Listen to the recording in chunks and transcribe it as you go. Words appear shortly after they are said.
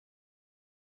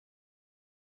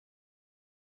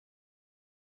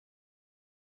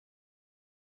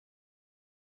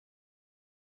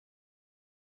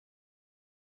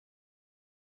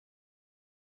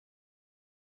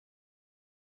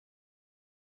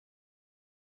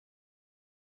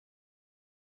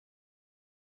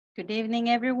Good evening,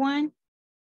 everyone.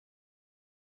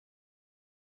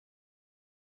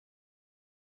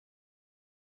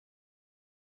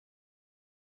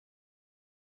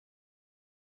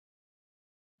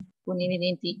 Good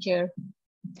evening, teacher.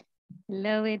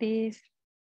 Hello, it is.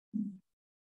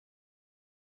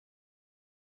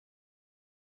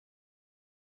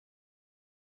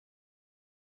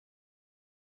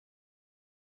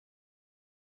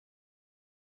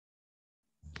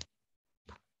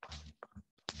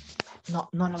 No,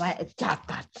 no lo va a... Ya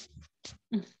está.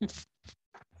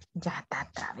 Ya está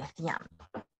traveseando.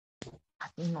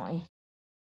 Así no es.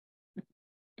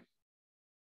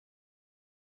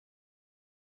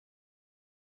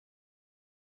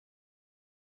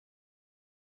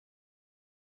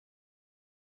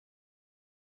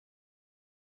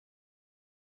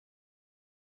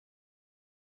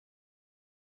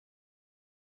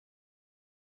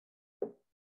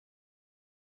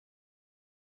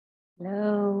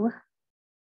 Hello.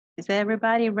 Is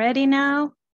everybody ready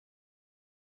now?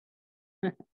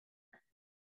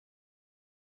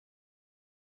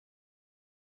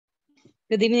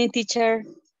 Good evening, teacher.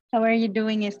 How are you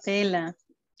doing, Estela?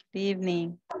 Good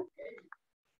evening.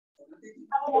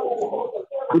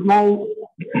 Good night.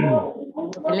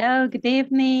 Hello, good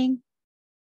evening.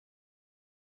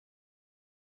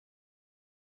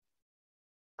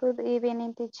 Good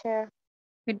evening, teacher.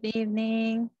 Good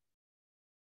evening.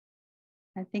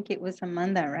 I think it was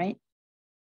Amanda, right?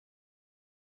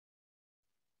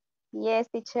 Yes,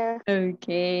 teacher.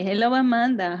 Okay. Hello,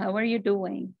 Amanda. How are you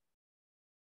doing?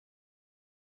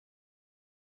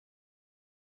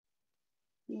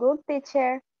 Good,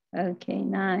 teacher. Okay,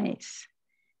 nice.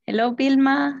 Hello,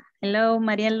 Vilma. Hello,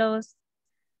 Marielos.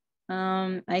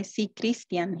 I see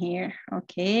Christian here.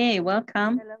 Okay,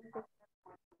 welcome. Hello, teacher.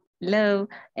 Hello.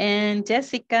 And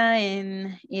Jessica,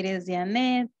 and it is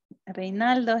Janet.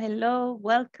 Reynaldo, hello.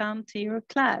 Welcome to your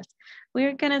class.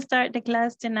 We're going to start the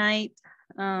class tonight.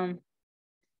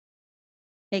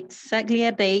 Exactly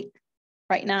a date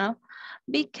right now,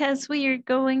 because we are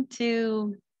going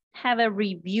to have a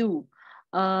review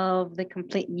of the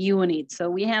complete unit. So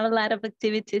we have a lot of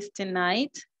activities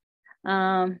tonight.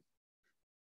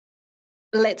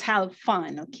 Let's have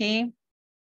fun, okay?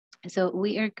 So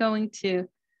we are going to,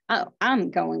 I'm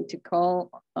going to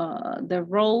call the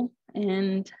roll,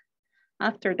 and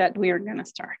after that we are gonna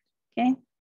start, okay?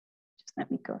 Just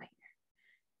let me go here.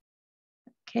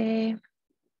 Okay,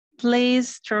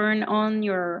 please turn on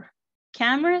your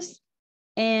cameras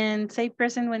and say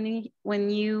present when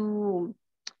you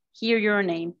hear your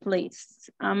name, please.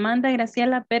 Amanda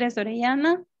Graciela Pérez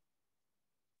Orellana.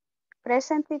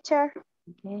 Present, teacher.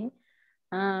 Okay.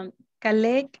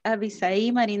 Calec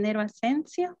Abisaí Marinero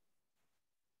Asensio.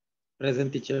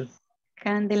 Present, teacher.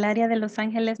 Candelaria de Los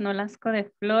Ángeles Nolasco de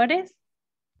Flores.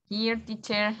 Here,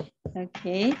 teacher.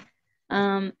 Okay.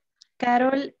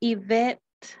 Carol Yvette,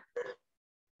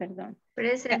 perdón.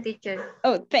 Present, teacher.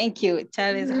 Oh, thank you,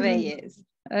 Chávez Reyes.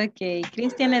 Okay.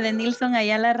 Cristian Edenilson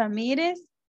Ayala Ramírez.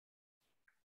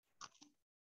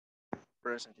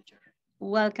 Present, teacher.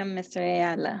 Welcome, Mr.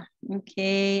 Ayala.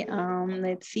 Okay,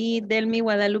 let's see. Delmi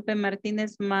Guadalupe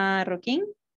Martínez Marroquín.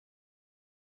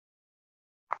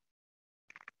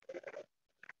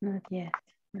 Not yet.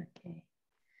 Okay.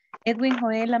 Edwin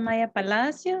Joel Amaya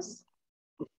Palacios.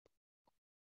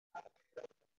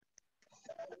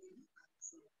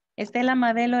 Estela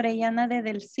Mabel Orellana de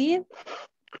Del Cid.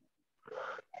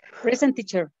 Present,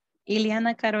 teacher.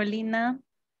 Ileana Carolina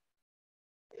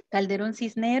Calderón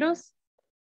Cisneros.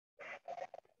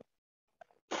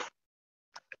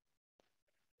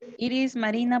 Iris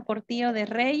Marina Portillo de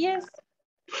Reyes.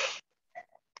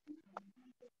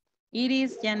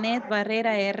 Iris Janet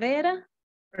Barrera Herrera.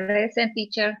 Present,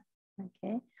 teacher.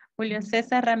 Okay. Julio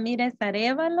César Ramírez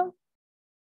Arevalo.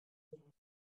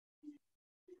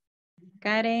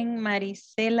 Karen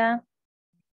Marisela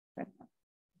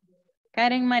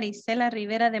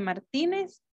Rivera de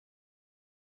Martínez.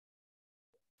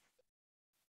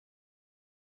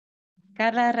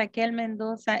 Carla Raquel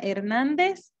Mendoza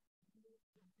Hernández.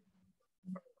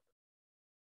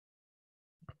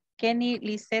 Kenny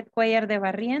Lisette Cuellar de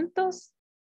Barrientos.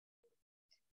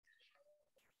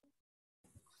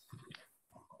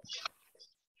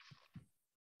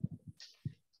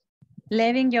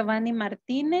 Levin Giovanni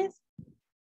Martínez.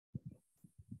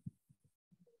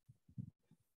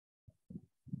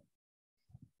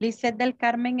 Lisette del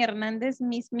Carmen Hernández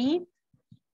Mismit.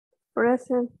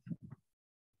 Present.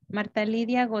 Marta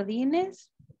Lidia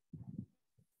Godínez.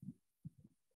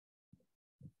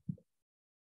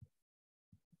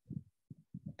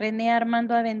 René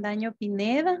Armando Avendaño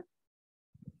Pineda.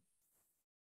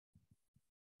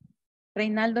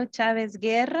 Reinaldo Chávez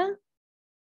Guerra.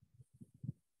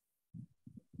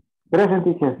 Present,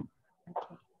 teacher.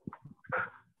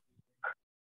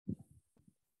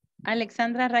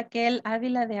 Alexandra Raquel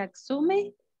Ávila de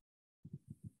Axume.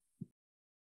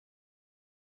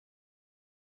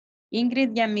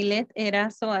 Ingrid Yamilet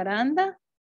Erazo Aranda.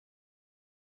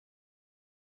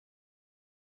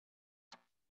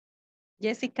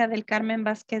 Jessica del Carmen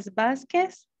Vázquez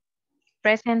Vázquez.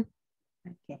 Present.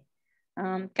 Okay.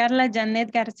 Carla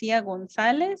Janet García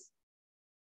González.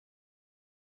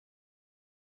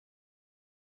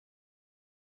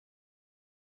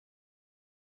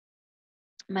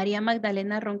 María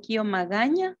Magdalena Ronquillo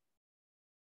Magaña.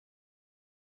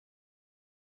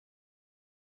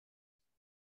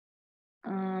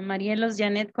 Marielos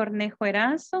Janet Cornejo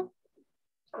Erazo.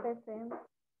 Present.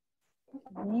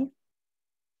 Okay.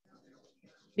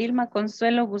 Vilma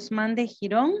Consuelo Guzmán de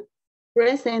Girón.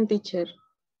 Present, teacher.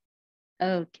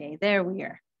 Okay, there we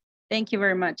are. Thank you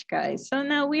very much, guys. So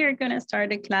now we are going to start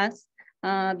the class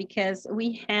because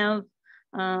we have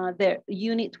the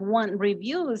Unit 1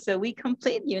 review. So we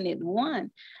complete Unit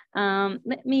 1.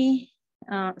 Let me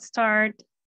start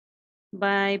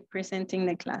by presenting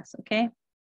the class, okay?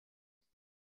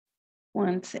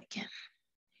 1 second.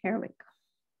 Here we go.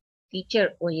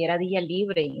 Teacher, hoy era día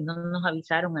libre y no nos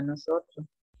avisaron a nosotros.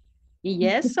 ¿Y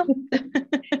eso?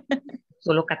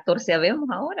 Solo 14 habemos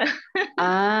ahora.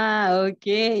 Ah,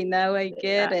 ok, now I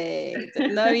get it.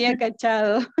 No había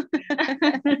cachado.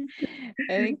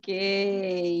 Ok,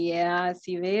 ya,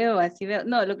 así veo, así veo.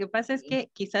 No, lo que pasa es que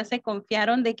quizás se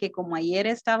confiaron de que como ayer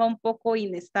estaba un poco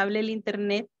inestable el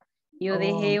internet, yo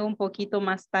dejé un poquito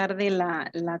más tarde la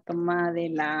toma de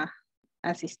la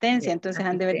asistencia. Entonces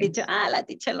han de haber dicho, la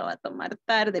teacher lo va a tomar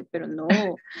tarde, pero no.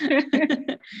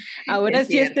 Ahora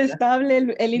sí está estable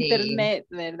el internet,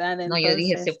 ¿verdad? Entonces, no, yo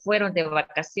dije, se fueron de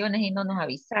vacaciones y no nos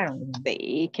avisaron.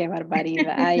 Sí, qué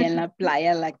barbaridad. Ay, en la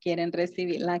playa la quieren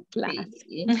recibir la clase.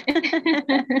 Sí.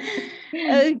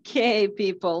 Okay,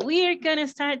 people, we are going to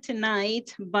start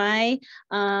tonight by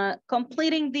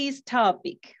completing this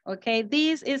topic. Okay,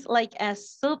 this is like a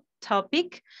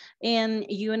subtopic in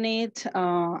unit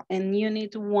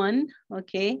 1,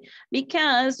 okay,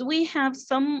 because we have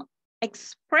some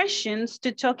expressions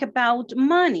to talk about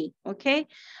money, okay.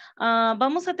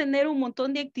 Vamos a tener un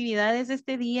montón de actividades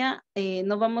este día.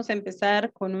 No vamos a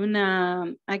empezar con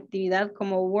una actividad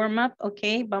como warm-up,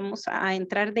 ok. Vamos a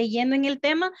entrar de lleno en el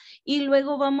tema y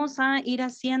luego vamos a ir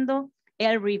haciendo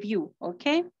el review,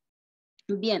 ok.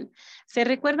 Bien, ¿se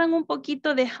recuerdan un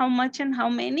poquito de how much and how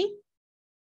many?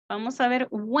 Vamos a ver,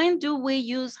 when do we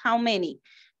use how many?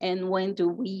 And when do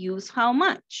we use how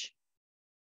much?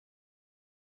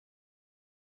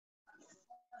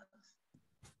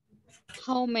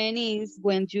 How many is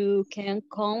when you can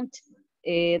count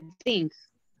things?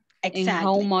 Exactly. And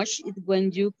how much is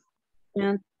when you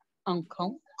can't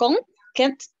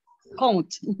can't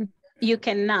count? You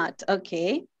cannot,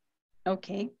 okay.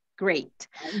 Okay, great.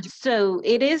 So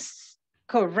it is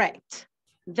correct.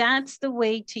 That's the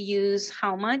way to use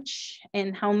how much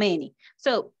and how many.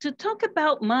 So to talk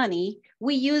about money,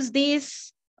 we use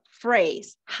this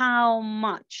phrase, how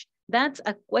much. That's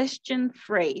a question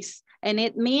phrase and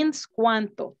it means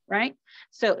cuánto, right?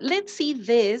 So let's see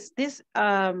this. These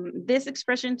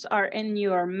expressions are in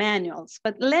your manuals,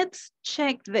 but let's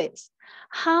check this.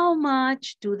 How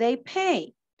much do they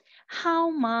pay?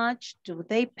 How much do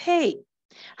they pay?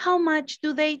 How much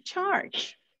do they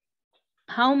charge?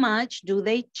 How much do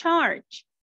they charge?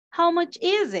 How much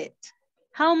is it?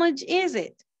 How much is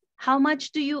it? How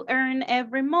much do you earn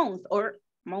every month or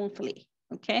monthly?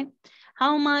 Okay.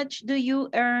 How much do you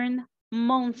earn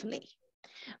monthly?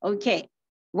 Okay.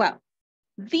 Well,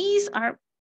 these are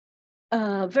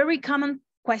very common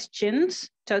questions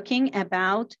talking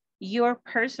about your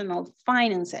personal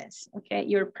finances. Okay.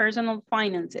 Your personal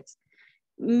finances.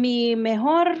 Mi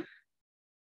mejor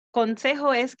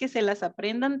consejo es que se las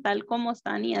aprendan tal como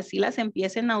están y así las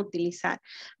empiecen a utilizar.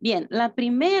 Bien, la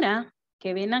primera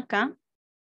que ven acá,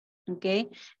 ok,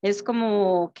 es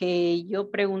como que yo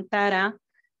preguntara,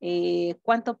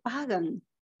 ¿cuánto pagan?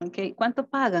 Ok, ¿cuánto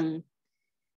pagan?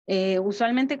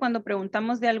 Usualmente cuando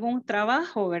preguntamos de algún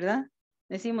trabajo, ¿verdad?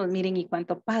 Decimos, miren, ¿y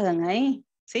cuánto pagan ahí?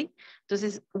 ¿Sí?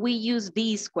 Entonces, we use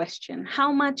this question.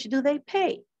 How much do they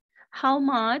pay? How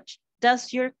much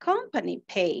does your company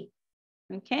pay?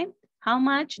 Okay. How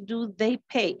much do they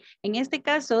pay? En este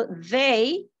caso,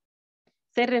 they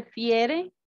se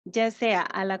refiere ya sea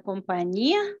a la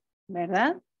compañía,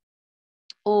 ¿verdad?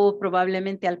 O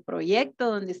probablemente al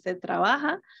proyecto donde usted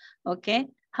trabaja, ¿ok?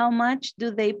 How much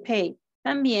do they pay?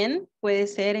 También puede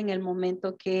ser en el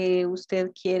momento que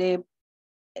usted quiere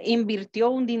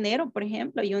invirtió un dinero, por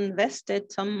ejemplo, you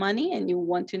invested some money and you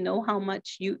want to know how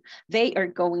much they are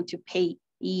going to pay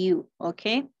you,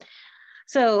 okay?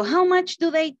 So, how much do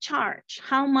they charge?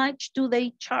 How much do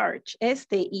they charge?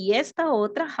 Este y esta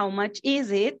otra, how much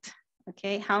is it?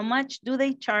 Okay, how much do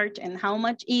they charge and how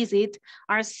much is it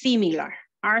are similar,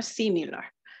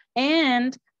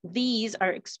 And these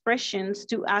are expressions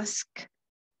to ask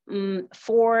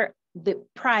for the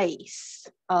price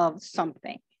of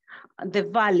something, the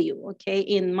value, okay,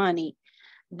 in money.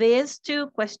 These two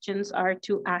questions are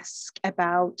to ask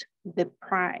about the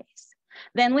price.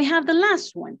 Then we have the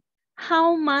last one.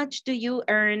 How much do you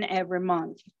earn every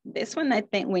month? This one, I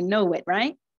think we know it,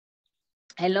 right?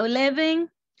 Hello, Levin.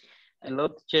 Hello,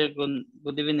 teacher.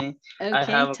 Good evening. Okay, I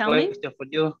have a question for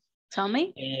you. Tell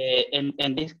me.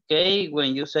 In this case,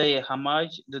 when you say how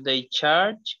much do they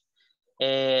charge,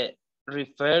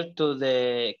 refer to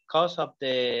the cost of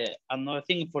the another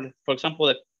thing, for example,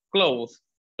 the clothes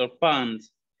or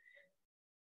pants.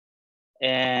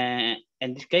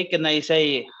 In this case, can I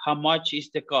say how much is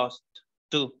the cost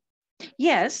too?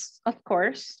 Yes, of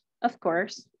course. Of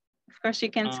course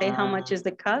you can say how much is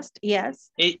the cost.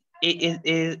 Yes. It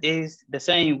is the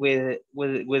same with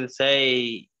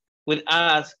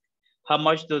ask how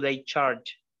much do they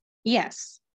charge?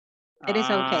 Yes, it is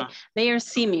okay. They are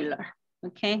similar.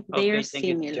 Okay, they are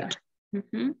similar.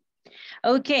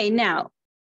 Okay, now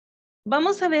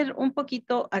vamos a ver un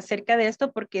poquito acerca de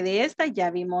esto porque de esta ya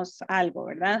vimos algo,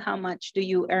 ¿verdad? How much do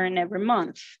you earn every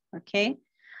month? Okay.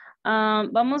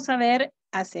 Vamos a ver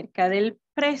acerca del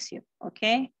precio,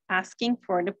 okay? Asking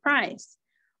for the price.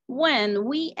 When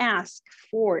we ask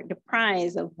for the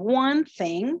price of one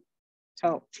thing,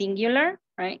 so singular,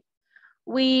 right?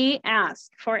 We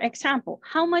ask, for example,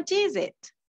 how much is it?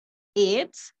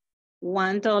 It's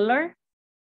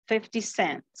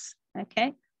 $1.50,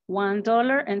 okay?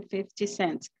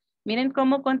 $1.50. Miren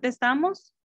cómo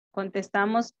contestamos.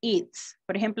 Contestamos it's.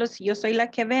 Por ejemplo, si yo soy la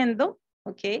que vendo,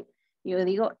 okay? Yo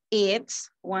digo, it's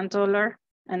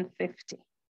 $1.50,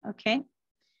 ¿ok?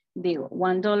 Digo,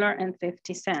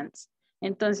 $1.50.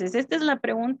 Entonces, esta es la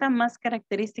pregunta más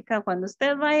característica. Cuando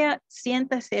usted vaya,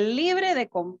 siéntase libre de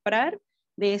comprar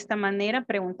de esta manera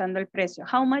preguntando el precio.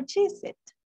 How much is it?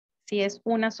 Si es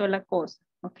una sola cosa,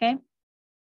 ¿ok?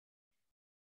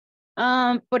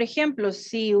 Por ejemplo,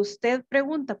 si usted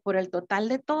pregunta por el total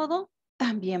de todo,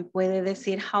 también puede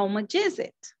decir how much is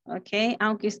it, ¿ok?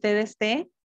 Aunque usted esté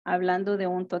hablando de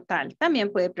un total.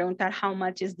 También puede preguntar how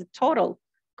much is the total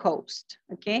cost,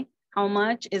 ¿ok? How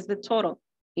much is the total?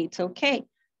 It's okay.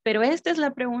 Pero esta es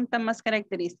la pregunta más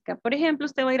característica. Por ejemplo,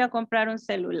 usted va a ir a comprar un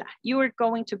celular. You are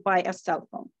going to buy a cell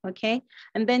phone, ¿ok?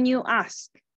 And then you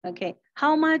ask, ¿ok?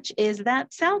 How much is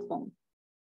that cell phone?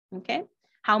 ¿Ok?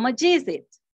 How much is it?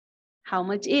 How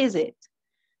much is it?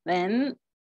 Then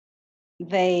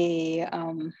the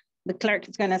clerk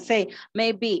is going to say,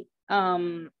 maybe,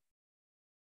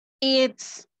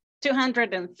 it's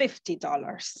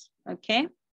 $250, okay?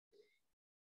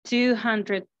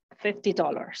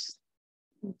 $250.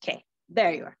 Okay,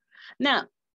 there you are. Now,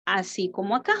 así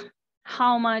como acá,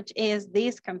 how much is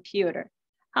this computer?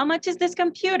 How much is this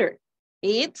computer?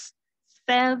 It's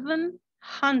 $700,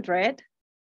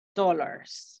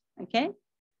 okay?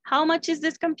 How much is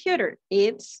this computer?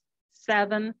 It's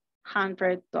 $700.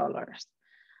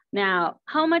 Now,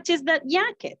 how much is that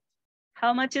jacket?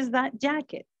 How much is that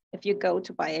jacket? If you go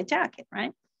to buy a jacket,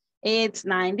 right? It's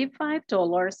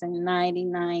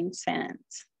 $95.99,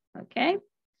 okay?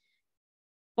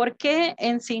 ¿Por qué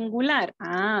en singular?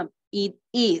 It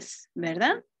is,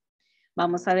 ¿verdad?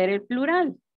 Vamos a ver el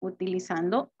plural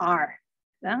utilizando are,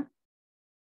 ¿verdad?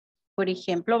 Por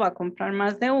ejemplo, va a comprar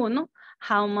más de uno.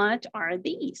 How much are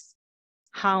these?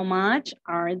 How much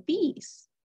are these?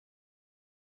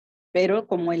 Pero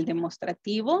como el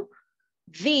demostrativo,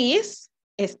 this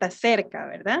está cerca,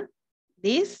 ¿verdad?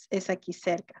 This es aquí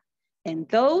cerca. And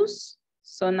those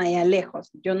son allá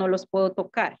lejos. Yo no los puedo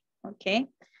tocar, ¿ok?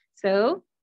 So,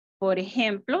 por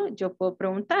ejemplo, yo puedo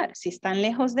preguntar, si están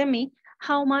lejos de mí,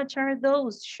 how much are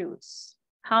those shoes?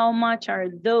 How much are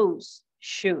those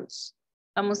shoes?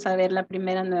 Vamos a ver la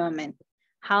primera nuevamente.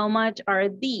 How much are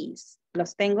these?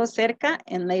 Los tengo cerca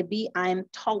and maybe I'm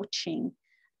touching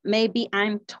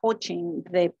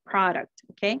the product,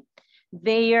 okay?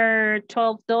 They are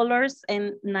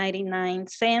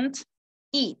 $12.99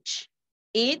 each.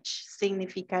 Each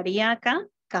significaría acá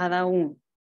cada uno,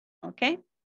 okay?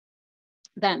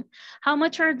 Then, how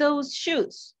much are those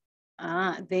shoes?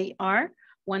 They are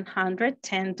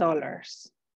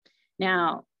 $110.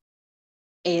 Now,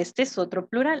 este es otro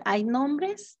plural. Hay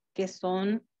nombres que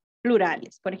son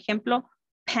plurales. Por ejemplo,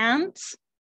 pants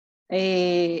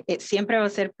siempre va a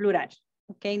ser plural.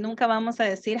 Ok, nunca vamos a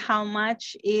decir how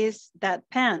much is that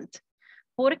pant.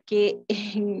 Porque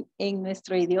en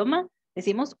nuestro idioma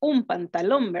decimos un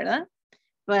pantalón, ¿verdad?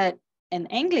 But in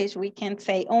English, we can't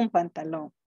say un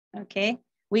pantalón. Okay,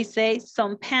 we say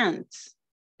some pants.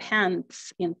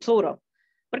 Pants in plural.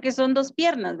 Porque son dos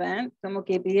piernas, ¿verdad? Como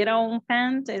que pidiera un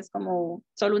pant es como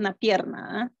solo una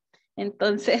pierna, ¿eh?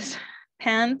 Entonces,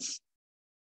 pants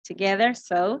together,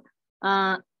 so,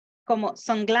 como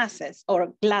sunglasses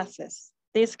or glasses.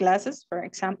 These glasses, for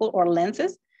example, or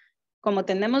lenses. Como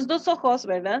tenemos dos ojos,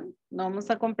 ¿verdad? No vamos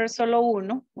a comprar solo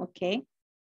uno, ¿ok?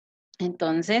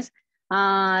 Entonces,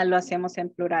 lo hacemos en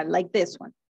plural, like this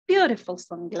one. Beautiful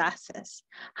sunglasses.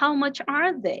 How much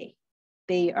are they?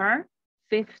 They are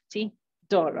 $50.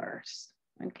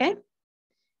 Okay.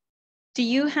 Do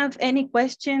you have any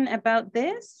question about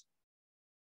this?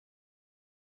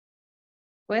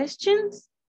 Questions?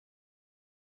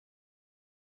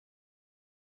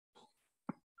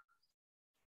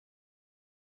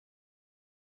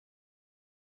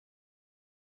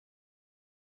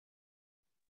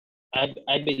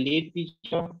 I believe,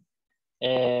 teacher,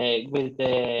 with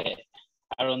the,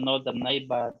 I don't know the name,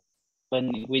 but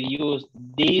when we use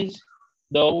these,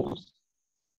 those,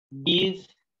 these,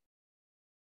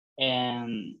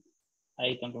 and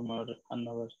I don't remember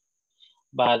another.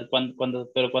 But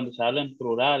pero cuando se habla en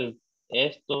plural,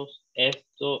 estos,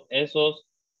 esto, esos,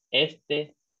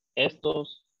 este,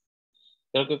 estos,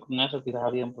 creo que con eso quizás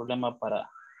habría un problema para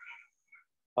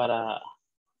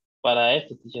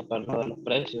esto, teacher, para lo de los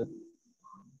precios.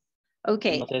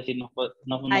 Okay. No sé si nos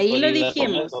Ahí lo puede ayudar con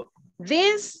dijimos. eso.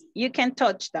 This, you can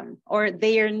touch them, or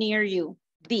they are near you.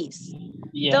 These.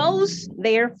 Yeah. Those,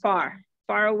 they are far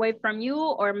away from you,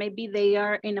 or maybe they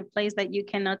are in a place that you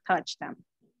cannot touch them.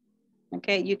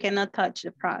 Okay, you cannot touch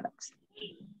the products.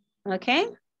 Okay?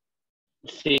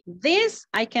 Sí. This,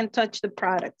 I can touch the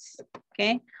products.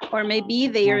 Okay? Or maybe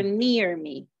they are near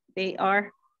me. They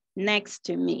are next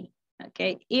to me.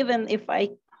 Okay? Even if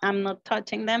I'm not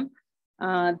touching them,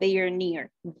 they are near.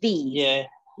 These. Yeah.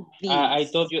 These. I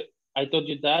told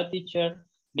you that, teacher,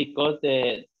 because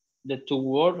the two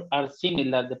words are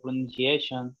similar, the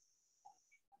pronunciation.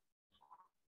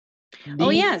 Oh,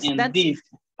 This yes, and that's... this.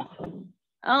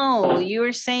 Oh,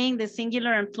 you're saying the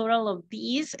singular and plural of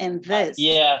these and this.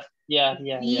 Yeah.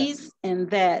 These and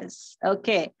this.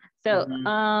 Okay. So,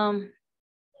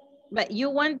 but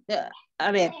you want,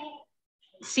 a ver,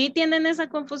 ¿sí tienen esa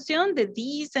confusión de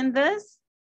these and this?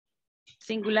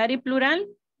 Singular y plural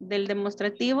del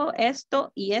demostrativo,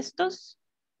 esto y estos.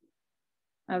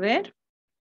 A ver.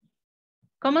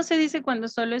 ¿Cómo se dice cuando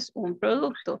solo es un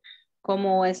producto?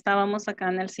 Como estábamos acá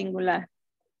en el singular.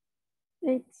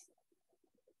 It's.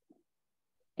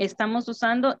 Estamos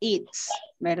usando its,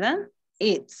 ¿verdad?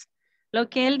 Its. Lo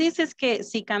que él dice es que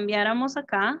si cambiáramos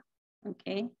acá,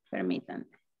 ok, permítanme,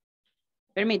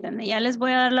 ya les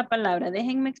voy a dar la palabra.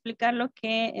 Déjenme explicar lo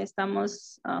que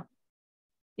estamos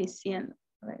diciendo.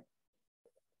 A ver.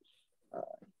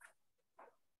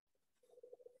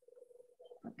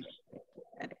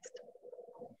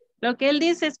 Lo que él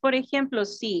dice es, por ejemplo,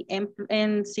 si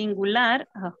en singular,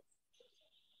 no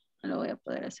lo voy a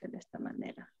poder hacer de esta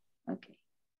manera. Ok.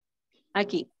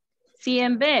 Aquí. Si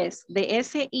en vez de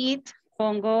ese it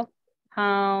pongo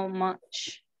how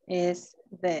much is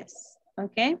this,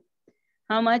 ¿ok?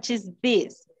 How much is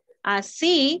this?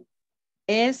 Así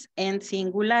es en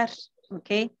singular,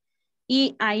 ¿ok?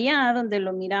 Y allá donde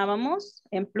lo mirábamos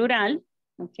en plural,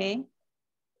 ¿ok?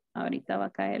 Ahorita va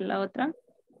a caer la otra.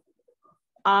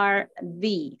 Are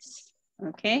these,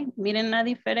 ¿ok? Miren la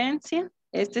diferencia.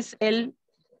 Este es el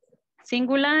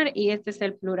singular y este es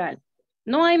el plural.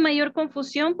 No hay mayor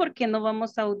confusión porque no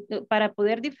vamos a, para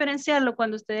poder diferenciarlo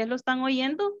cuando ustedes lo están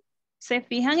oyendo, se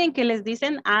fijan en que les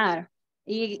dicen are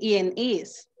y en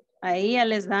is. Ahí ya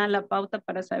les da la pauta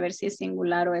para saber si es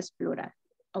singular o es plural.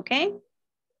 ¿Ok?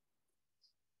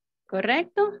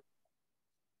 ¿Correcto?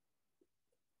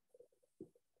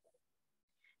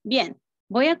 Bien,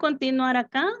 voy a continuar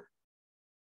acá.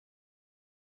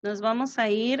 Nos vamos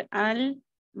a ir al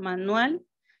manual.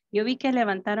 Yo vi que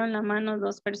levantaron la mano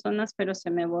 2 personas, pero se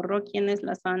me borró quienes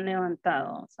las han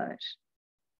levantado. Vamos a ver.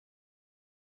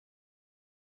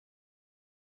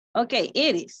 Ok,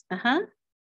 Iris. Ajá.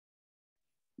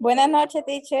 Buenas noches,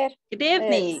 teacher. Good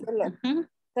evening.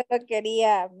 Solo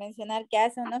quería mencionar que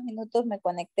hace unos minutos me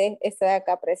conecté. Estoy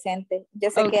acá presente.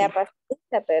 Yo sé que ya pasó,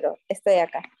 pero estoy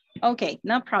acá. Okay,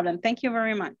 no problem. Thank you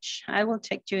very much. I will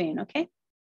check you in, okay?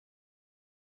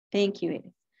 Thank you,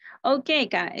 Iris. Okay,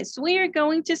 guys, we are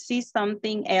going to see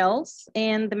something else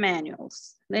in the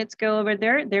manuals. Let's go over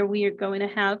there. There we are going to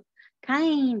have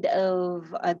kind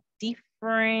of a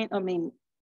different, I mean,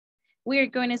 we're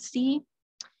going to see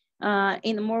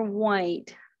in a more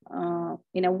wide,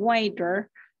 in a wider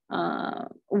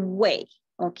way,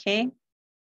 okay?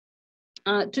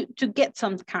 To get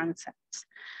some concepts.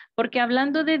 Porque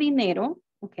hablando de dinero,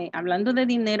 okay, hablando de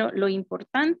dinero, lo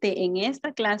importante en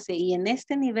esta clase y en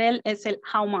este nivel es el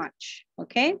how much,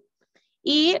 okay?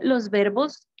 Y los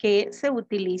verbos que se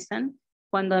utilizan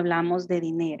cuando hablamos de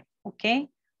dinero, okay?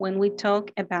 When we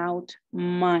talk about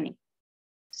money.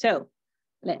 So,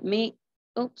 let me,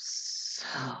 oops,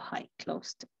 oh, I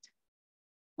closed it.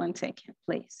 1 second,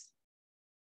 please.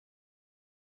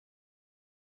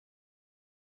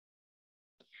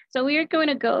 So we are going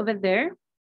to go over there.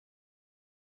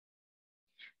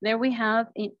 There we have,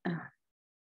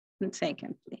 1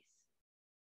 second, please.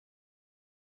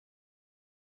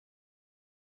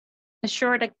 A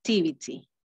short activity.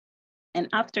 And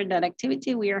after that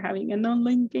activity, we are having an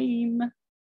online game.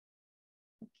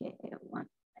 Okay, 1 minute.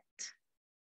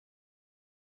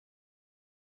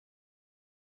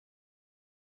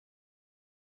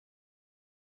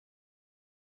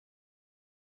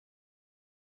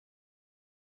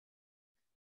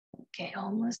 Okay,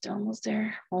 almost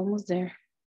there, almost there.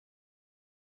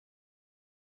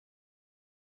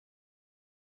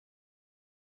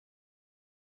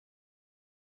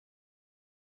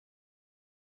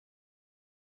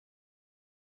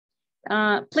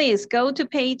 Please go to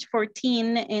page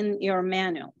 14 in your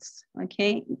manuals,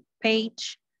 okay?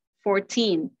 Page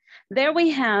 14. There we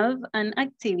have an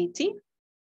activity.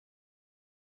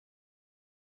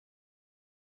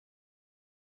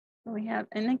 We have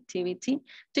an activity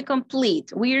to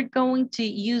complete. We're going to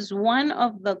use one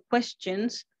of the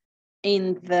questions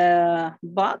in the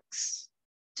box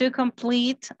to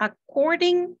complete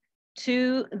according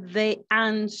to the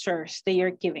answers they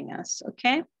are giving us,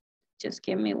 okay? Just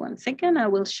give me 1 second. I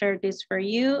will share this for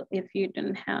you if you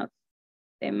don't have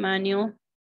the manual.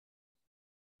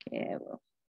 Okay, I will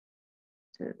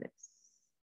do this.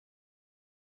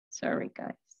 Sorry,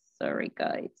 guys. Sorry,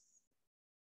 guys.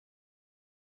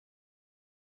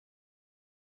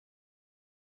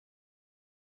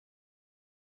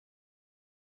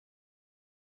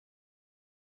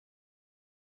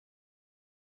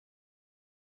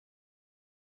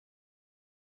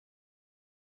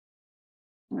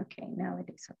 Okay, now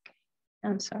it is okay.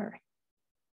 I'm sorry.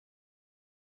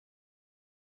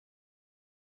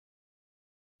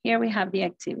 Here we have the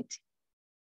activity.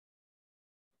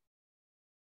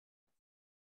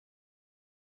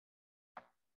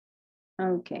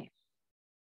 Okay.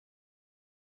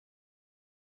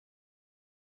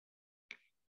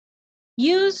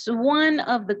 Use one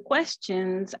of the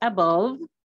questions above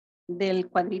del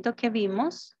cuadrito que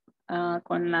vimos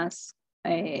con las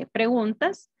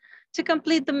preguntas to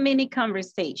complete the mini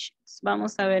conversations.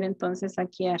 Vamos a ver entonces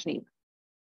aquí arriba.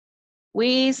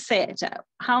 We said,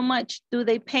 how much do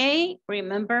they pay?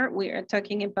 Remember, we are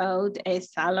talking about a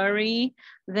salary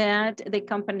that the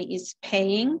company is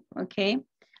paying, okay?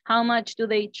 How much do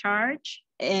they charge?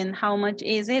 And how much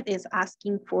is it? Is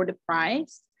asking for the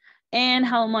price. And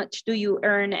how much do you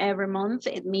earn every month?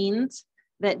 It means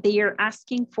that they are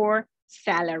asking for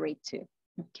salary too,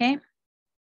 okay?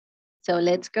 So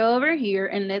let's go over here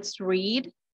and let's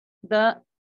read the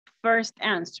first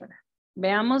answer.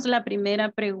 Veamos la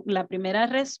primera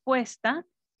respuesta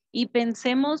y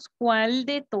pensemos cuál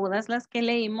de todas las que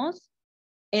leímos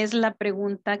es la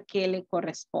pregunta que le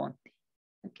corresponde.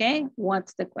 Okay,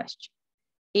 what's the question?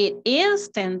 It is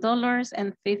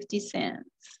 $10.50.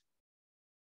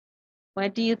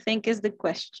 What do you think is the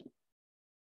question?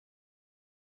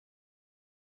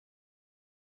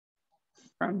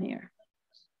 From here.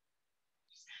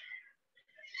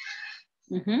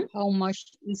 How much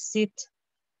is it?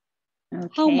 Okay.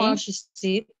 How much is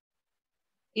it?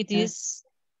 It is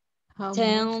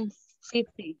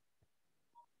 $10.50.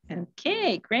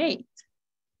 Okay, great.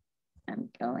 I'm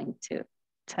going to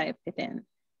type it in.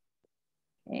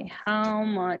 Okay, how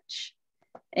much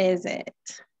is it?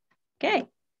 Okay.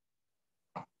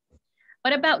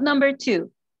 What about number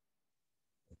 2?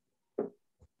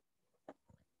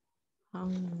 How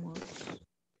much?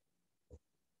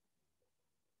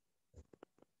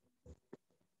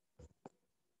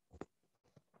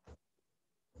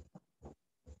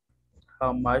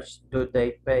 How much do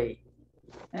they pay?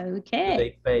 Okay. Do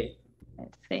they pay?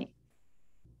 Let's see.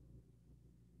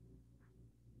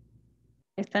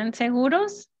 ¿Están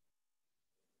seguros?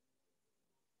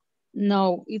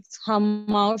 No, it's how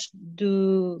much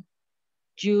do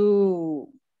you,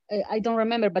 I don't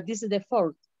remember, but this is the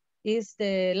fourth. It's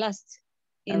the last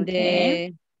in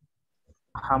Okay.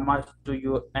 How much do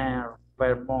you earn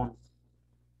per month?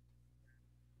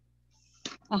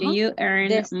 do you earn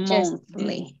Yes, yes.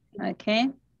 monthly? Okay.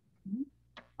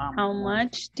 How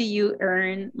much do you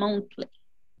earn monthly?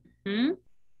 Hmm?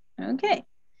 Okay.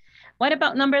 What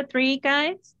about number 3,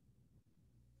 guys?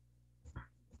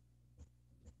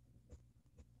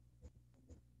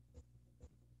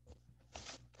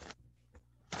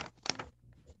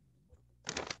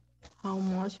 How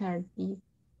much are these?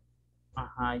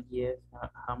 Yes.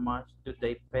 How much do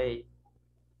they pay?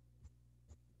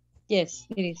 Yes,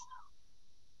 it is.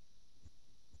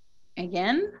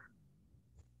 Again.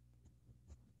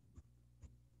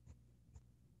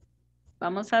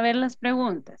 Vamos a ver las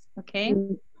preguntas, okay?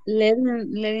 Let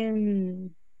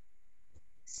him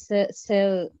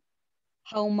sell.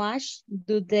 How much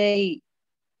do they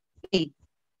pay?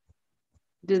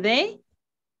 Do they?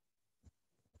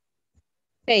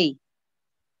 Pay.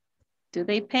 Do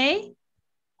they pay?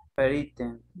 Per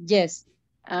item. Yes.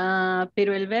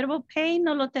 Pero el verbo pay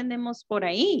no lo tenemos por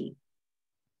ahí.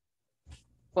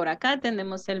 Por acá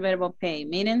tenemos el verbo pay,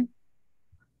 miren.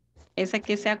 Esa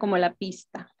que sea como la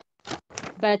pista.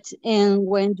 But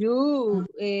when you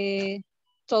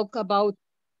talk about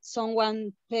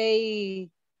someone pay,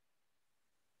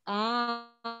 Can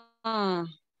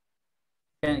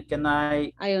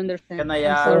I understand. can I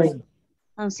I'm ask? sorry.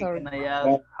 I'm sorry. Can I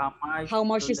ask How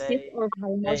much do is it they or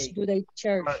how much pay do they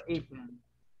charge? per item?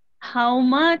 How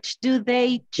much do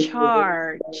they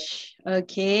charge?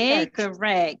 Okay,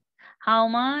 correct. How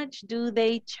much do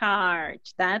they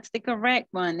charge? That's the correct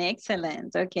one.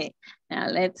 Excellent. Okay, now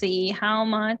let's see. How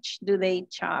much do they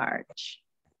charge?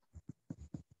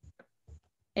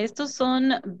 Estos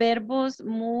son verbos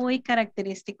muy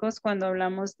característicos cuando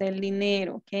hablamos del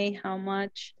dinero. Okay, how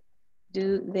much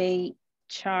do they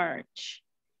charge?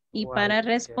 Y para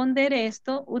responder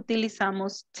esto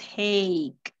utilizamos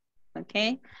take.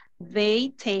 Okay, they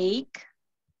take.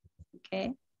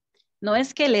 Okay. No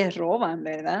es que les roban,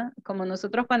 ¿verdad? Como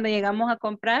nosotros cuando llegamos a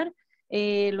comprar,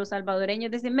 los salvadoreños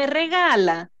dicen, me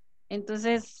regala.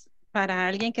 Entonces, para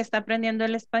alguien que está aprendiendo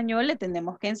el español, le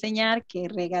tenemos que enseñar que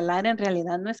regalar en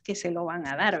realidad no es que se lo van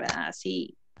a dar, ¿verdad?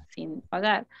 Así, sin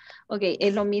pagar. Ok,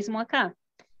 es lo mismo acá.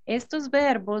 Estos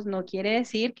verbos no quiere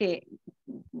decir que,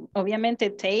 obviamente,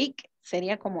 take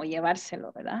sería como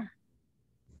llevárselo, ¿verdad?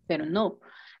 Pero no,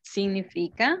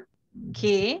 significa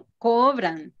que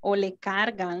cobran o le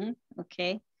cargan,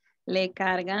 ¿ok? Le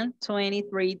cargan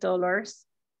 $23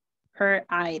 per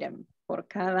item, por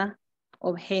cada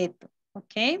objeto,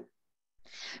 ¿ok?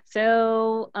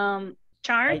 So,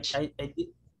 charge, I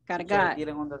cargar.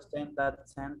 didn't understand that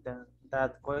sentence,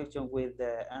 that question with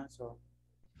the answer.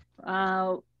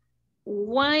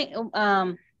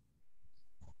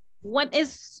 What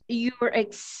is your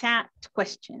exact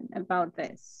question about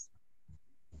this?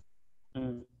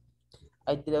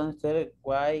 I didn't understand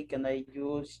why can I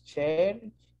use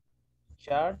charge,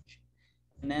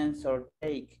 and answer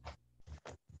take.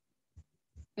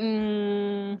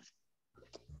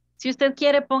 Si usted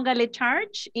quiere, póngale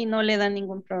charge y no le da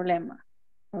ningún problema.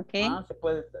 ¿Ok? Se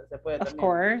puede Of también.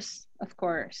 course, of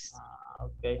course.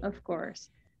 Okay. Of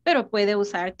course. Pero puede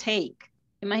usar take.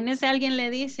 Imagínese alguien le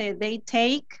dice, they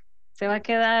take, se va a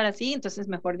quedar así, entonces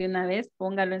mejor de una vez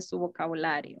póngalo en su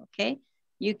vocabulario, ¿ok?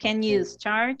 You can use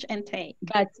charge and take.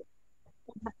 But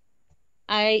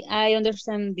I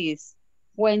understand this.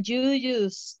 When you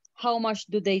use how much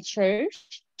do they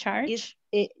charge? Charge?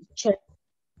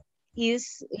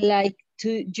 Is like to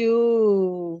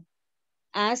you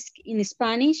ask in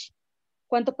Spanish,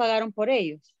 ¿cuánto pagaron por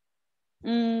ellos?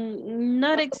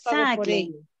 Not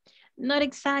exactly. Not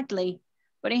exactly.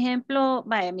 Por ejemplo,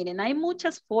 vaya, miren, hay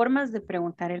muchas formas de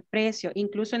preguntar el precio.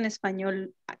 Incluso en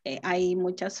español hay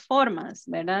muchas formas,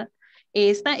 ¿verdad?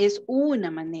 Esta es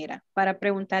una manera para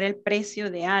preguntar el precio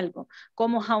de algo,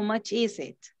 como how much is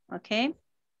it, ¿ok?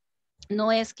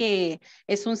 No es que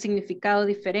es un significado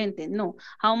diferente, no.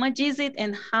 How much is it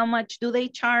and how much do they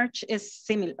charge is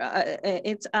similar.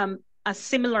 It's a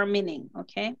similar meaning,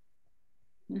 ¿ok?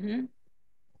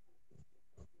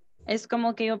 Es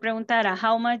como que yo preguntara,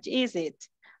 how much is it?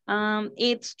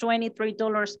 It's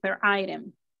 $23 per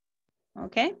item.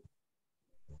 ¿Ok?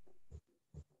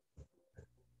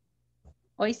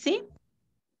 ¿Hoy sí?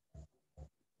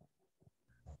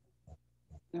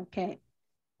 Ok.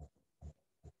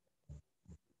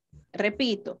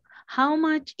 Repito, how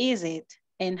much is it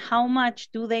and how much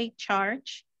do they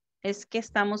charge? Es que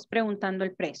estamos preguntando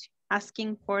el precio.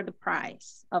 Asking for the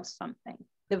price of something.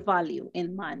 The value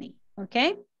in money.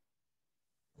 ¿Ok?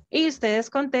 Y ustedes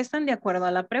contestan de acuerdo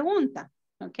a la pregunta.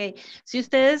 ¿Ok? Si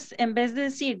ustedes en vez de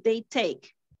decir they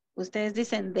take, ustedes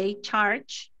dicen they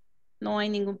charge, no hay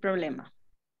ningún problema.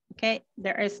 ¿Ok?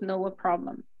 There is no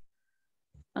problem.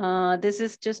 This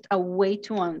is just a way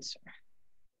to answer.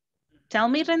 Tell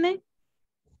me, Rene.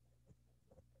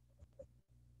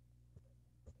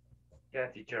 Yeah,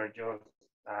 teacher, just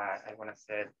I want to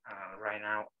say right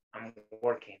now I'm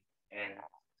working and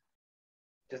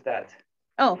just that.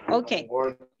 Oh, okay. I'm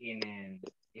working and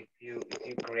if you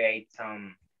create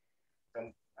some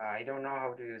I don't know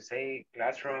how to say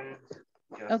classroom.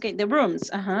 Okay, the rooms.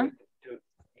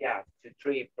 Yeah, to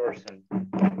 3 person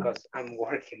because I'm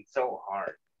working so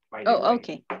hard. By the way. Oh,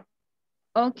 okay.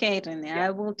 Okay, Rene, Yeah.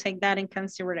 I will take that in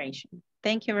consideration.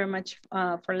 Thank you very much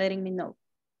for letting me know.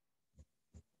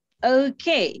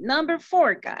 Okay, number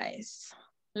 4, guys.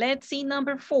 Let's see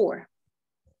number 4.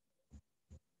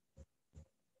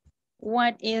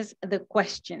 What is the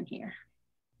question here?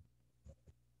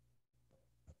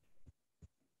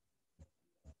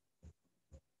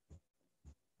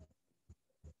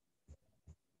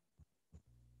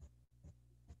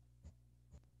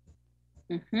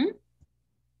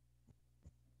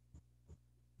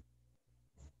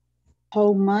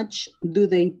 How much do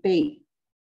they pay?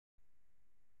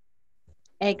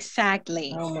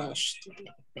 Exactly. How much do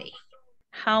they pay?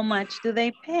 How much do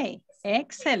they pay?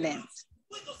 Excellent.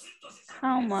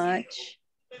 How much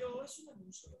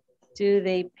do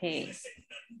they pay?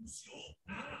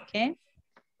 Okay.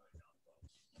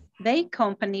 The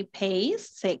company pays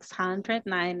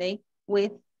 690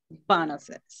 with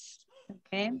bonuses.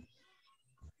 Okay.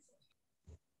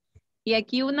 Y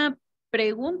aquí una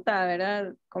pregunta,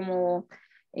 ¿verdad? Como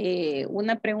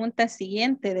una pregunta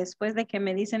siguiente después de que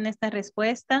me dicen esta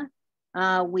respuesta.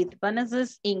 With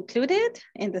bonuses included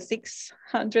in the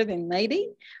 690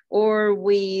 or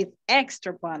with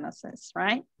extra bonuses,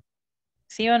 right?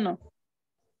 ¿Sí o no?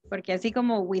 Porque así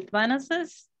como with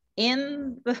bonuses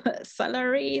in the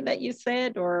salary that you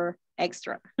said or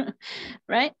extra,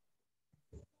 right?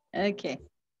 Okay.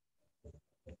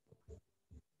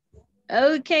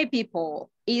 Okay, people,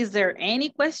 is there any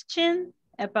question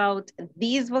about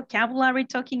this vocabulary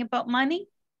talking about money?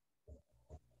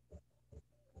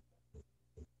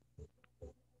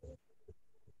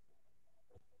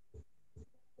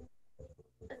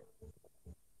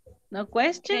 No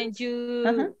questions?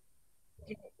 Can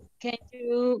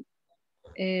you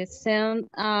send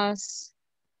us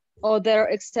other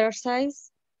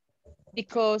exercise?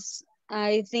 Because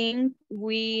I think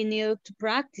we need to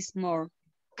practice more.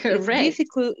 Correct. It's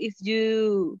difficult if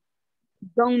you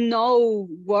don't know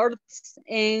words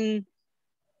and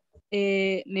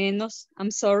menos,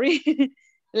 I'm sorry,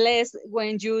 less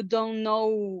when you don't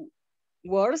know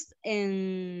words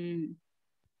and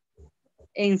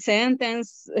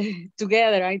sentence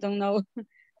together, I don't know.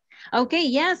 Okay,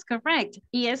 yes, correct.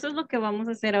 Y eso es lo que vamos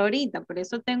a hacer ahorita. Por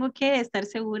eso tengo que estar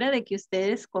segura de que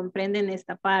ustedes comprenden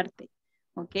esta parte.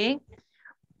 ¿Ok?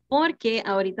 Porque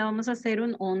ahorita vamos a hacer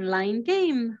un online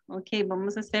game. ¿Ok?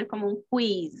 Vamos a hacer como un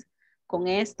quiz con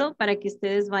esto para que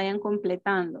ustedes vayan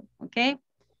completando. ¿Ok?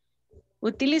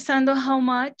 Utilizando how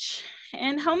much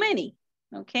and how many.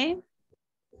 ¿Ok?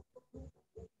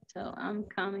 So I'm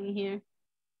coming here.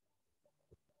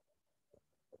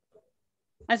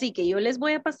 Así que yo les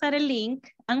voy a pasar el link.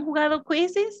 ¿Han jugado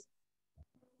quizzes?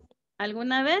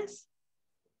 ¿Alguna vez?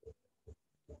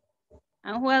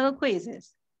 ¿Han jugado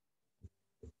quizzes?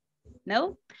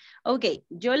 ¿No? Ok,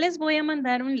 yo les voy a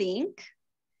mandar un link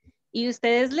y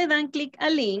ustedes le dan clic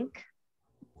al link.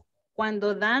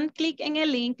 Cuando dan clic en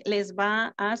el link, les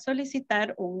va a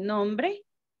solicitar un nombre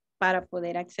para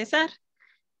poder accesar.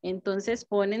 Entonces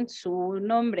ponen su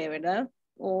nombre, ¿verdad?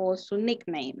 O su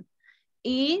nickname.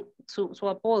 Y su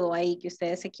apodo ahí que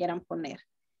ustedes se quieran poner.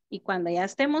 Y cuando ya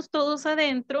estemos todos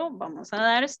adentro, vamos a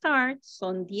dar start.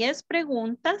 Son 10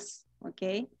 preguntas,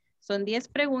 ¿ok? Son 10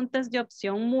 preguntas de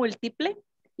opción múltiple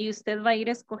y usted va a ir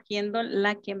escogiendo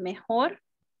la que mejor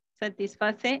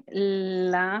satisface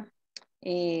la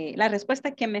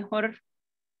respuesta que mejor,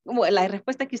 la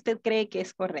respuesta que usted cree que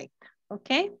es correcta,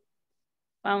 ¿ok?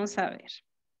 Vamos a ver.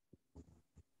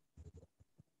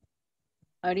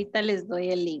 Ahorita les doy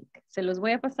el link. Se los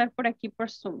voy a pasar por aquí por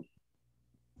Zoom.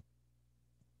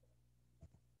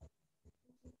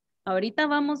 Ahorita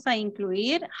vamos a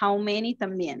incluir how many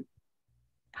también.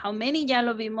 How many ya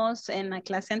lo vimos en la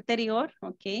clase anterior,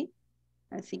 ¿ok?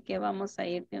 Así que vamos a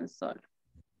ir de un solo.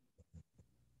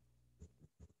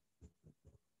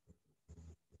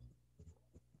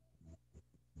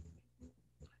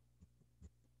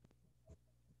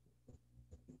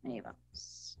 Ahí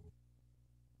vamos.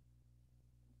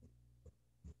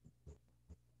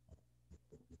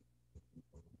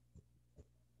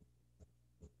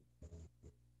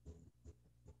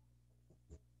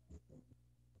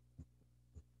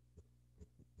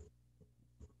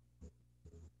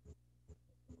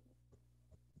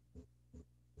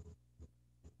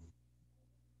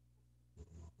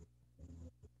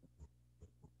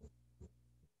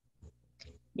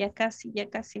 Ya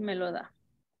casi me lo da.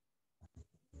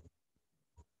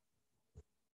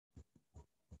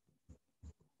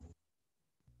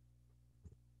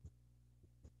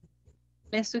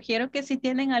 Les sugiero que si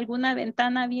tienen alguna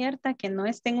ventana abierta que no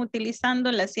estén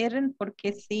utilizando, la cierren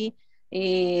porque sí,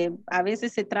 a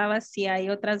veces se traba si hay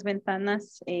otras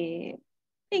ventanas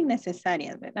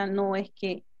innecesarias, ¿verdad? No es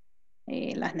que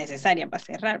las necesarias para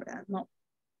cerrar, ¿verdad? No.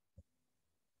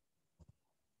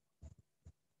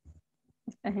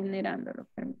 Está generándolo,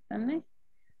 permítanme.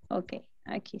 Ok,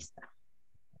 aquí está.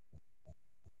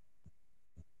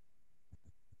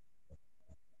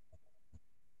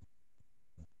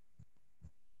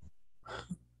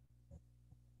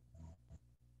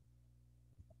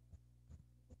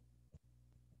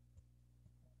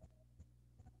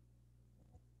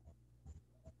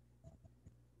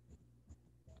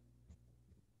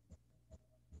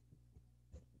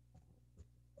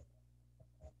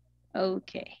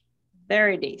 Okay,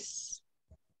 there it is.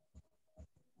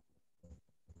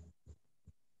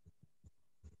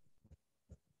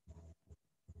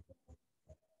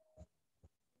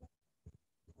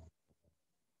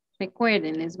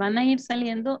 Recuerden, les van a ir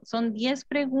saliendo, son 10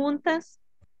 preguntas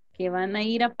que van a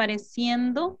ir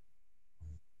apareciendo.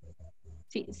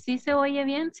 ¿Sí se oye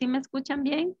bien? ¿Sí me escuchan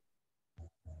bien?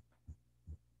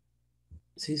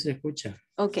 Sí, se escucha.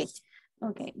 Ok,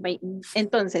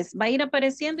 entonces va a ir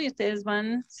apareciendo y ustedes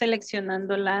van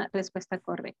seleccionando la respuesta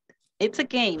correcta. It's a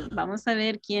game. Vamos a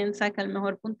ver quién saca el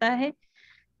mejor puntaje,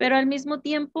 pero al mismo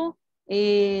tiempo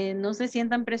no se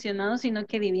sientan presionados, sino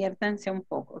que diviértanse un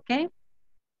poco, ¿ok?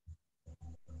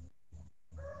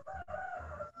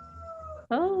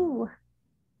 Oh.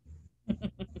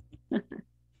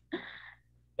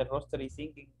 The roster is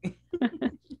singing.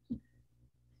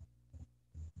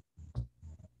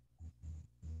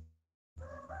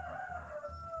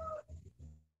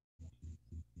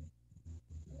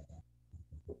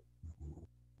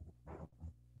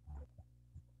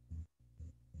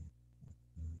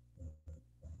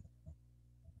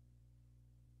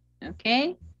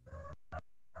 Ok.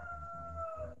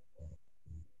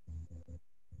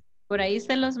 Por ahí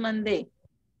se los mandé.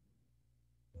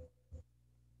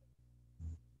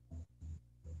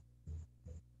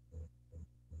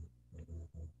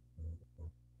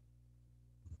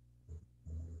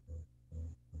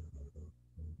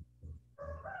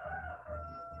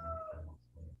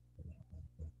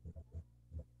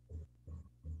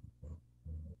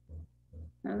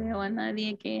 No veo a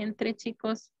nadie que entre,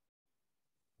 chicos.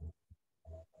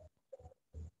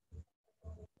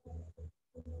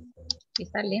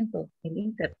 Está lento el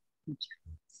Inter.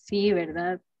 Sí,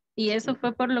 ¿verdad? Y eso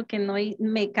fue por lo que no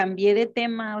me cambié de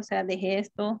tema, o sea, dejé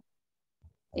esto.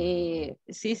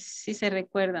 Sí se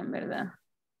recuerdan, ¿verdad?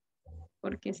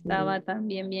 Porque estaba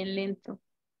también bien lento.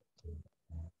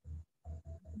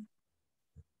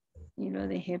 Y lo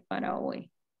dejé para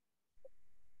hoy.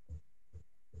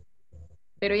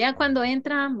 Pero ya cuando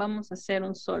entran, vamos a hacer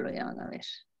un solo, ya van a ver.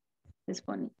 Es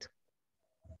bonito.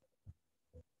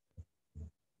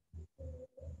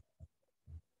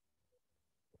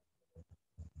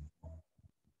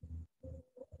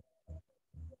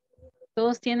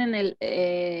 Todos tienen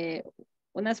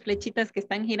unas flechitas que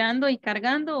están girando y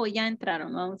cargando o ya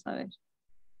entraron, vamos a ver.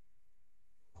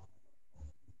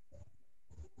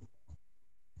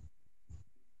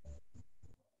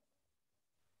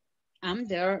 I'm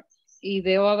there. Y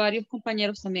veo a varios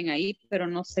compañeros también ahí, pero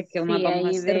no sé qué más Sí, vamos a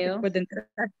ahí hacer veo. después de entrar.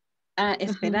 A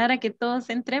esperar a que todos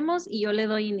entremos y yo le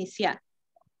doy iniciar.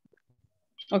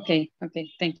 Ok,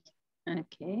 thank you.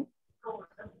 Ok.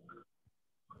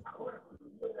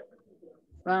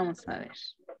 Vamos a ver.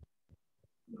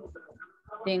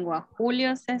 Tengo a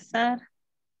Julio César,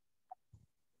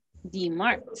 D.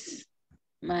 Marx,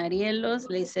 Marielos,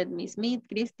 Lizeth Smith,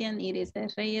 Cristian, Iris de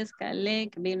Reyes,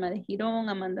 Calec, Vilma de Girón,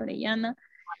 Amanda Orellana,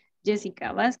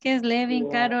 Jessica Vázquez, Levin,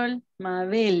 Carol,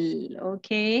 Mabel.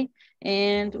 Okay.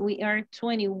 And we are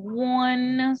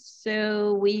 21.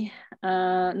 So we,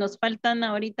 nos faltan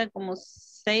ahorita como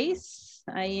 6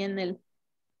 ahí en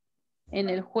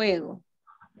el juego.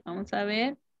 Vamos a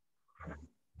ver.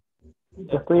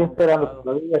 Estoy esperando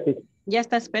todavía, sí. Ya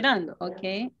está esperando,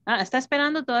 ok. Ah, está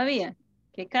esperando todavía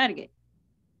que cargue.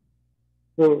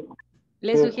 Sí.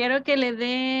 Le sugiero que le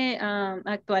dé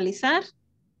actualizar.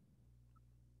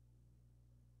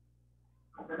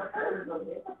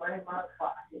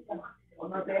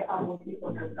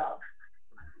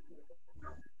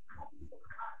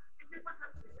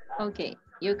 Ok,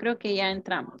 yo creo que ya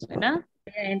entramos, ¿verdad?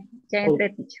 Ya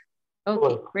entré, teacher.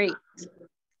 Ok, great.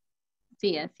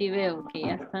 Sí, así veo que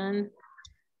ya están.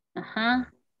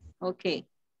 Ajá, ok.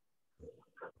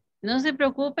 No se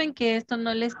preocupen que esto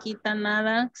no les quita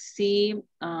nada. Si,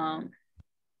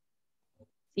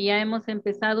 si ya hemos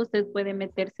empezado, usted puede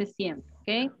meterse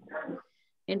siempre, ¿ok?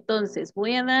 Entonces,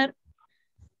 voy a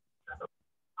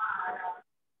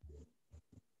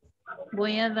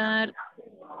dar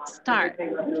start,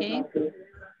 ¿ok?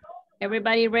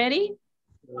 Everybody ready?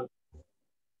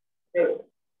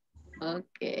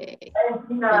 Ok.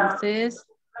 Entonces,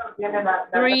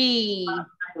 3.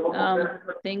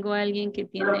 Tengo a alguien que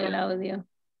tiene el audio.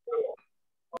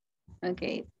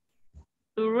 Ok.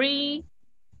 3,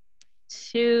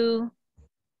 2,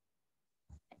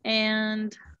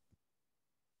 and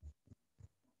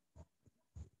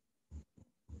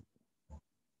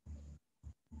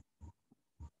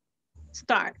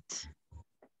start.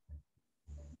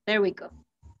 There we go.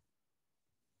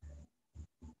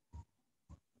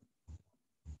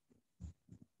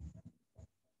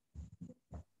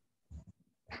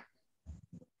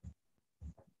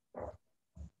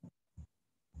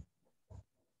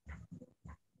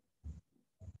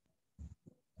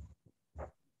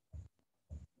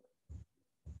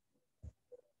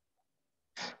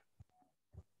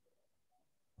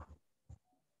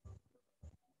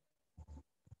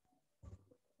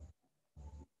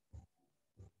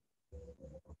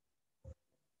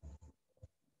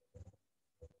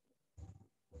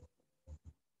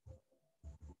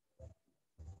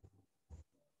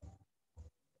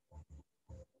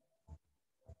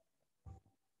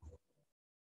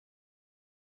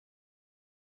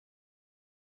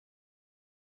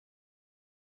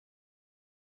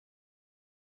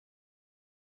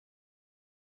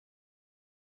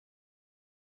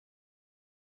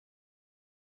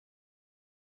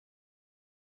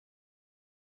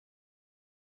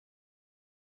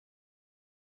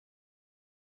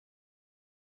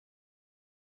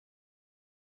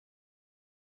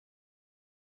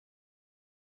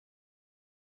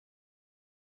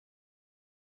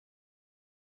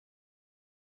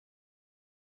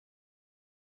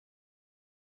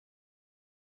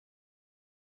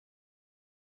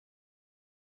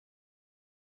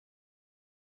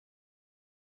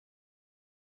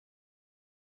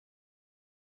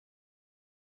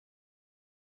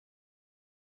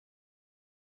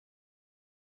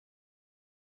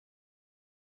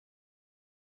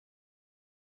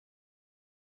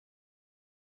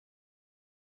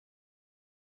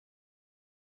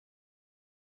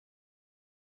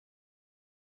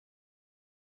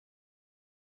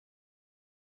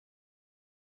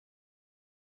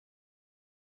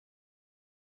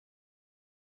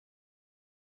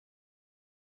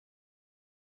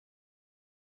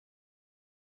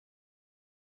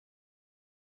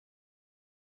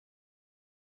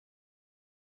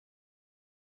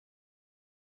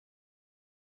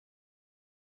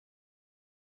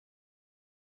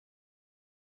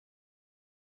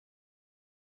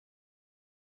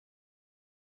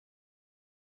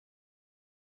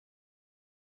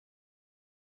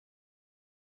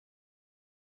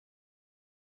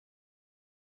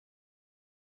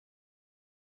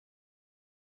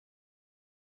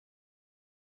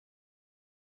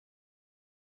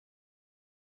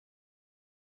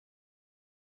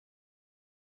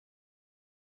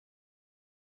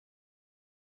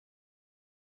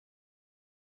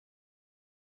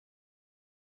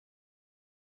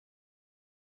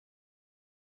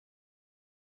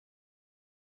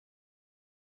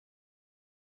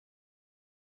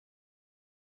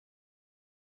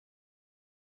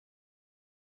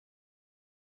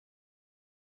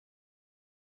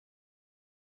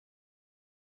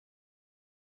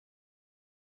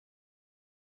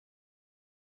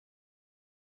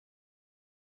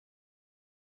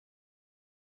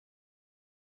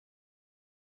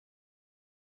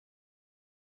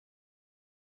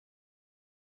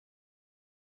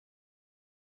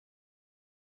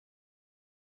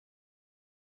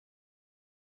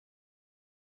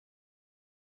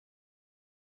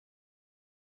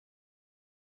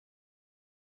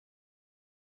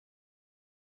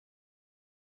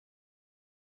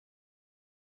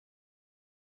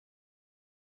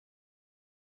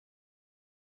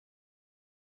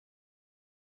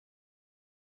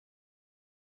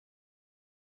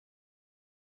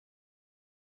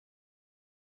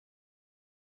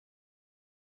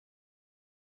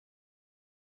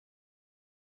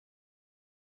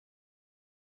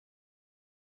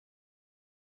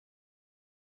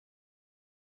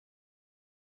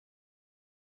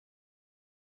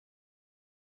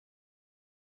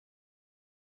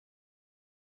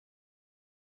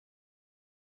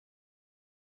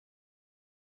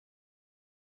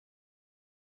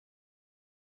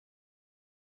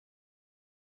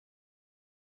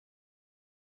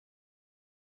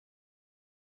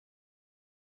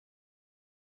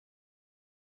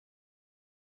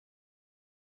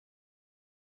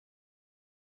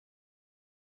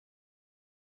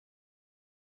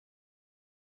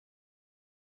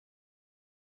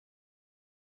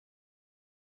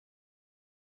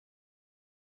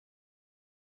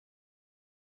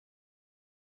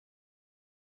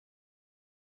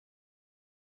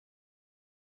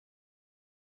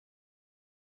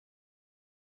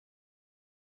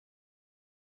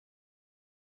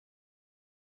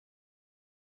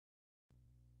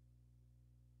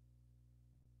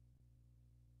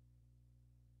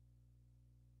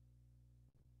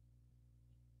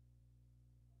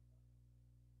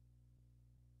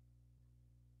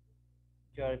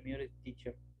 You are muted,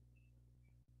 teacher.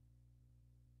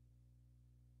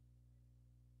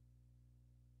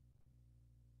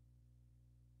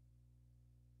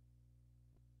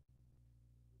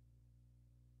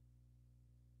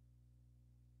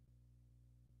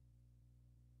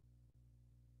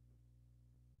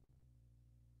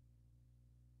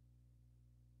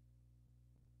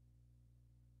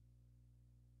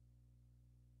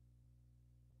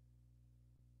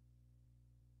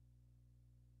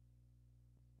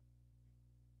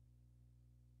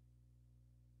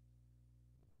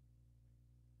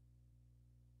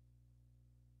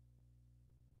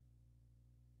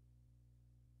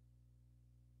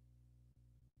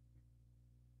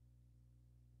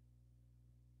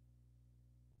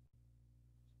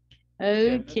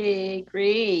 Okay,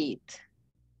 great.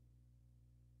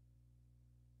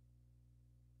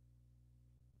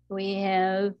 We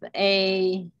have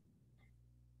a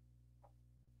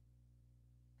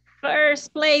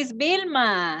first place,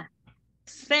 Vilma.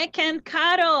 Second,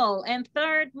 Carol. And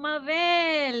third,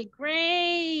 Mabel.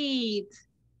 Great.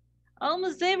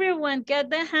 Almost everyone got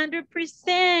the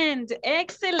 100%.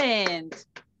 Excellent.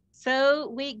 So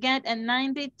we got a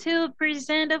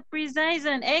 92% of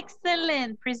precision.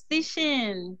 Excellent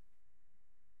precision.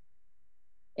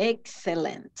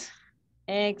 Excellent.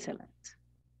 Excellent.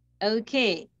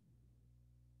 Okay.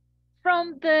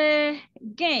 From the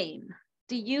game,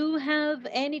 do you have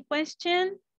any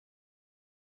question?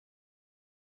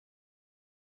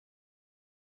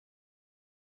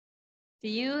 Do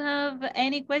you have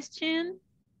any question?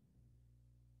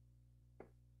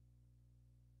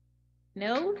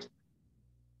 No?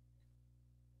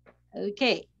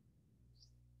 Ok.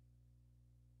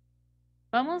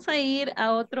 Vamos a ir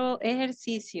a otro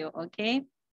ejercicio, ¿ok?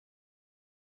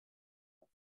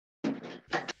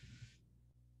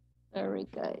 Sorry,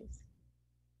 guys.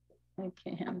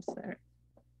 Okay, I'm sorry.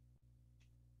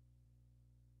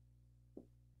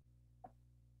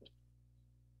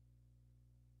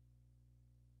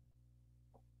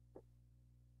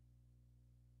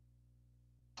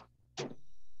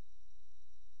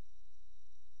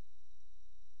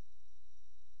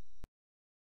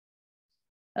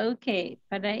 Ok,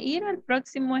 para ir al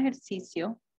próximo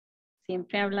ejercicio,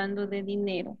 siempre hablando de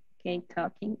dinero, okay,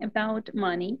 talking about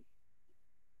money.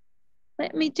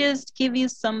 Let me just give you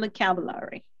some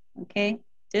vocabulary, okay?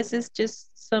 This is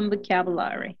just some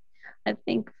vocabulary. I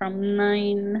think from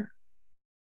 9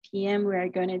 p.m. we are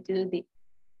going to do the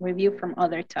review from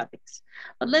other topics.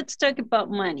 But let's talk about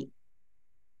money.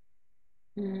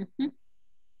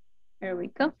 There we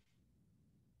go.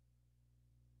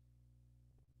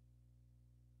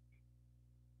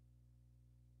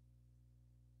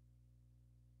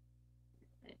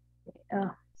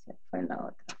 Oh, se fue la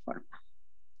otra forma.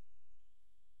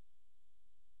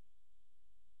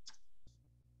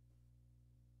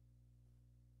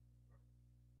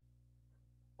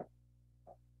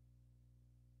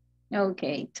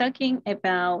 Okay, talking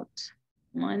about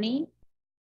money.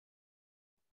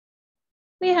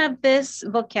 We have this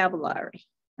vocabulary,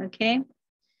 okay?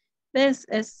 This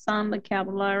is some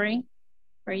vocabulary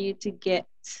for you to get,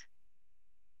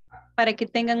 para que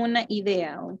tengan una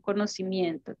idea, un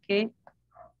conocimiento, okay?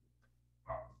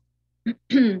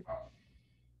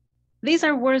 These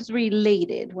are words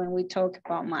related when we talk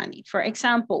about money. For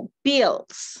example,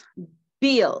 bills,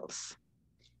 bills.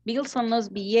 Bills son los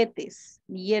billetes,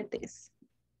 billetes.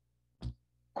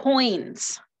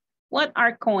 Coins. What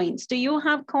are coins? Do you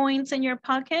have coins in your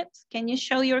pocket? Can you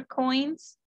show your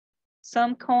coins?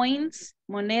 Some coins,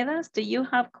 monedas. Do you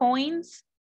have coins?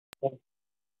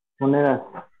 Monedas.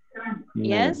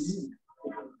 Yes.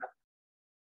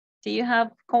 Do you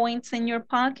have coins in your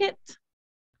pocket?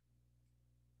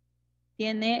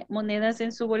 ¿Tiene monedas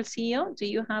en su bolsillo? Do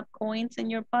you have coins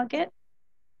in your pocket?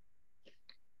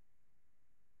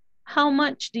 How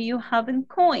much do you have in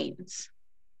coins?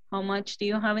 How much do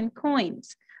you have in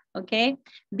coins? Okay,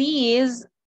 these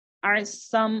are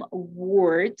some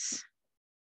words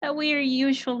that we are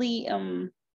usually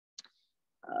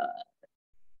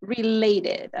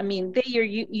related. I mean, they are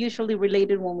usually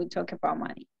related when we talk about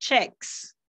money.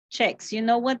 Checks, checks. You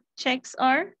know what checks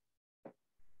are?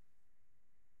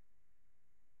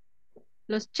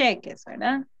 Los cheques,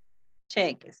 ¿verdad?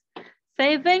 Cheques.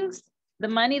 Savings, the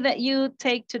money that you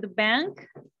take to the bank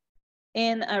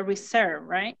in a reserve,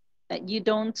 right? That you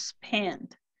don't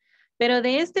spend. Pero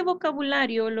de este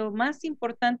vocabulario, lo más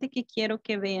importante que quiero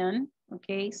que vean,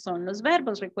 ok, son los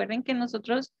verbos. Recuerden que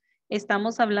nosotros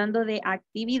estamos hablando de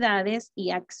actividades y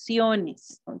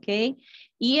acciones, ok.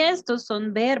 Y estos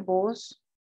son verbos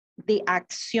de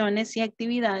acciones y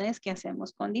actividades que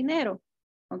hacemos con dinero,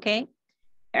 ok.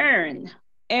 Earn.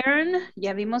 Earn,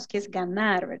 ya vimos que es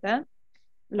ganar, ¿verdad?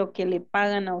 Lo que le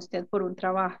pagan a usted por un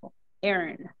trabajo.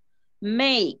 Earn.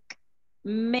 Make.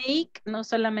 Make no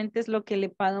solamente es lo que le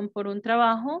pagan por un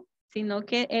trabajo, sino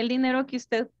que el dinero que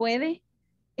usted puede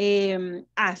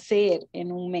hacer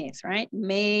en un mes, right?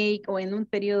 Make o en un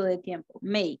periodo de tiempo.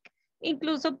 Make.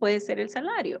 Incluso puede ser el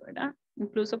salario, ¿verdad?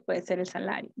 Incluso puede ser el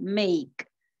salario. Make.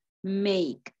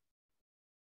 Make.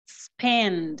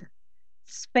 Spend.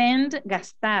 Spend,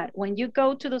 gastar. When you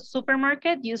go to the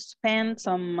supermarket, you spend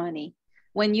some money.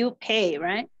 When you pay,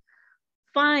 right?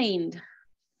 Find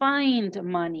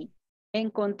money.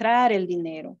 Encontrar el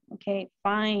dinero, okay?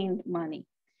 Find money.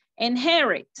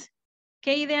 Inherit.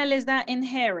 ¿Qué idea les da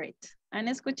inherit? ¿Han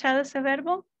escuchado ese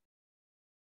verbo?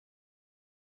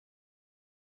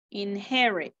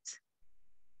 Inherit.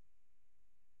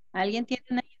 ¿Alguien tiene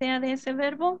una idea de ese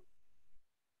verbo?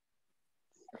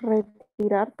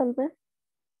 Retirar, tal vez.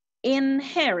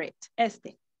 Inherit,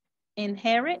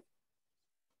 Inherit.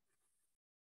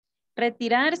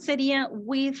 Retirar sería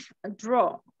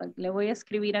withdraw. Le voy a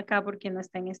escribir acá porque no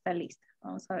está en esta lista.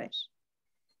 Vamos a ver.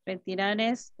 Retirar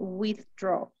es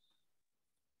withdraw.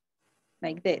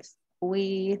 Like this.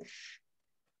 Withdraw.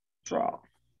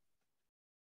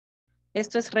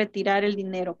 Esto es retirar el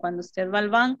dinero. Cuando usted va al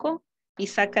banco y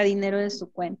saca dinero de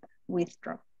su cuenta.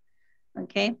 Withdraw.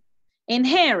 Ok.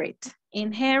 Inherit.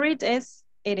 Inherit es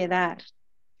heredar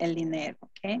el dinero.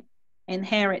 Ok.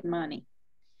 Inherit money.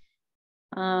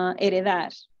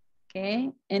 Heredar.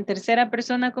 Okay. En tercera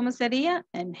persona, ¿cómo sería?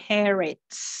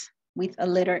 Inherits with a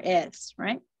letter S,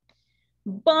 right?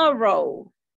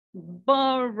 Borrow.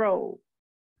 Borrow.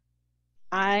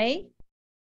 I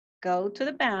go to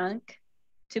the bank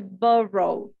to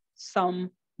borrow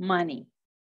some money.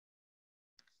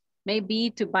 Maybe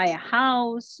to buy a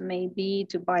house, maybe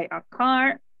to buy a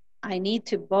car. I need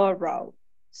to borrow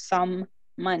some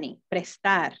money.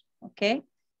 Prestar, okay?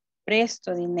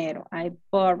 Presto dinero, I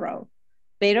borrow.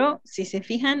 Pero si se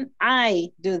fijan,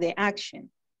 I do the action.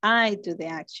 I do the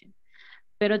action.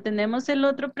 Pero tenemos el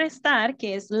otro prestar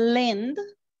que es lend.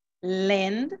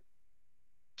 Lend.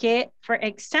 Que, for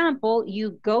example,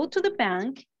 you go to the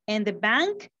bank and the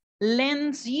bank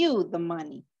lends you the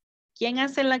money. ¿Quién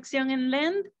hace la acción en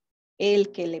lend?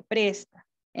 El que le presta.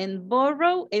 En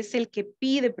borrow es el que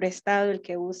pide prestado, el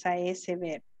que usa ese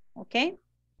verbo. ¿Ok?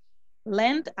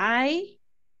 Lend, I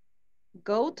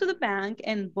go to the bank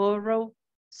and borrow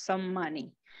some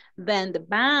money. Then the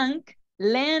bank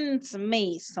lends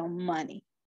me some money.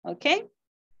 Okay?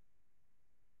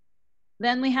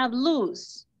 Then we have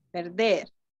lose, perder,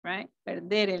 right?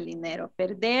 Perder el dinero.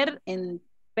 Perder en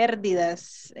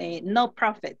pérdidas, no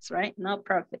profits, right? No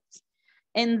profits.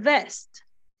 Invest,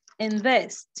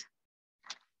 invest.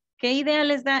 ¿Qué idea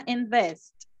les da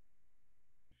invest?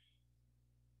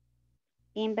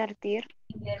 Invertir.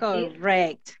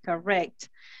 Correct, correct.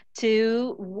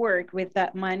 To work with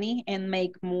that money and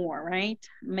make more, right?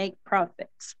 Make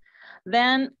profits.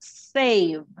 Then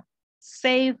save.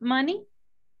 Save money.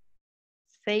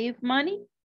 Save money.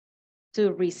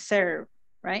 To reserve,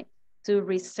 right? To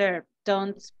reserve.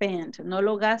 Don't spend. No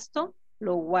lo gasto,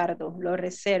 lo guardo, lo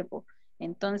reservo.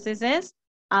 Entonces es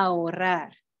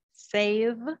ahorrar.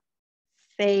 Save.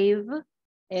 Save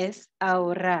es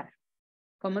ahorrar.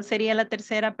 ¿Cómo sería la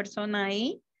tercera persona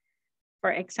ahí?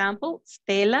 For example,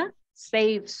 Stella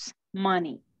saves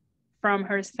money from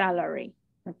her salary.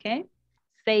 Okay?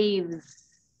 Saves,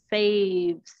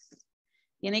 saves.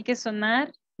 Tiene que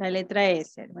sonar la letra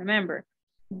S. Remember,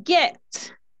 get.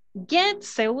 Get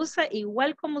se usa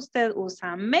igual como usted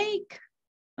usa make.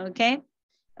 Okay?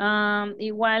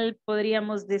 Igual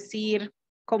podríamos decir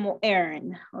como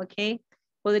earn. Okay?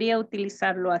 Podría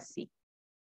utilizarlo así.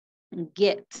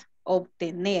 Get.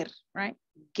 Obtener, right?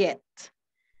 Get.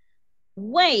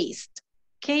 Waste.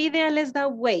 ¿Qué idea les da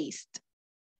waste?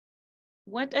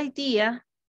 What idea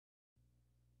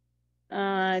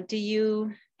do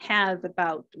you have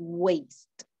about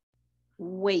waste?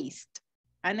 Waste.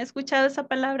 ¿Han escuchado esa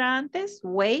palabra antes?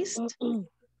 Waste.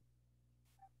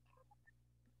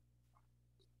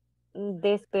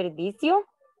 Desperdicio.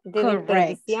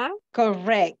 Correct. Desperdiciar.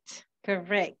 Correct.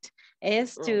 Correct.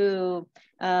 Is to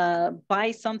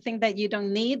buy something that you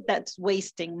don't need, that's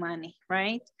wasting money,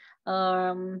 right?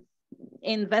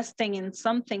 Investing in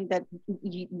something that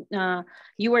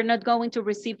you are not going to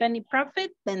receive any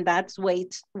profit, then that's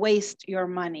waste your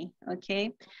money,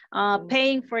 okay?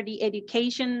 Paying for the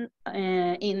education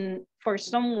for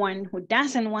someone who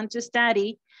doesn't want to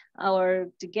study or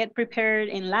to get prepared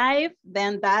in life,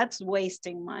 then that's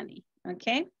wasting money,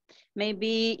 okay?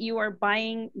 Maybe you are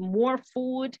buying more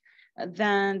food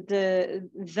than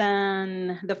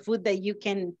the food that you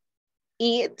can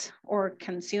eat or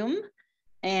consume,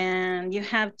 and you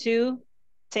have to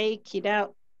take it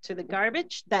out to the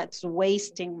garbage, that's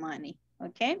wasting money,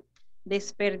 okay?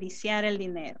 Desperdiciar el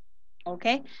dinero,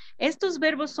 okay? Estos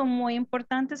verbos son muy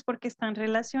importantes porque están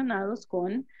relacionados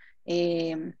con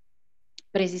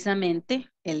precisamente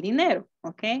el dinero,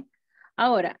 okay?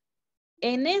 Ahora,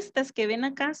 en estas que ven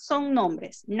acá son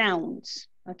nombres, nouns,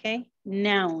 okay?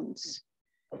 Nouns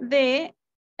de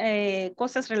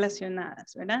cosas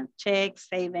relacionadas, ¿verdad? Checks,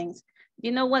 savings.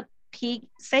 You know what?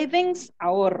 Savings,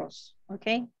 ahorros,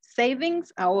 ¿ok?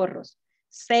 Savings, ahorros.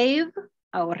 Save,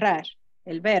 ahorrar,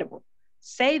 el verbo.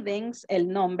 Savings, el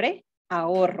nombre,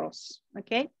 ahorros,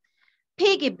 ¿ok?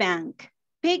 Piggy bank,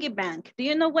 piggy bank. Do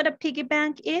you know what a piggy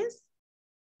bank is?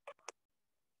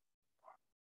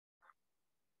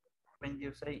 When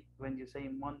you say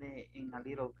money in a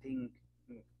little thing,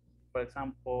 for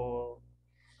example,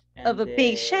 Of a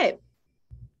big shape.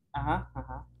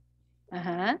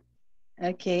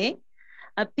 Ok.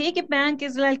 A piggy bank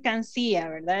es la alcancía,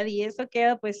 ¿verdad? Y eso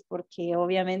queda pues porque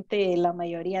obviamente la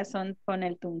mayoría son con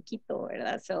el tunquito,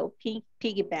 ¿verdad? So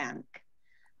piggy bank.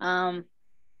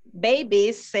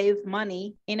 Babies save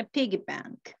money in a piggy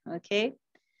bank, okay?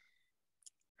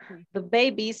 The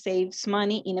baby saves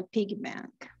money in a piggy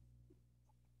bank.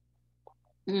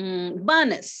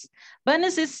 Bonus.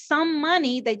 Bonus is some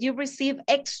money that you receive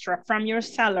extra from your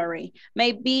salary.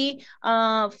 Maybe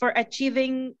for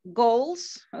achieving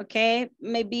goals, okay?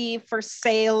 Maybe for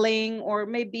sailing or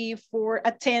maybe for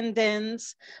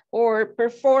attendance or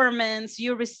performance,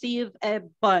 you receive a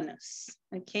bonus,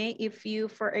 okay? If you,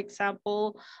 for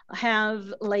example,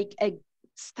 have like a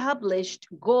established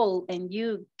goal and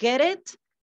you get it,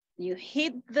 you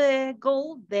hit the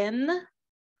goal, then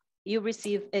you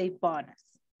receive a bonus.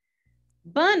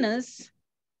 Bonus,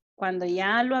 cuando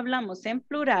ya lo hablamos en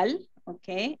plural,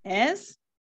 ok, es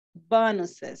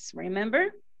bonuses,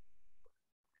 remember?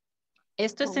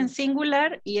 Esto es en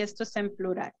singular y esto es en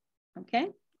plural,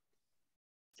 ok?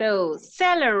 So,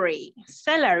 salary,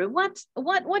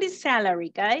 what is salary,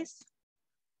 guys?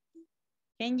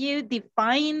 Can you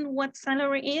define what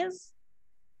salary is?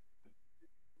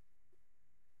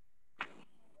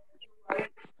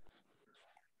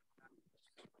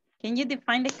 Can you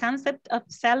define the concept of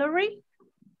salary?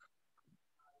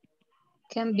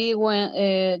 Can be when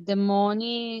the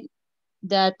money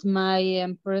that my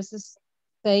employers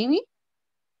pay me.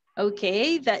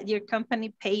 Okay, that your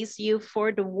company pays you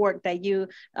for the work that you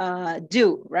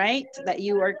do, right? That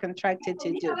you are contracted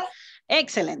to do.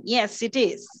 Excellent, yes, it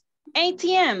is.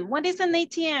 ATM, what is an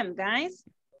ATM, guys?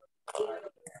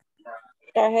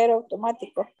 Cajero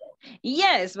automático.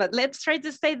 Yes, but let's try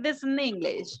to say this in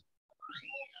English.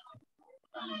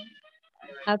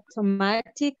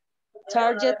 Automatic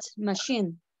target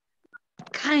machine.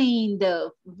 Kind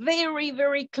of, very,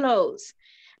 very close.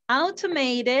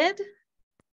 Automated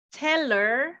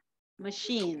teller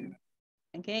machine,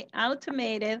 okay?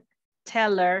 Automated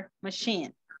teller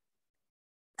machine,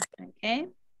 okay?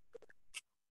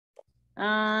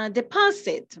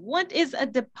 Deposit, what is a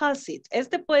deposit?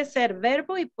 Este puede ser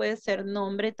verbo y puede ser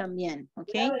nombre también,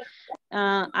 okay?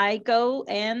 I go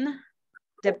and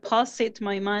deposit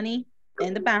my money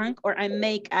in the bank, or I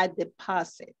make a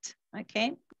deposit,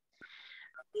 okay?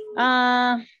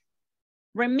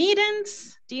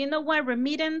 Remittance, do you know what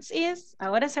remittance is?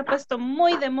 Ahora se ha puesto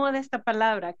muy de moda esta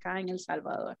palabra acá en El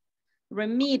Salvador.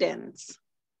 Remittance.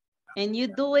 And you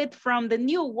do it from the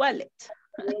new wallet.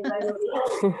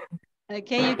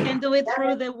 Okay, you can do it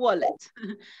through the wallet.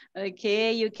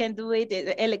 Okay, you can do it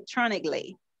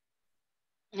electronically.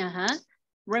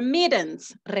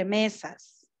 Remittance, remesas.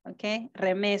 Okay,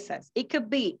 remesas. It could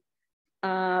be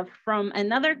from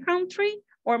another country,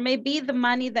 or maybe the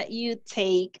money that you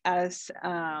take as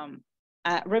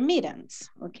remittance,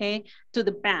 okay, to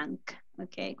the bank,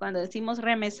 okay. Cuando decimos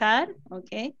remesar,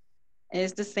 okay,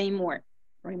 it's the same word,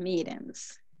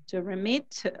 remittance, to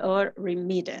remit or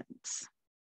remittance.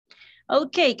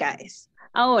 Okay, guys.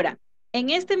 Ahora,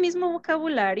 en este mismo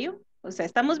vocabulario, o sea,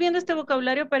 estamos viendo este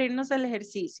vocabulario para irnos al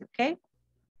ejercicio, okay.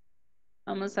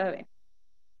 Vamos a ver.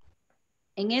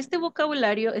 En este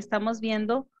vocabulario estamos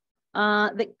viendo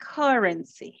the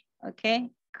currency, okay?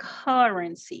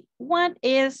 Currency. What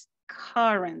is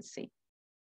currency?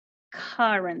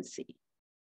 Currency.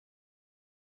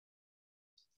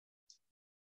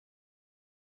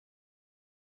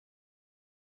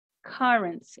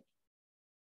 Currency.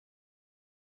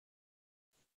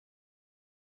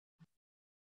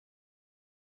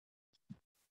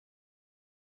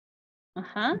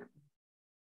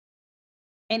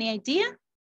 Any idea?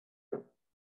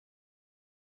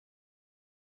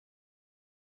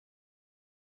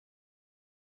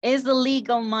 is the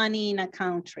legal money in a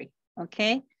country,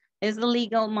 okay? Is the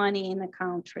legal money in a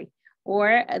country,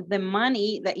 or the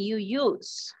money that you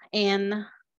use inside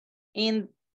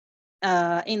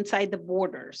the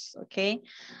borders, okay?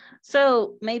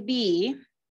 So maybe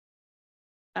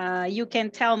you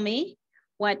can tell me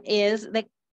what is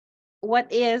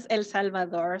El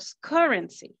Salvador's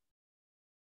currency?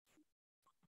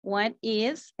 What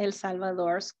is El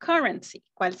Salvador's currency?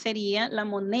 ¿Cuál sería la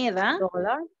moneda?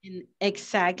 Dollar.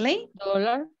 Exactly.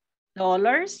 Dollar.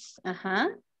 Dollars.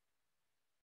 Ajá.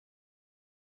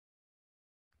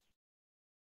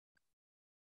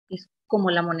 Es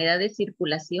como la moneda de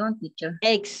circulación, teacher.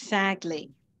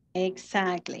 Exactly.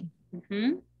 Exactly.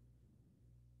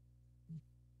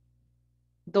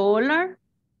 Dollar.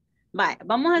 Vale,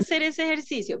 vamos a hacer ese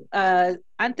ejercicio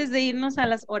antes de irnos a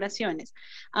las oraciones.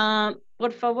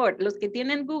 Por favor, los que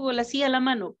tienen Google así a la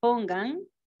mano, pongan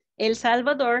El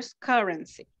Salvador's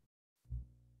currency.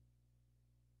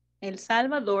 El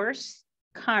Salvador's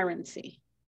currency.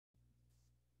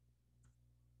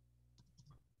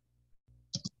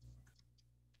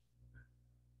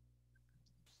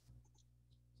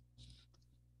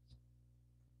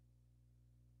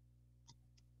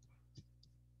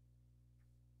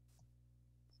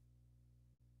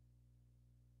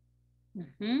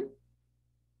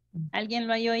 ¿Alguien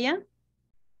lo halló ya?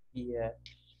 Yeah.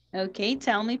 Okay,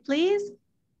 tell me please.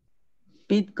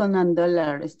 Bitcoin and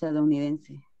dólar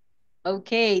estadounidense.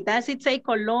 Okay, does it say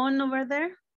colon over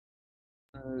there?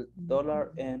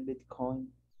 Dollar and Bitcoin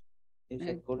is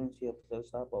a currency of El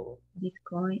Salvador.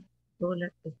 Bitcoin,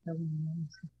 dólar,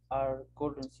 estadounidense. Are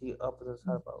currency of El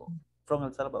Salvador. From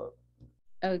El Salvador.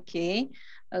 Okay,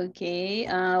 okay.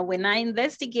 When I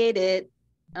investigated,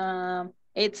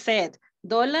 it said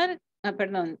dólar,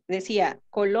 perdón, decía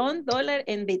colon, dólar,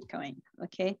 and Bitcoin.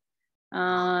 Okay,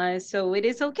 so it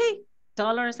is okay.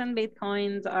 Dollars and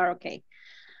Bitcoins are okay.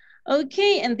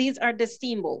 Okay, and these are the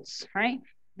symbols, right?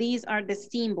 These are the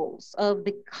symbols of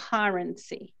the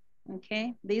currency.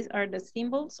 Okay, these are the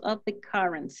symbols of the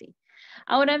currency.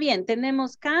 Ahora bien,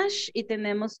 tenemos cash y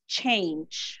tenemos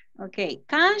change. Okay,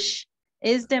 cash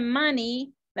is the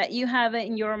money that you have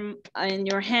in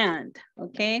your hand,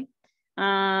 okay?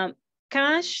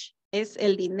 Cash es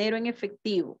el dinero en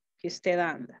efectivo que usted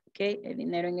anda, okay? El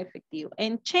dinero en efectivo.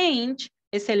 And change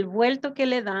es el vuelto que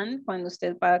le dan cuando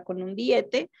usted paga con un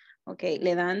billete, okay?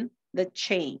 Le dan the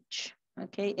change,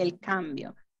 okay? El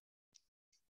cambio.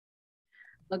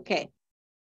 Okay.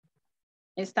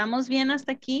 ¿Estamos bien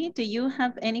hasta aquí? Do you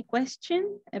have any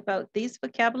question about this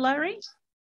vocabulary?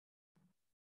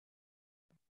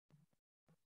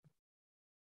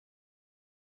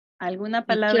 ¿Alguna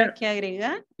palabra que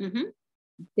agregar?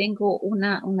 Tengo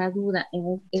una duda.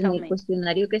 En el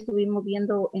cuestionario que estuvimos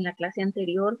viendo en la clase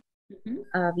anterior,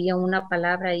 había una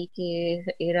palabra ahí que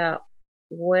era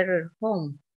where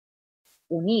home,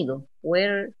 unido,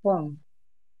 where home.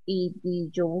 Y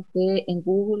yo busqué en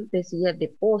Google, decía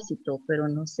depósito, pero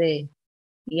no sé.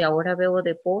 Y ahora veo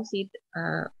deposit,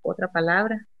 otra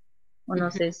palabra, o no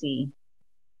sé si...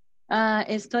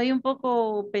 Estoy un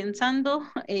poco pensando,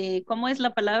 ¿cómo es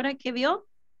la palabra que vio?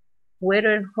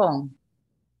 Where home.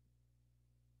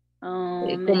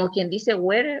 Como quien dice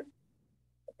where,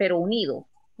 pero unido.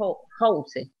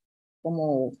 House,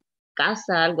 como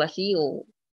casa, algo así,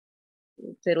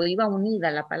 pero iba unida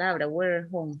la palabra, where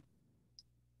home.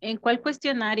 ¿En cuál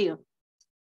cuestionario?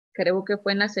 Creo que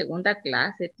fue en la segunda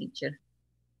clase, teacher.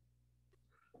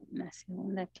 La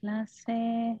segunda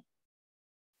clase.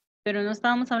 ¿Pero no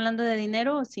estábamos hablando de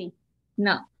dinero o sí?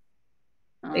 No.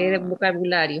 De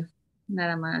vocabulario,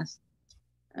 nada más.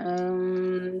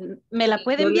 ¿Me la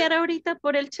puede enviar ahorita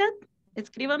por el chat?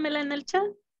 Escríbamela en el chat.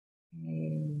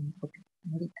 Okay,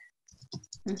 ahorita.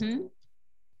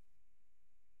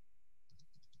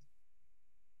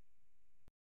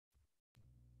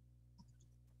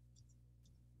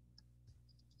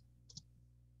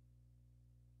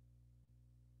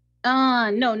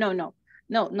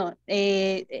 No.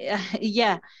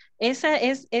 Ya, esa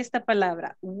es esta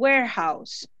palabra,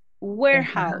 warehouse.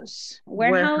 Warehouse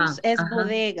es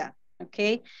bodega,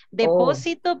 ¿ok?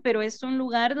 Depósito, pero es un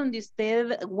lugar donde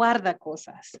usted guarda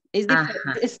cosas.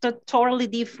 It's totally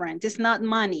different. It's not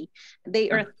money. They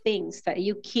are things that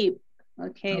you keep,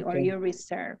 okay. Or you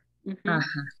reserve.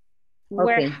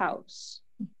 Warehouse.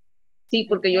 Sí,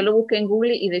 porque yo lo busqué en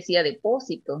Google y decía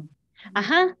depósito.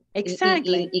 Ajá,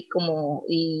 exacto.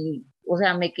 O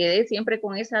sea, me quedé siempre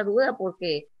con esa duda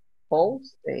porque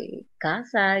house,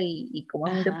 casa, y como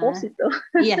es un depósito.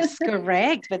 Yes,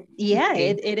 correct. But yeah,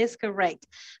 Okay. it is correct.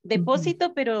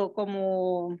 Depósito, pero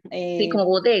como... Sí, como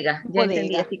bodega. Ya entendí,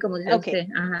 bodega. así como dice Okay.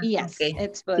 usted. Ajá, Yes, okay.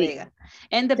 it's bodega. Sí.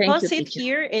 And Thank you, deposit teacher.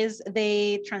 here is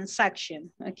the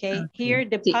transaction. Okay. Here,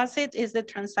 deposit is the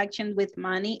transaction with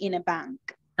money in a bank.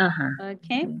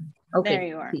 Okay. Okay. There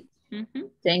you are. Sí.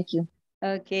 Thank you.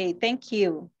 Okay, thank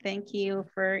you. Thank you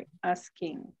for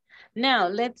asking. Now,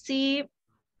 let's see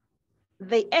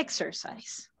the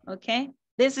exercise, okay?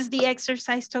 This is the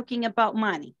exercise talking about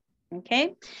money,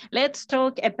 okay? Let's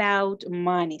talk about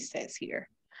money, says here.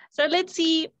 So let's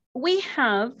see, we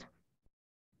have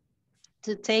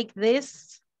to take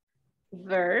these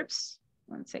verbs,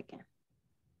 one second,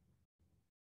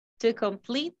 to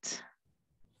complete,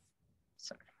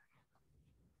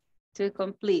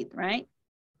 right?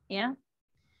 Yeah.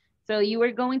 So you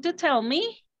are going to tell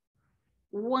me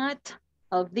what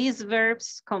of these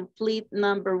verbs complete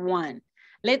number one.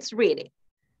 Let's read it.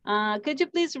 Could you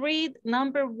please read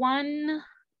number one,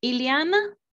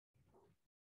 Ileana?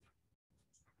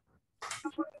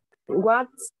 What?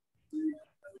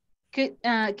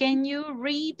 Can you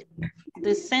read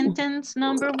the sentence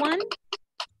number one?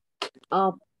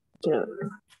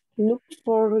 Look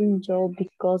for a job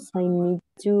because I need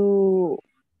to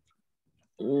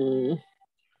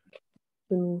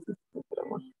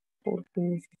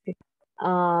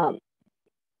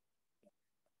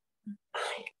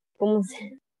 ¿cómo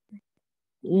se?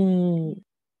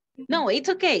 No, it's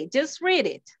okay. Just read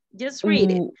it. Just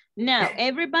read it. Now,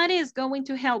 everybody is going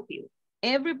to help you.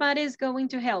 Everybody is going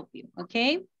to help you,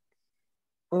 okay?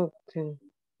 Okay.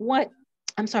 What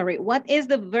is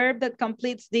the verb that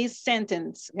completes this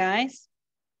sentence, guys?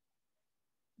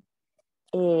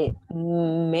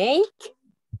 Make.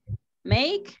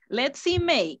 Make, let's see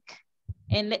make.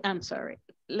 And I'm sorry,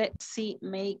 let's see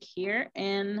make here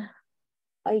and.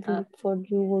 I look for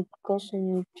you because I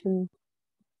need to.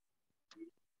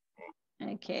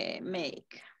 Okay,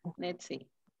 make, let's see.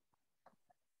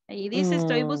 Ahí dice,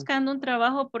 estoy buscando un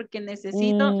trabajo porque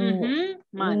necesito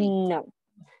money. No.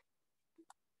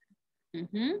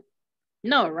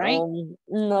 No, right?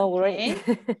 No, okay.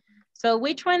 Right. So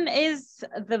which one is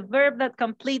the verb that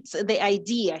completes the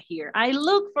idea here? I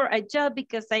look for a job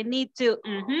because I need to,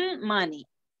 money.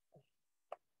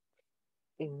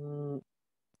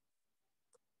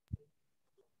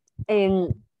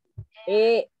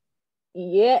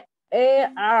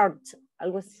 Art.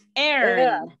 Algo así.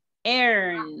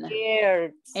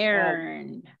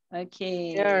 Earn.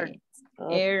 Okay.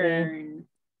 Earn.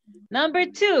 Number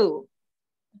two.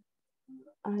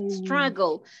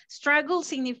 Struggle. Struggle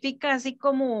significa así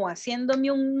como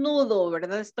haciéndome un nudo,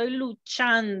 ¿verdad? Estoy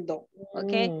luchando.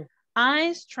 Okay.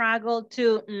 I struggle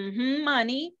to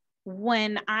money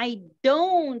when I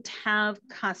don't have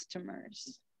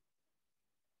customers.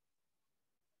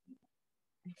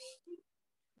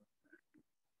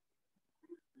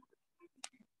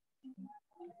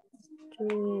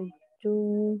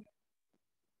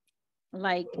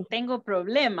 Like, tengo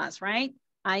problemas, right?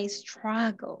 I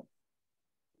struggle.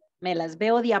 Me las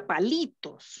veo de a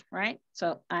palitos, right?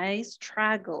 So, I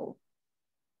struggle.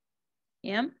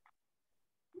 Yeah?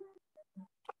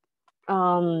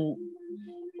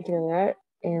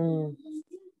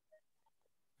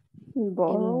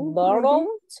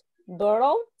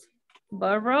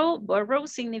 Borrow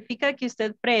significa que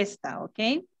usted presta,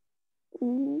 ¿ok?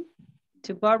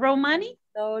 To borrow money?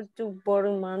 No, to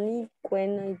borrow money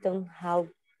when I don't have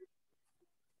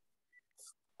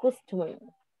customer.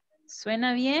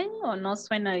 ¿Suena bien o no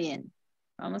suena bien?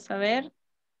 Vamos a ver,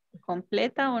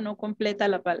 ¿completa o no completa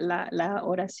la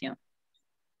oración?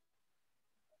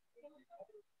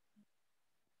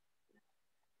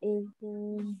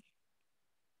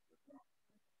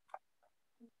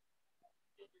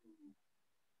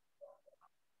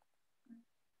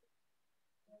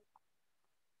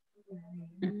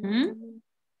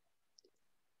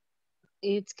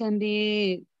 It can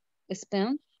be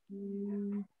spent.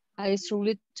 I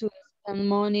struggle to spend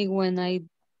money when I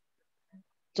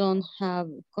don't have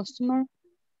customer.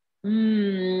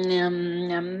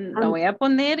 Lo voy a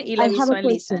poner y la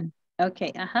visualizan.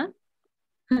 Okay,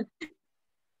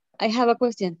 I have a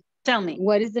question. Tell me.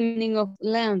 What is the meaning of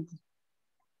lend?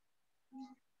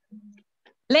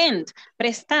 Lend,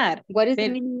 prestar. What is the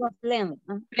meaning of lend?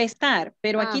 Prestar,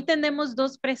 pero aquí tenemos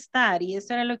dos prestar y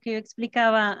eso era lo que yo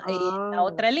explicaba en la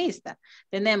otra lista.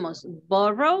 Tenemos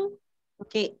borrow,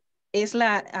 que es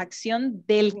la acción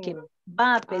del que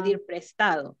va a pedir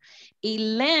prestado. Y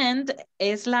lend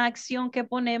es la acción que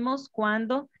ponemos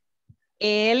cuando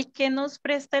el que nos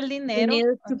presta el dinero.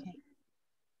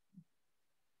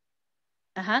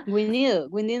 We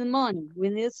need money. We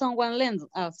need someone lend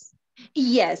us.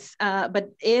 Yes,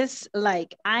 but it's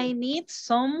like I need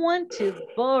someone to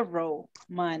borrow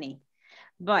money,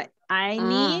 but I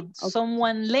need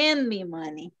someone lend me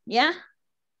money. Yeah.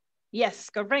 Yes,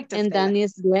 correct. And Estela. then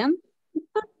is lend.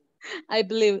 I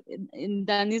believe in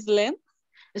that is lend.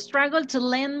 Struggle to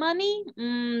lend money?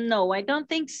 No, I don't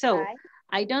think so.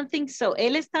 I don't think so.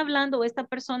 Él está hablando, esta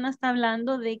persona está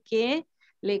hablando de que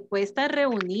le cuesta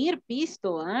reunir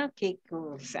pisto, ¿ah? Qué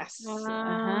cosas.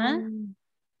 Ajá.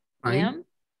 Yeah.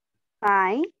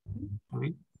 Find.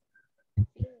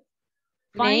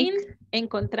 Find,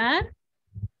 encontrar.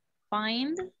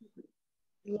 Find.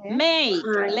 Yes. Make.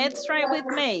 Let's try with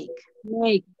make.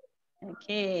 Make.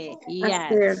 Okay,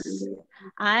 yes.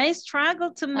 I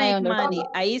struggle to make money.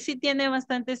 Ahí sí tiene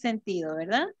bastante sentido,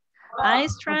 ¿verdad? I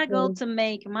struggle to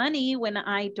make money when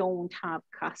I don't have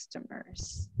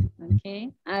customers.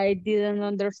 Okay. I didn't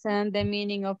understand the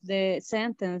meaning of the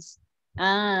sentence.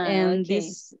 And okay.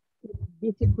 this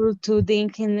difficult to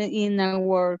think in a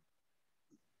word.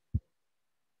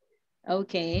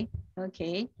 Okay,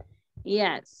 okay.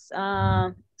 Yes.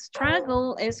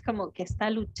 Struggle es como que está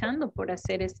luchando por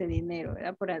hacer ese dinero,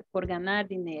 ¿verdad? Por ganar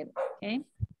dinero, okay?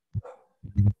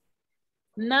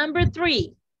 Number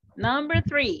three.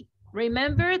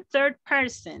 Remember third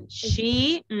person.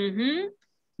 She,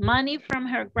 money from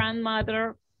her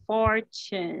grandmother,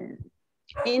 fortune.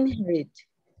 Inherit.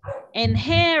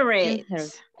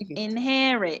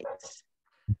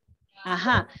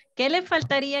 Ajá. ¿Qué le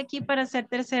faltaría aquí para ser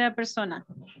tercera persona?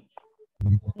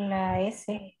 La S.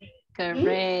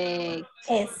 Correct.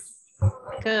 S.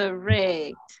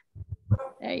 Correct.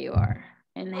 There you are.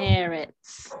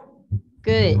 Inherits.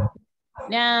 Good.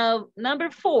 Now, number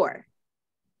four.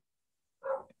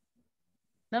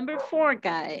 Number four,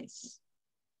 guys.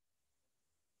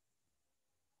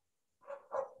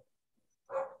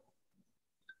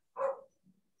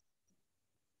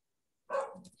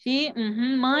 She,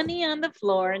 money on the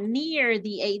floor near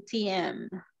the ATM.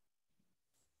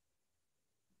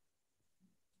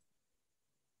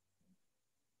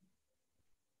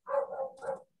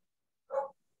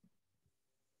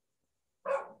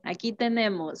 Aquí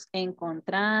tenemos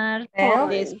encontrar,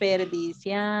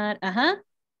 desperdiciar. Ajá.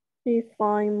 We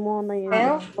find money in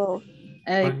the floor.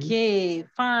 Okay,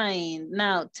 fine.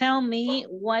 Now tell me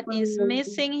what is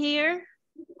missing here.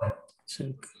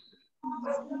 Check.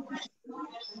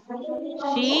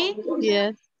 She?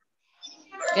 Yes.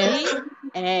 She?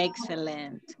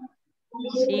 Excellent.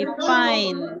 She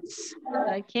finds.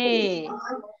 Okay.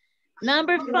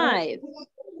 Number five.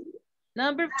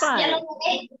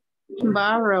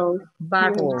 Borrow.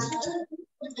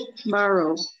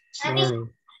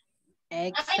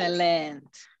 Excellent.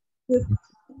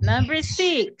 Number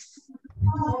six.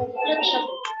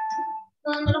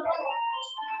 Number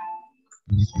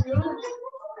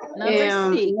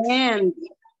six.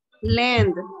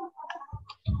 Land.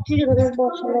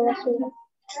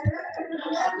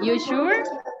 You sure?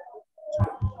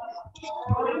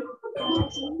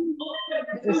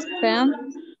 Spend.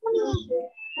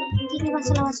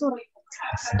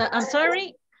 I'm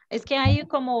sorry. Es que hay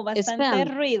como bastante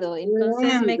ruido,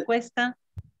 entonces me cuesta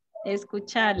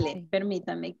escucharle.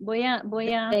 Permítame. Voy a.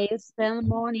 They spend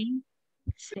money.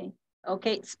 Sí.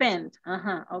 Okay, spend.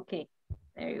 Ajá, okay.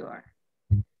 There you are.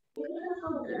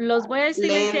 Los voy a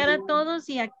silenciar a todos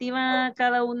y activa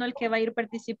cada uno el que va a ir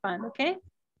participando, ¿ok?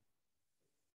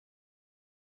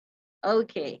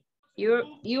 Okay.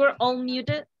 You're all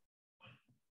muted?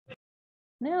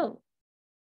 No.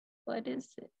 What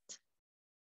is it?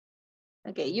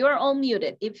 Okay, you're all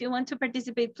muted. If you want to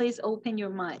participate, please open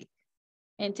your mic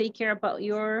and take care about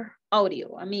your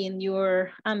audio. I mean,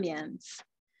 your ambience.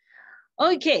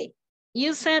 Okay,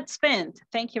 you said spend.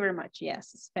 Thank you very much. Yes,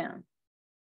 spend.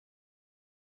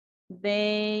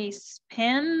 They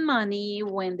spend money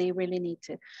when they really need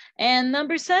to. And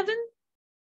number 7?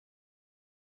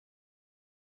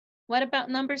 What about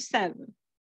number 7?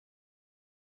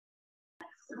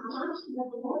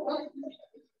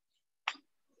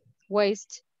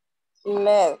 Waste.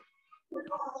 Love.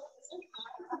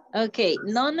 Ok,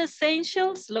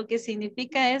 non-essentials lo que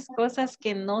significa es cosas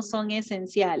que no son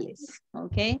esenciales,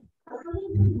 ok.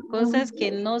 Cosas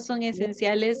que no son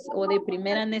esenciales o de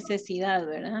primera necesidad,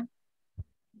 ¿verdad?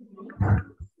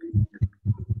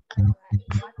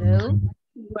 So,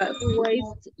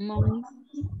 waste money.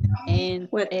 And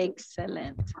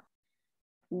excellent.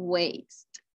 Waste,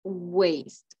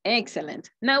 excellent.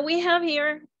 Now we have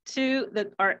here 2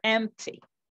 that are empty,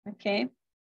 okay.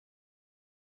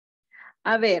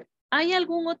 A ver, ¿hay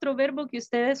algún otro verbo que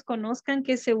ustedes conozcan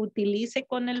que se utilice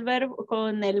con el verbo,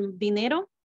 con el dinero?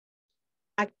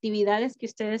 actividades que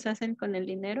ustedes hacen con el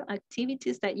dinero.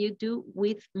 Activities that you do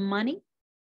with money.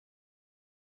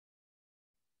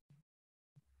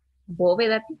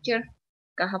 Bóveda, teacher.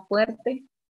 Caja fuerte.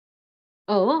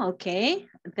 Oh, okay.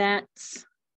 That's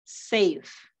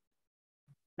safe.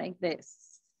 Like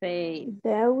this. Safe.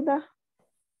 Deuda.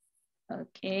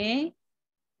 Okay.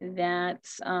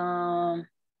 That's a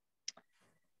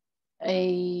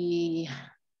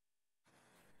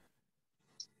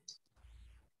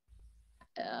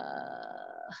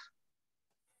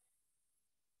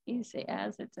you say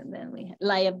assets and then we have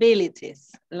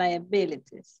liabilities.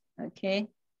 Liabilities. Okay.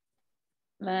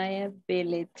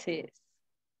 Liabilities.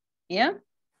 Yeah.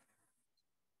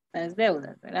 Las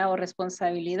deudas, ¿verdad? O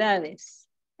responsabilidades,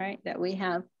 right? That we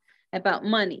have about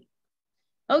money.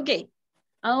 Ok.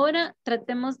 Ahora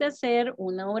tratemos de hacer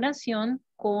una oración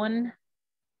con,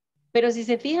 pero si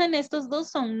se fijan, estos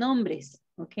dos son nombres,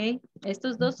 ¿ok?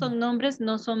 Estos dos son nombres,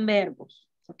 no son verbos,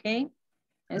 ¿ok?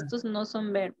 Estos no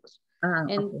son verbos.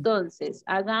 Entonces,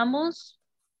 hagamos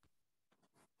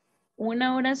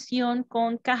una oración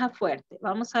con caja fuerte.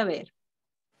 Vamos a ver.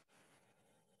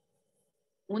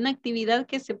 Una actividad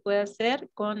que se puede hacer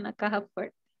con la caja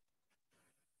fuerte.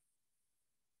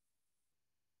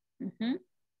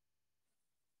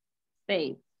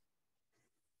 Save.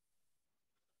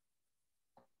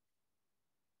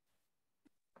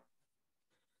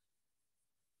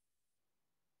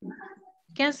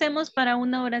 ¿Qué hacemos para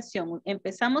una oración?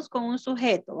 Empezamos con un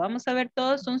sujeto. Vamos a ver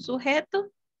todos un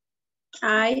sujeto.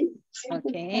 I.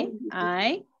 Ok,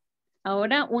 I.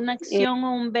 Ahora una acción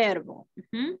o un verbo.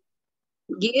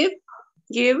 Give.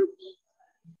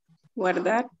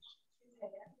 Guardar.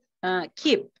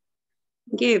 Keep.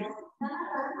 Give.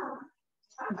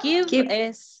 Give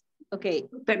es, ok.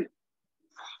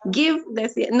 Give,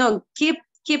 decía, no, keep,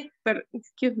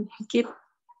 excuse me, keep.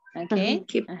 Ok,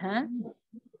 keep.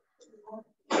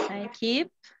 I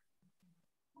keep.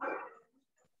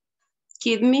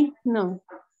 Keep me, no.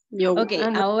 Yo, Ok,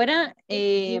 no. ahora,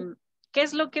 ¿qué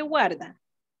es lo que guarda?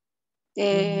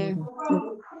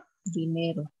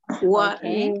 Dinero. Ok,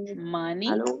 money.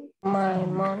 My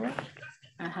money.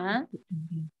 Ajá.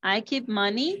 I keep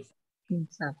money.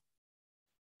 INSAFORP.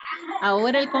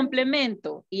 Ahora el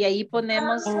complemento. Y ahí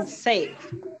ponemos save.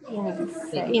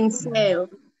 In sale.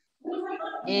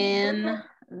 In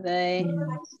the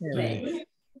safe.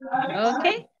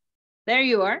 Okay. There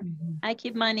you are. I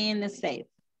keep money in the safe.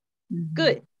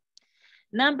 Good.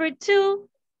 Number 2.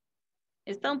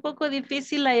 Está un poco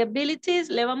difícil liabilities.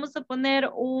 Le vamos a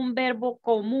poner un verbo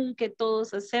común que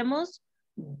todos hacemos.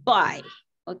 Buy.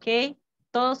 Ok.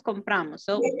 Todos compramos.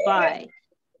 So buy.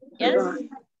 Yes.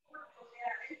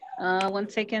 1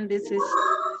 second. This is.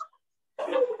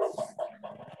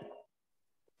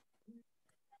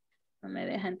 No me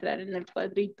deja entrar en el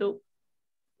cuadrito.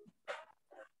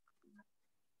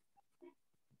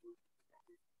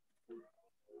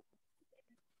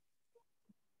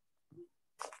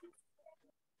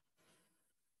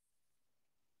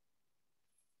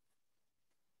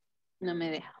 No me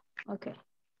deja. Ok.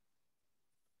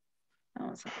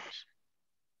 Vamos a ver.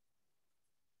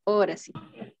 Ahora sí.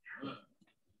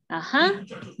 Ajá.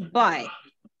 Buy.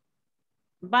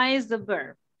 Buy is the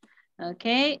verb. Ok.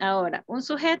 Ahora, un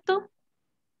sujeto.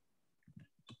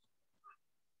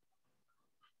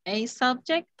 A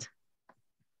subject.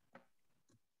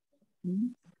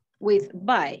 With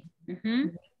buy.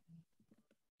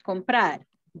 Comprar.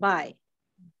 Buy.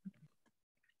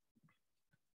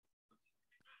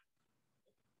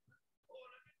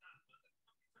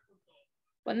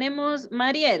 Ponemos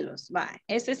Marielos. Va,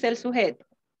 ese es el sujeto.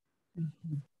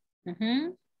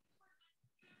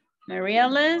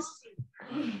 Marielos.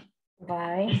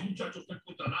 Bye.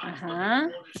 Ajá.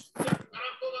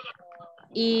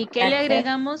 ¿Y qué le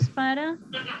agregamos para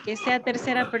que sea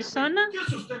tercera persona?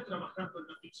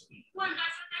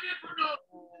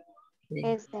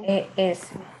 Ese.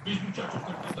 Ese.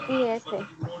 Sí, ese.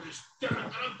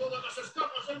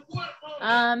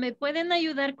 ¿Me pueden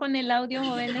ayudar con el audio,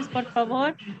 jóvenes, por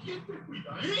favor?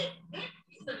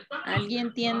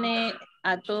 ¿Alguien tiene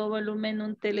a todo volumen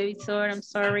un televisor? I'm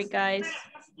sorry, guys.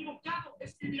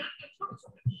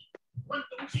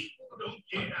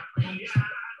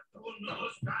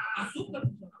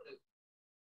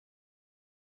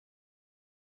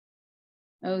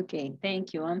 Okay,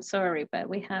 thank you. I'm sorry, but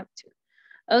we have to.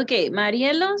 Okay,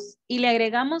 Marielos, y le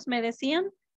agregamos, me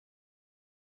decían.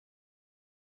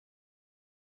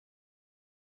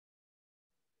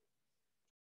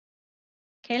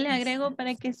 ¿Qué le agrego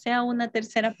para que sea una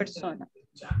tercera persona?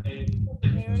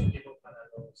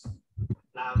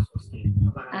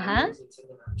 Ajá.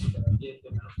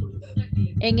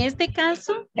 En este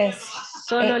caso,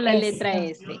 solo la letra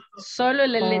S. Solo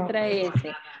la letra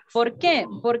S. ¿Por qué?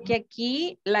 Porque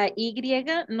aquí la Y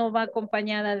no va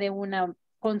acompañada de una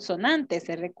consonante.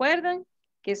 ¿Se recuerdan?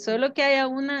 Que solo que haya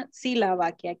una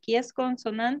sílaba que aquí es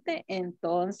consonante,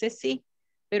 entonces sí.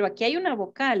 Pero aquí hay una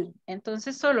vocal,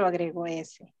 entonces solo agrego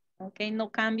S. ¿Ok? No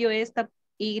cambio esta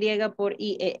Y por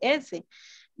IES.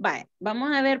 Vale,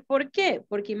 vamos a ver por qué.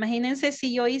 Porque imagínense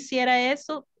si yo hiciera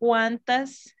eso,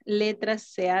 ¿cuántas letras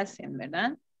se hacen,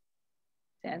 verdad?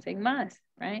 Se hacen más,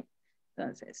 right?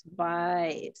 Entonces,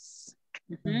 buys.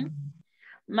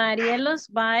 Marielos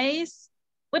buys.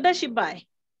 What does she buy?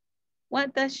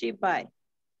 What does she buy?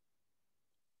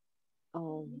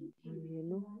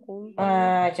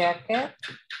 Jacket.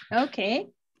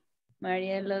 Okay.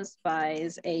 Marielos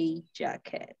buys a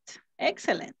jacket.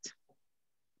 Excellent.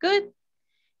 Good.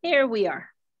 Here we are.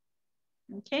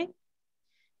 Okay.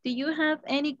 Do you have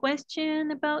any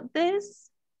question about this?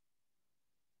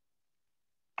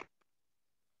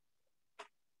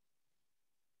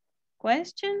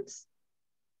 Questions?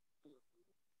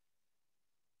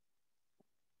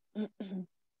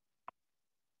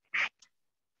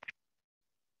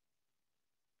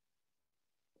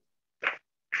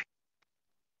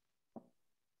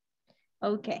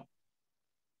 Okay.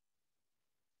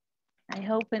 I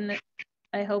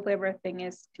hope everything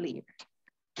is clear.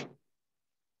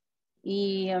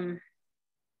 Y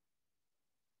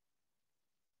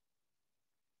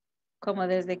como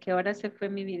desde qué hora se fue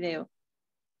mi video.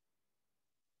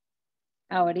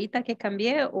 Ahorita que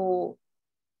cambié o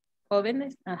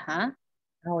jóvenes, ajá.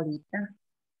 Ahorita.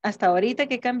 Hasta ahorita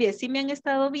que cambié, ¿sí me han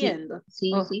estado viendo?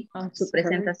 Sí, sí. Su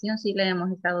presentación sí la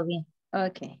hemos estado viendo.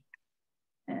 Okay.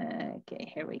 Okay,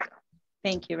 here we go.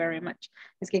 Thank you very much.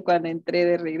 Es que cuando entré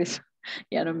de regreso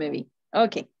ya no me vi.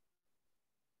 Okay.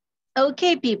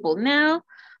 Okay, people. Now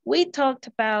we talked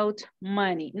about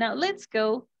money. Now let's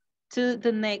go to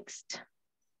the next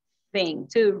thing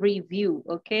to review,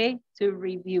 okay? To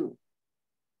review.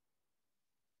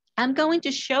 I'm going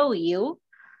to show you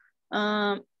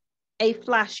a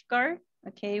flashcard,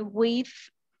 okay, with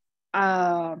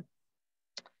an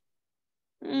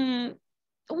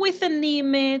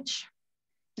image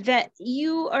that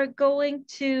you are going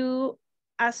to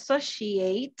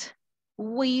associate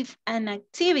with an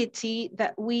activity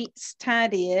that we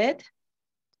studied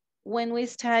when we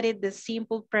studied the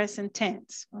simple present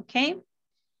tense, okay?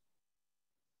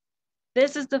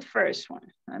 This is the first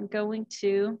one. I'm going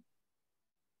to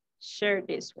share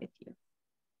this with you.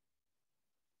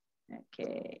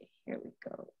 Okay, here we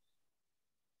go.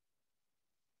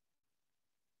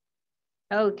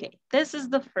 Okay, this is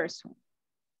the first one.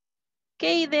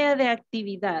 ¿Qué idea de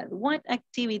actividad? What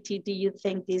activity do you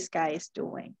think this guy is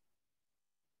doing?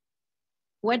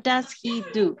 What does he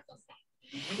do?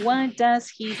 What does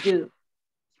he do?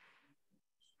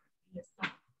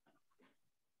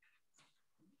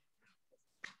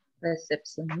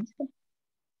 Recepcionista.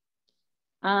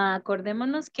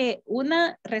 Acordémonos que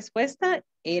una respuesta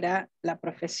era la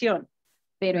profesión,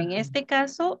 pero en este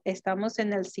caso estamos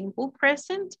en el simple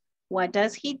present. What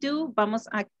does he do? Vamos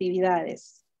a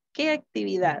actividades. ¿Qué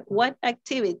actividad? What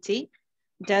activity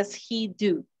does he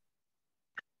do?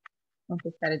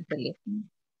 Contestar el teléfono.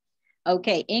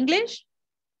 Okay, English?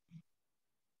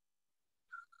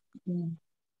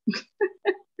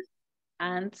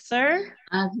 Answer.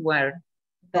 Answer.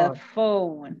 The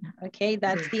phone. Okay,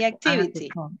 that's the activity.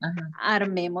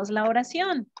 Armemos la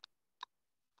oración.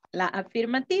 La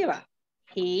afirmativa.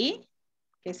 He,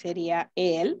 que sería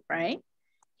él, right?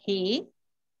 He.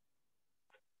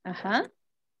 Ajá.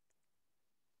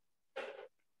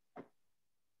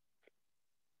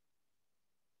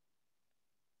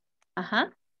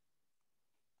 Ajá.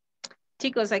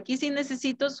 Chicos, aquí sí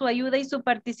necesito su ayuda y su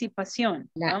participación.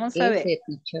 Vamos a ver.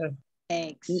 Teacher.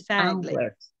 Exactly.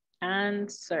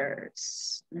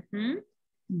 Answers.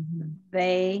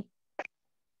 They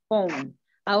phone.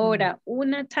 Ahora,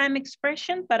 una time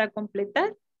expression para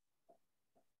completar.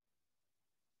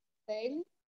 Daily,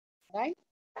 right?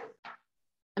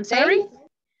 I'm sorry?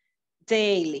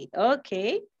 Daily.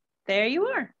 Okay. There you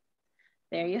are.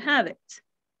 There you have it.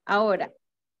 Ahora,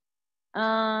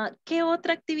 ¿qué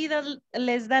otra actividad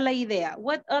les da la idea?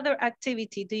 What other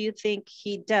activity do you think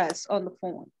he does on the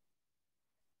phone?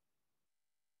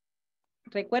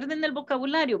 Recuerden el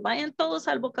vocabulario. Vayan todos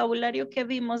al vocabulario que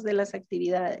vimos de las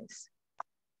actividades.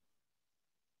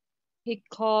 He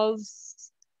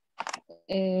calls.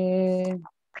 I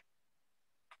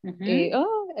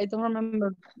don't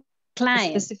remember.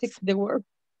 Clients. Specific the word.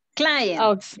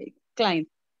 Clients. Okay, client.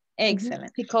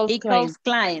 Excellent. He calls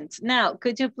clients. Now,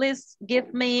 could you please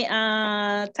give me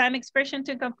a time expression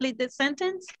to complete this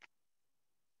sentence?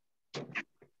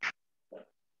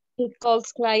 He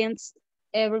calls clients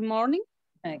every morning.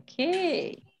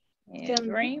 Okay,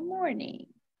 every morning.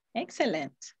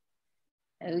 Excellent.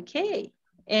 Okay,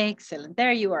 excellent.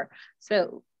 There you are.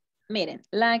 So, miren,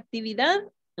 la actividad,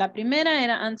 la primera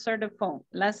era answer the phone.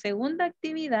 La segunda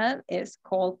actividad es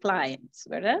call clients,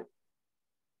 ¿verdad?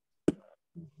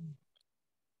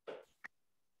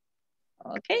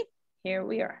 Okay, here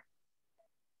we are.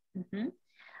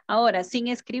 Ahora, sin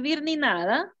escribir ni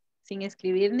nada,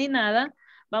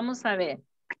 vamos a ver.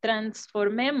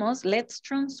 Transformemos, let's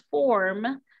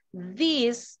transform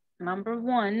this, number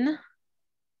one,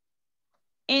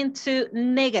 into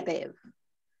negative.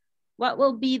 What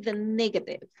will be the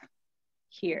negative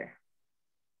here?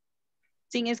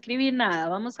 Sin escribir nada,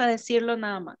 vamos a decirlo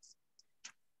nada más.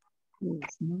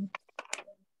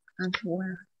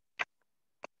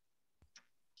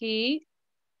 He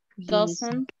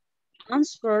doesn't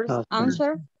answer the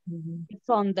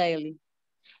phone daily.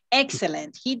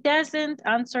 Excellent. He doesn't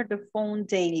answer the phone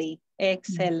daily.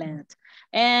 Excellent.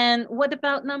 And what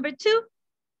about number two?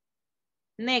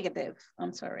 Negative.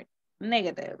 I'm sorry.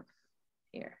 Negative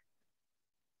here.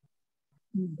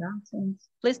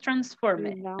 Please transform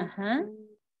it.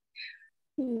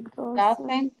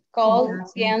 Doesn't call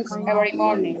clients every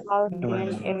morning.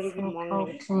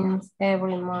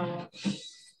 Every morning.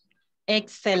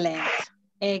 Excellent.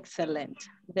 Excellent.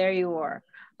 There you are.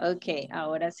 Okay,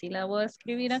 ahora sí la voy a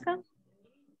escribir acá.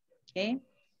 Okay.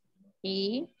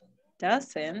 He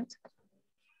doesn't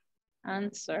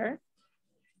answer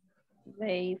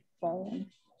the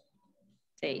phone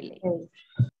daily.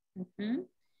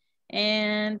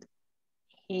 And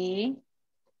he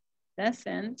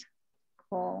doesn't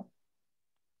call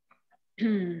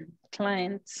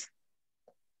clients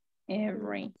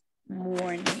every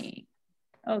morning.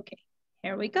 Okay,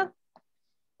 here we go.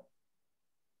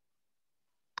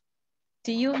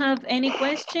 Do you have any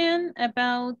question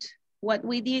about what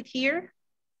we did here?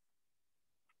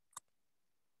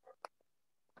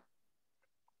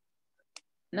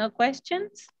 No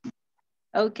questions?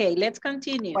 Okay, let's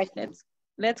continue.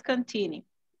 Let's continue.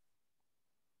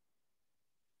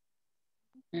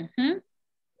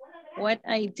 What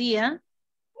idea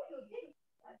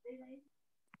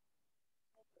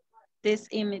this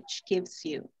image gives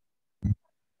you?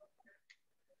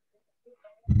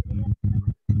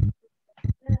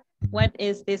 What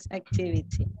is this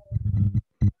activity?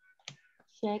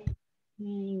 Check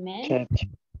email. Check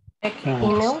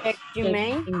Email. Check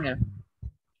Gmail.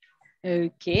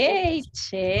 Okay,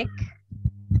 check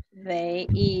the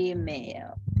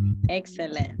email.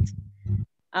 Excellent.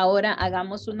 Ahora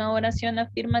hagamos una oración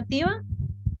afirmativa.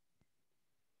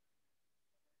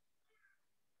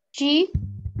 She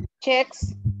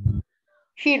checks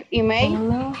her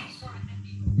email.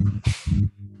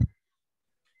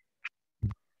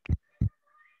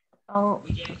 On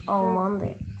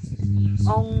Monday.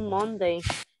 On Monday.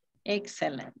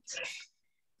 Excellent.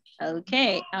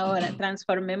 Ok, ahora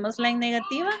transformémosla en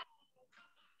negativa.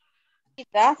 He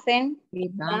doesn't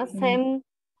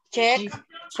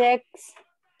checks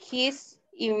his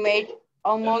email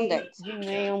on Monday.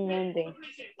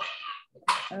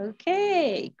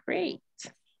 Okay, great.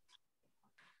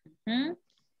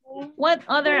 What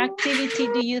other activity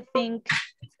do you think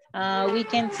we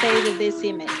can say with this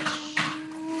image?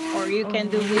 Or you can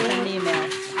do with an email?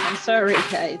 I'm sorry,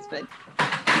 guys, but...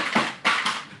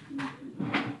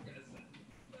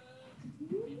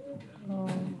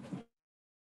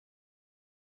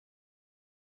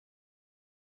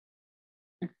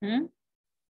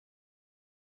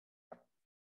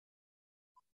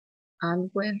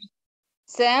 And where?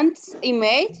 Sends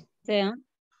email. Yeah.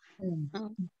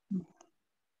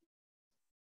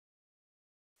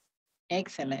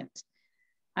 Excellent.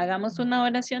 Hagamos una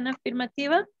oración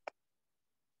afirmativa.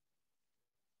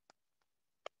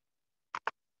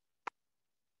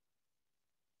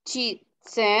 She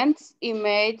sends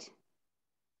email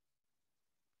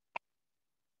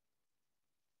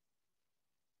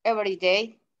every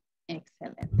day.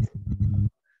 Excellent.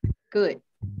 Good.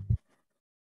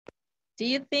 Do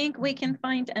you think we can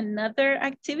find another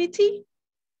activity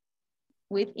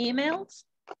with emails?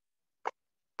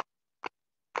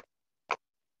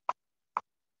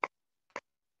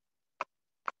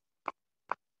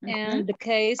 And the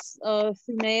case of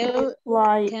email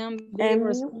can be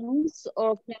response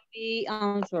or can be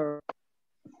answer.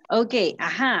 Okay,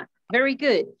 ajá, very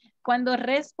good. Cuando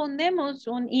respondemos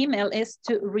un email es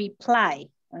to reply,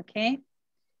 okay?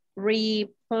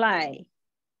 Reply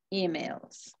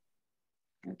emails,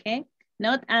 okay?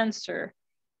 Not answer,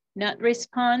 not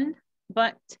respond,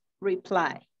 but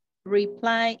reply.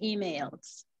 Reply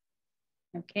emails,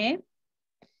 okay?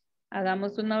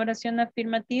 Hagamos una oración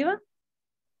afirmativa.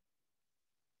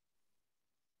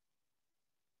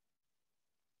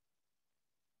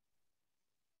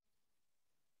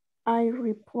 I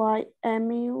reply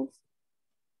emails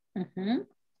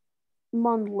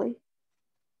monthly.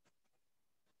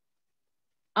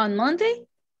 On Monday?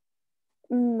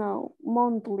 No,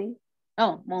 monthly.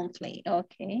 Oh, monthly.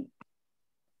 Okay.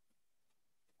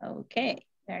 Okay,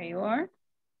 there you are.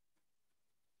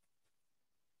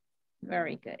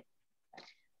 Very good.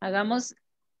 Hagamos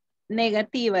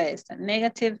negativa esta,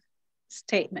 negative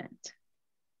statement.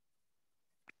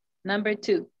 Number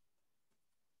 2.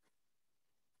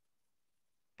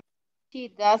 She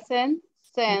doesn't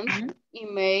send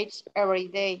emails every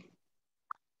day.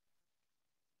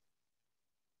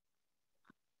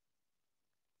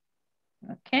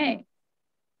 Okay.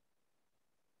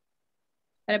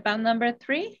 What about number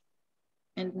 3?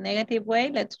 In negative way,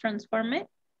 let's transform it.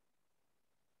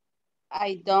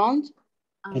 I don't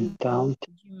Reply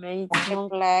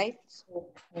reply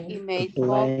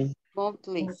emails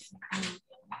monthly.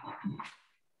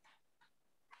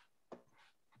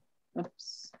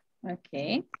 Oops.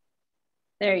 Okay.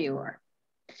 There you are.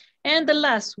 And the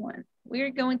last one.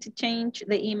 We're going to change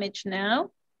the image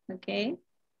now. Okay.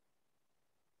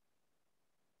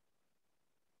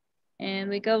 And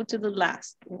we go to the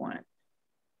last one.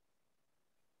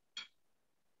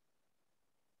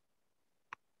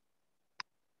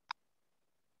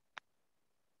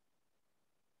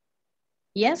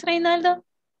 Yes, Reinaldo?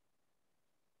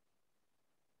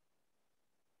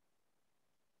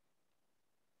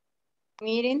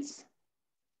 Meetings.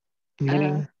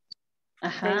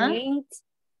 Ajá.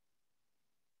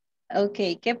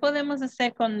 Ok, ¿qué podemos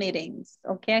hacer con meetings?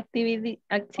 ¿O qué activity?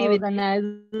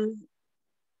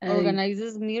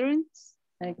 Organizes meetings.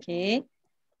 Ok.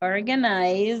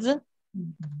 Organize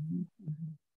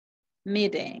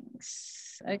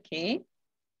meetings. Ok.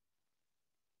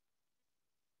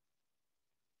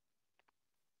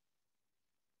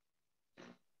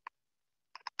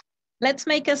 Let's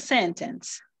make a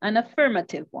sentence, an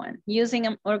affirmative one,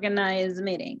 using organized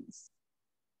meetings.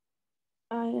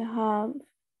 I have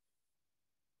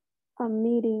a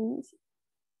meetings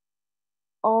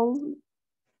all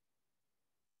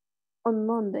on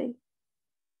Monday.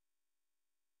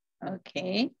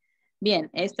 Ok. Bien,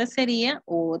 esta sería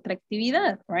otra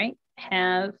actividad, right?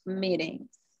 Have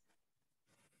meetings.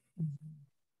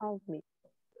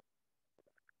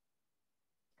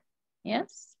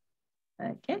 Yes?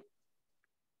 Okay.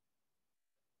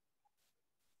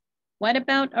 What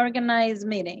about organized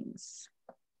meetings?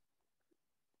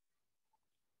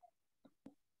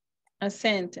 A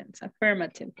sentence,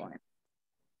 affirmative one.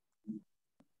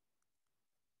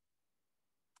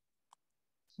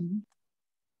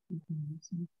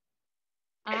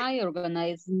 I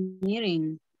organize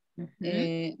meeting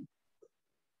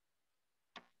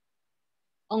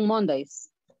on Mondays.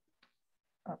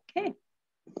 Okay.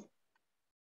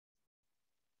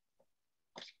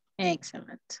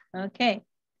 Excellent. Okay.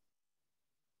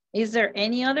 Is there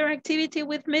any other activity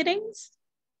with meetings?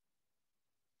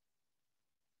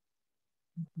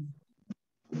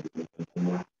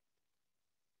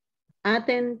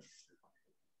 Attends.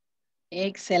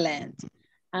 Excellent.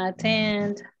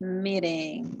 Attend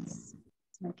meetings.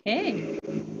 Okay,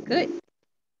 good.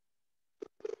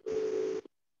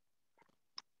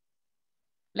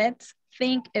 Let's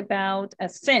think about a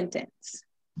sentence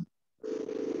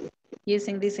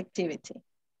using this activity.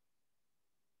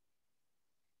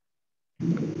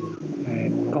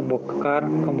 Convocar,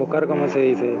 ¿cómo se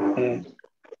dice?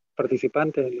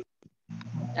 Participantes.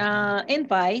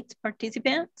 Invite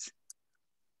participants.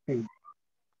 Sí.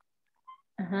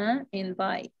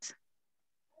 Invite.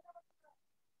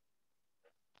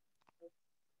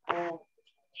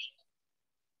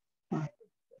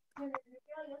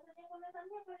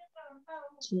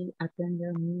 She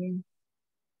attended meeting.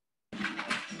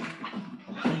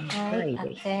 I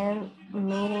attend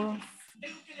meetings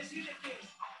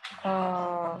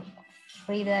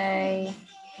Friday.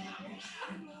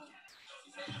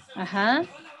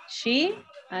 She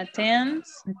attends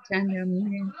a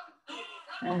meeting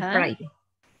on Friday.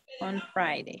 On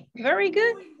Friday. Very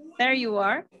good. There you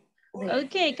are.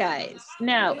 Okay, guys.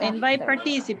 Now, invite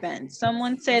participants.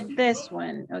 Someone said this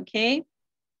one, okay?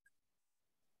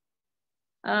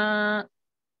 ¿Quién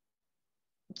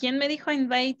me dijo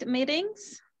invite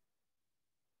meetings?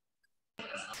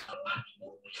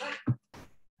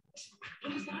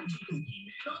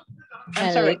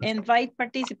 I'm sorry, invite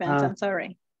participants, I'm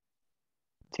sorry.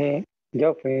 Sí,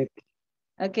 yo fui.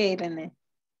 Okay, René.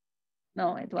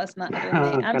 No, it was not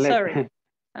René. I'm sorry.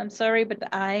 I'm sorry,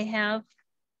 but I have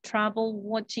trouble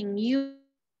watching you.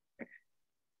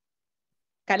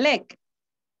 Kalek.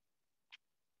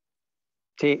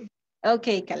 Sí.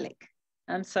 Okay, Kalek.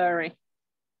 I'm sorry.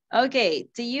 Okay,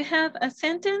 do you have a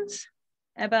sentence?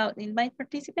 about invite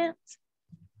participants?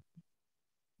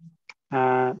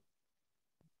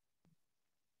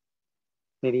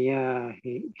 Sería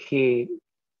he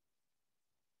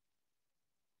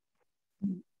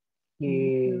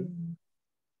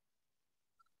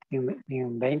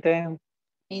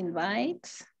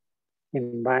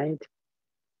Invite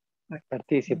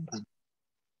participants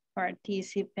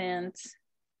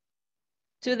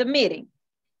to the meeting.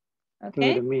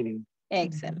 Okay. To the meeting.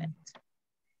 Excellent.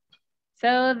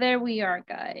 So there we are,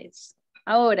 guys.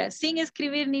 Ahora, sin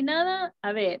escribir ni nada,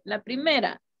 a ver, la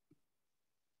primera.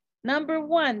 Number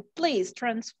 1, please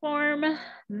transform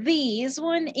this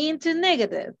one into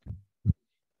negative.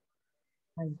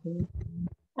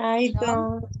 I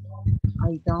don't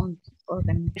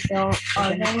organize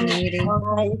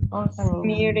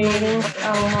meetings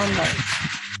on Monday.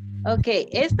 Ok,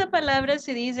 esta palabra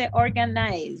se dice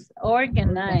organize,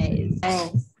 organize,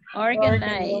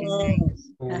 organize.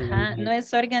 Ajá, no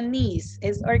es organize,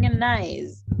 es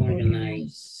organize.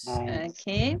 Organize.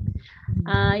 Okay,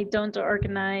 I don't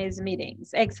organize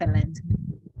meetings. Excellent.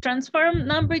 Transform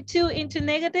number 2 into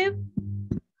negative.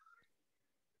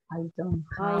 I don't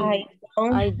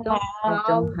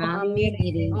have a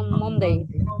meeting on Monday.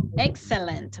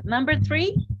 Excellent. Number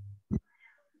 3.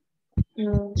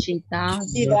 She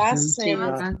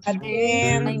doesn't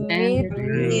attend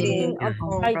meeting on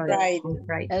Friday.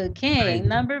 Okay,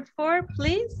 number 4,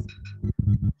 please.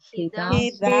 He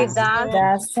doesn't invite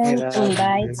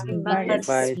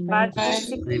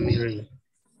participants to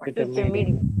the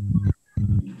meeting.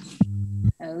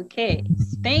 Okay,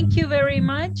 thank you very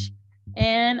much.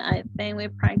 And I think we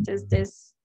practiced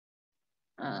this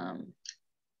kind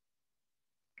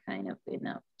of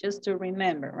enough just to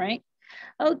remember, right?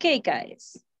 Okay,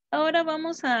 guys. Ahora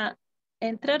vamos a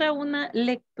entrar a una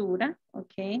lectura,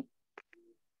 ok.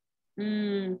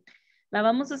 La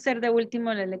vamos a hacer de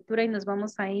último la lectura y nos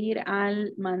vamos a ir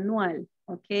al manual,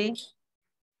 ok.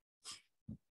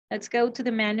 Let's go to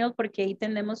the manual porque ahí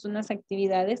tenemos unas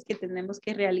actividades que tenemos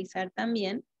que realizar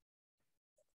también.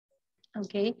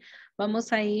 Ok,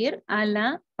 vamos a ir a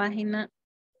la página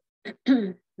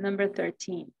number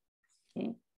 13.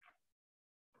 Okay.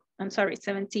 I'm sorry,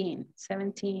 17.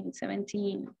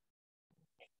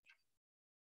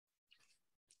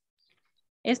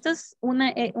 Estas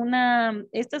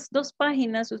dos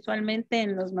páginas usualmente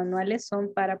en los manuales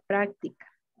son para práctica,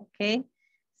 ¿ok?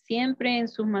 Siempre en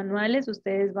sus manuales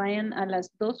ustedes vayan a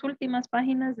las 2 últimas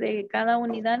páginas de cada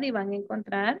unidad y van a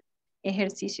encontrar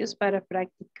ejercicios para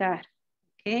practicar,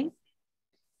 ¿ok?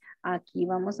 Aquí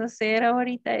vamos a hacer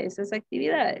ahorita esas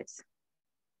actividades.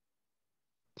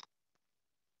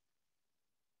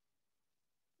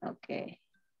 Ok.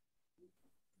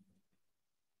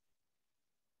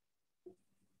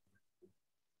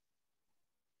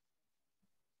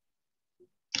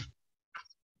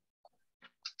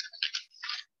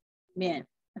 Bien,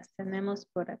 las tenemos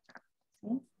por acá,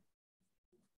 ¿sí?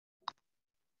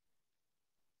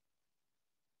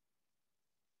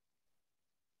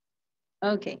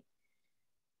 Okay.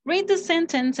 Read the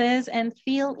sentences and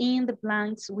fill in the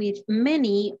blanks with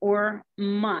many or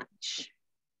much.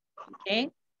 Okay.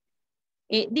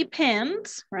 It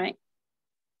depends, right?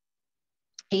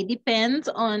 It depends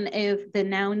on if the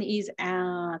noun is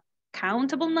a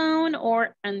countable noun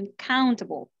or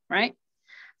uncountable, right?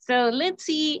 So let's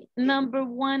see number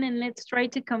 1 and let's try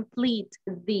to complete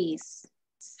these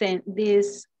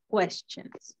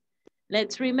questions.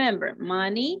 Let's remember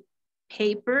money,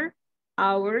 paper,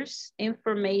 hours,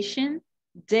 information,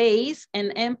 days,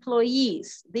 and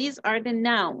employees. These are the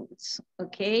nouns,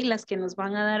 okay? Las que nos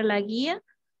van a dar la guía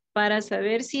para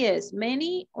saber si es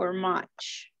many or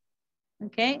much.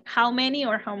 Okay, how many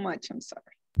or how much? I'm sorry.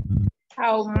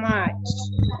 How much?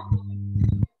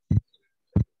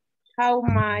 How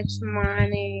much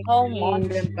money in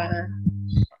the bank?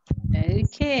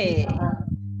 Okay.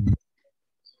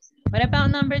 What about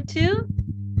number 2?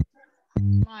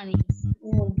 Money.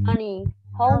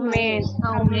 How many?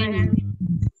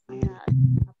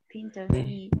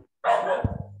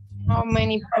 How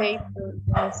many papers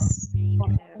does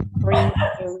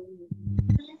printer?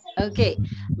 Ok,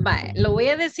 vale, lo voy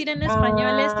a decir en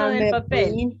español esto del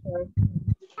papel.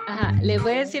 Ajá, le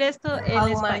voy a decir esto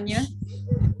en español.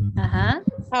 Ajá.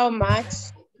 How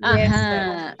much?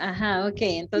 Ajá, ajá, ok,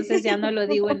 entonces ya no lo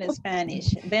digo en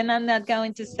Spanish. Then I'm not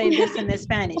going to say this in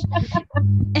Spanish.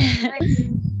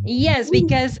 Yes,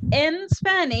 because in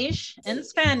Spanish,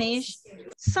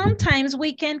 sometimes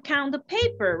we can count the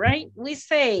paper, right? We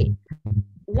say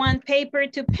 1 paper,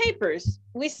 2 papers.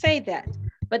 We say that.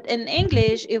 But in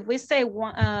English, if we say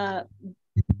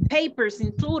papers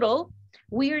in plural,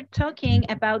 we are talking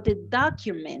about the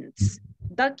documents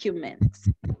documents,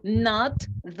 not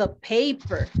the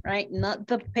paper, right? Not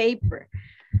the paper.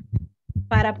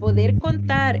 Para poder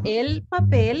contar el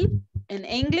papel en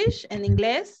English, en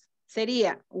inglés,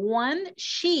 sería 1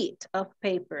 sheet of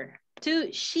paper,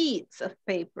 2 sheets of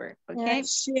paper, okay?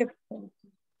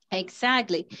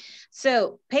 Exactly.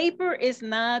 So paper is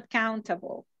not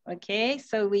countable, okay?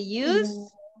 So we use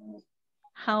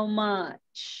how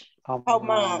much? How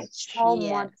much? How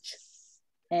Yes. much?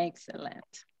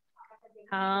 Excellent.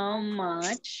 How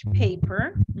much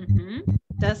paper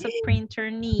does a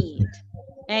printer need?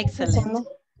 Excellent.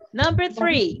 Number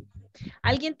 3.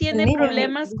 ¿Alguien tiene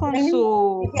problemas con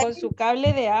su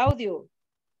cable de audio?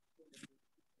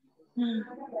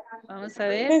 Vamos a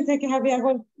ver. Pensé que había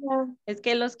golpeado. Es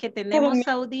que los que tenemos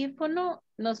audífono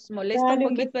nos molesta un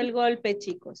poquito el golpe,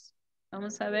 chicos.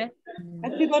 Vamos a ver.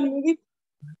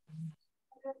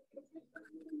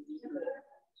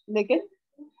 ¿De qué?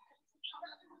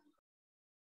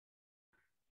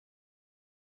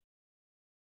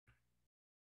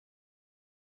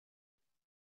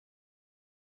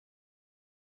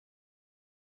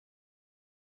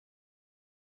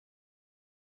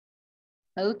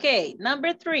 Okay,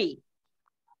 number 3.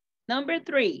 Number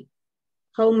 3.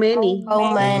 How many?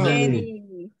 How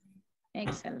many?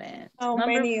 Excellent. How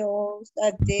many hours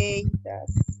a day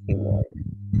does he work?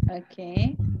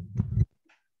 Okay.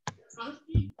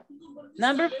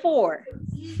 Number 4.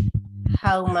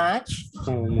 How much?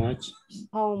 How much?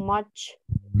 How much?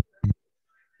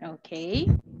 Okay.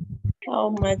 How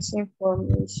much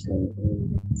information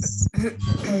is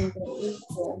on the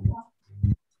internet?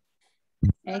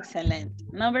 Excellent.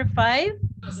 Number 5.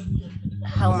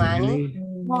 How many?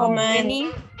 How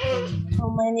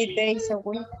many days a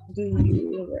week do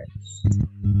you work?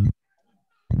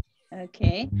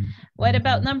 Okay. What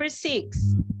about number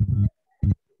 6?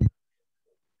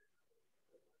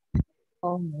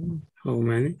 How many? How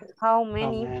many? How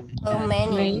many? How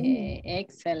many? Okay,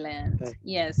 excellent.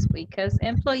 Yes, because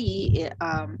employee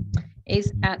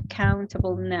is a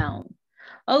countable noun.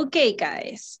 Okay,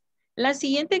 guys. La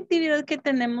siguiente actividad que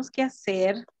tenemos que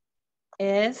hacer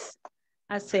es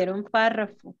hacer un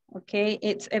párrafo, okay?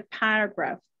 It's a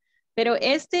paragraph. Pero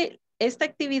esta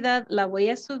actividad la voy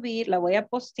a subir, la voy a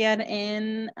postear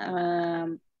en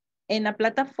la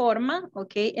plataforma,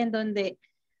 okay? En donde,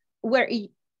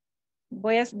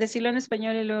 voy a decirlo en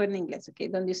español y luego en inglés, okay?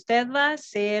 Donde usted va a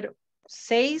hacer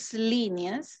 6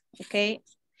 líneas, okay?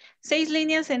 6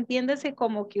 líneas, entiéndase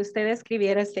como que usted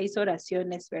escribiera 6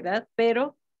 oraciones, ¿verdad?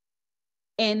 Pero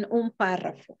en un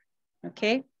párrafo,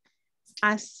 ¿ok?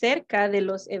 Acerca de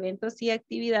los eventos y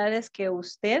actividades que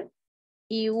usted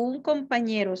y un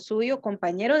compañero suyo,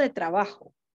 compañero de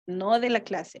trabajo, no de la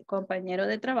clase, compañero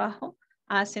de trabajo,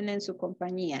 hacen en su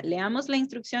compañía. Leamos la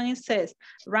instrucción. It says,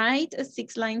 write a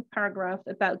 6-line paragraph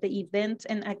about the events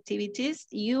and activities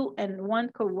you and one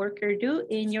coworker do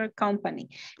in your company.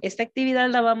 Esta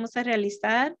actividad la vamos a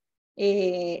realizar,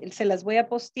 se las voy a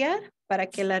postear para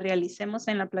que la realicemos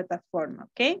en la plataforma,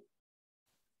 ¿ok?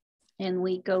 And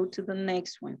we go to the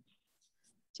next one.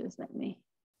 Just let me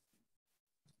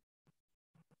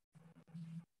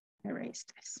erase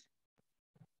this.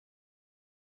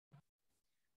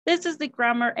 This is the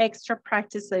grammar extra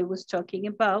practice I was talking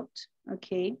about,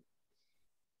 okay?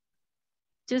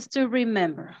 Just to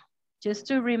remember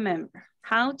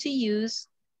how to use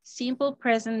simple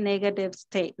present negative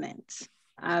statements.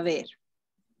 A ver.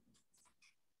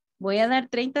 Voy a dar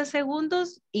 30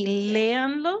 segundos y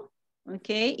léanlo,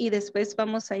 ok? Y después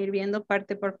vamos a ir viendo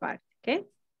parte por parte, ok?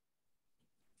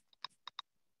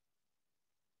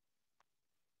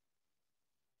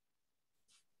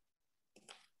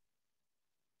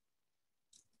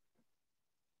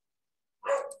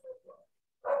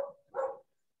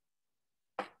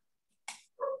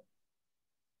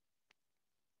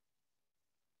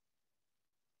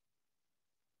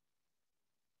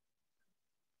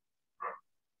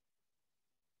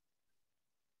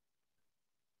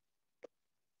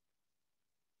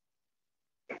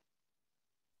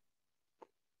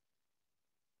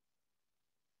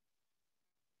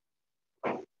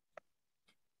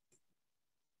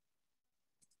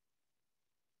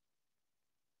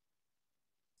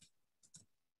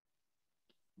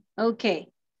 Okay,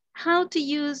 how to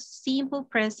use simple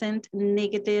present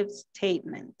negative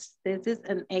statements. This is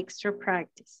an extra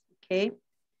practice, okay?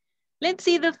 Let's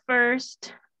see the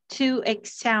first 2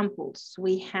 examples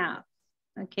we have,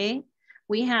 okay?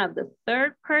 We have the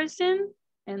third person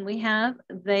and we have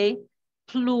the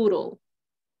plural,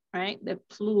 right? The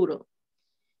plural.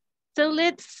 So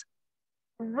let's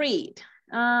read.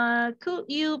 Could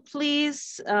you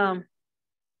please,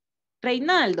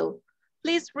 Reynaldo,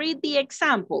 please read the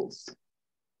examples.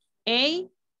 A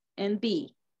and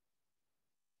B.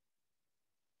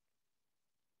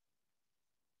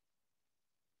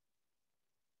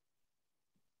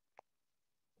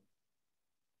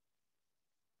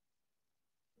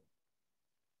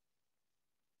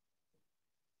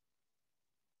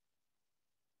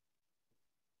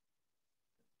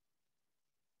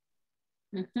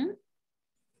 Mm-hmm.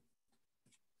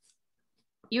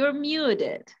 You're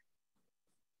muted.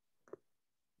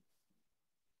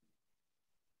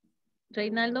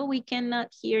 Reinaldo, we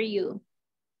cannot hear you.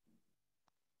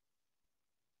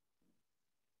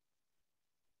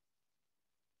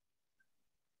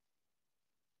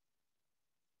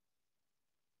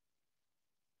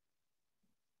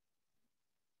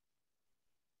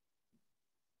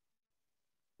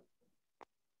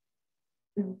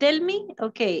 Delmi,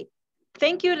 okay.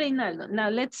 Thank you, Reinaldo. Now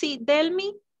let's see,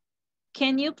 Delmi,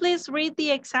 can you please read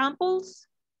the examples?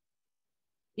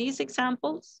 These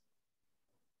examples?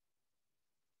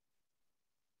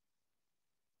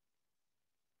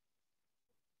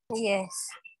 Yes.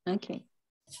 Okay.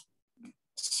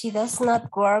 She does not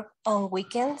work on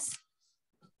weekends.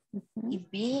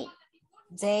 B,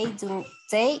 they do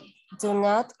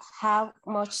not have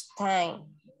much time.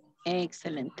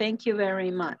 Excellent. Thank you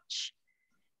very much.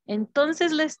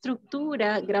 Entonces la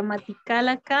estructura gramatical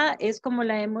acá es como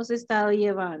la hemos estado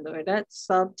llevando, ¿verdad?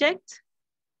 Subject,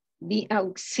 the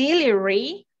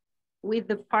auxiliary with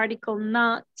the particle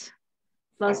not,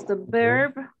 plus the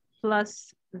verb,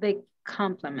 plus the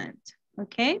complement,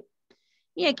 ¿ok?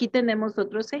 Y aquí tenemos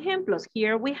otros ejemplos.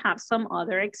 Here we have some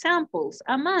other examples.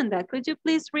 Amanda, could you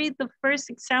please read the first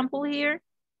example here?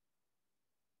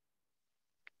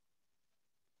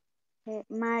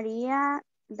 Maria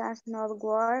does not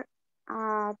work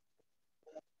at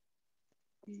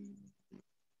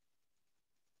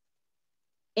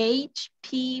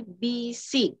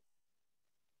HPBC.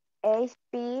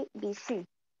 HPBC.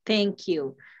 Thank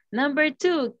you. Number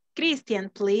 2, Christian,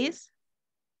 please.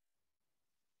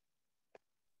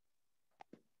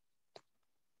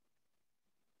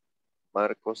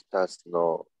 Marcos does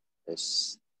not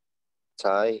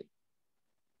stay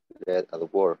late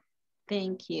at work.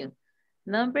 Thank you.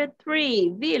 Number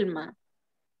 3, Vilma.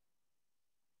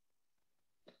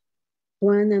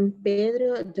 Juan and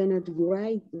Pedro do not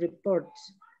write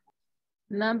reports.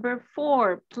 Number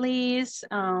 4, please.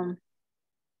 I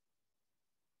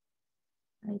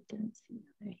didn't see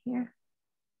over here.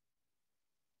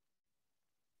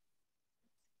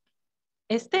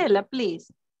 Estela,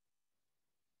 please.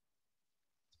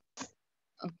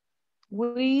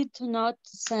 We do not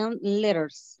send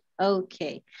letters.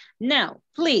 Okay. Now,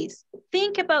 please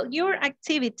think about your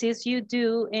activities you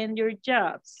do in your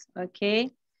jobs,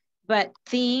 okay? But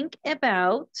think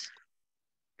about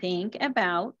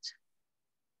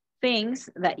things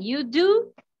that you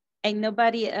do and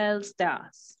nobody else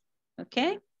does,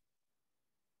 okay?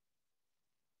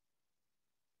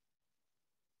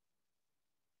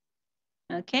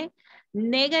 Okay,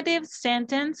 negative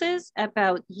sentences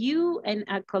about you and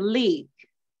a colleague,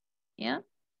 yeah?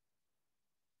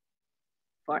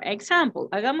 For example,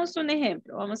 hagamos un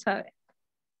ejemplo, vamos a ver.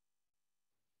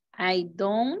 I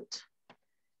don't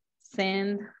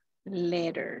send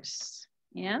letters,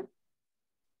 yeah?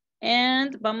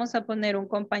 And vamos a poner un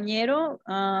compañero,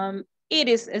 it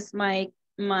is my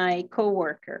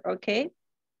coworker, okay?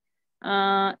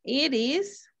 It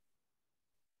is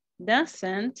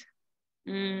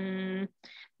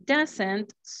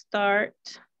doesn't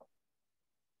start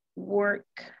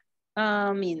work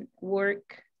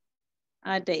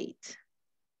at 8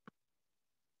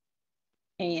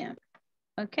 a.m.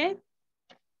 Okay?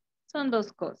 Son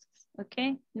dos cosas,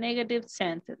 okay? Negative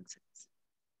sentences.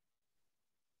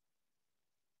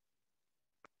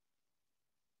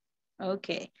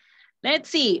 Okay, let's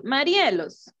see.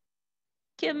 Marielos,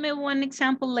 give me one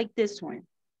example like this one.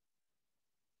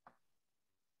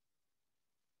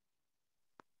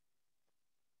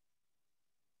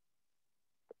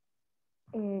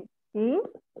 He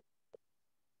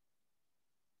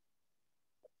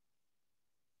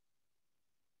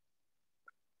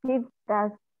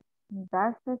does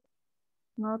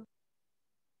not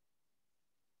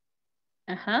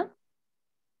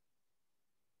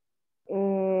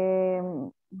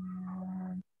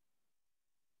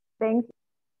send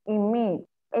email,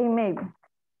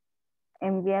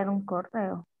 enviar un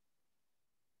correo.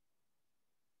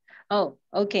 Oh,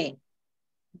 okay.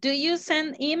 Do you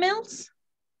send emails?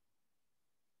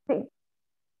 Sí.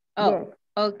 Oh, Yes.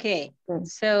 okay.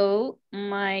 Yes. So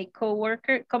my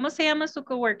coworker, ¿cómo se llama su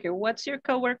coworker? What's your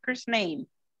coworker's name?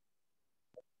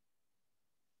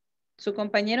 Su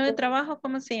compañero de trabajo,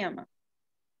 ¿cómo se llama?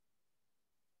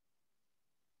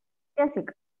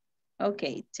 Jessica. Ok,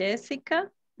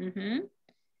 Jessica.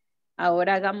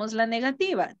 Ahora hagamos la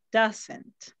negativa.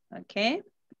 Doesn't. Ok.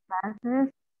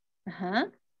 Doesn't.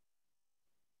 Ajá.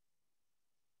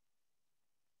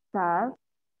 Does.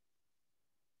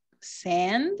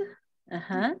 Send.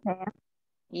 Ajá. Send.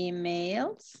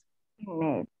 Emails.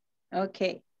 Email.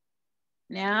 Okay.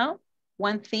 Now,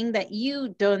 one thing that you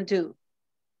don't do.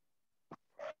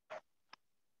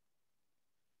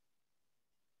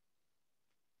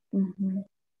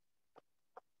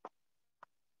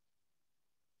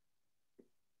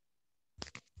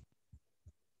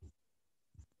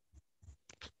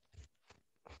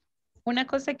 Una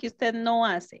cosa que usted no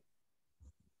hace.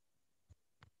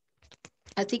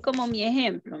 Así como mi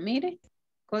ejemplo, mire.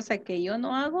 Cosa que yo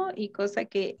no hago y cosa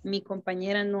que mi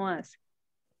compañera no hace.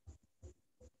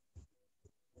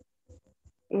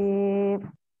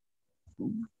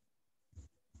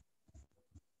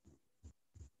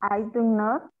 I do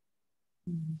not.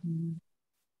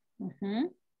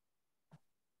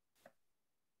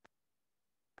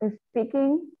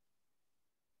 Speaking.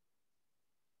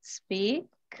 Speak.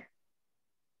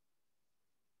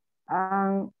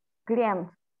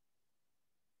 Clients.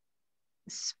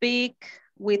 Speak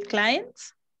with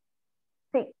clients?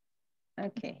 Sí.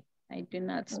 Okay, I do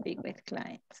not speak with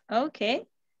clients. Okay,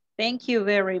 thank you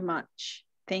very much.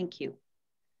 Thank you.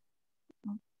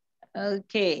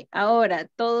 Okay, ahora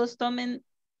todos tomen...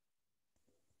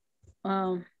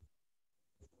 I'm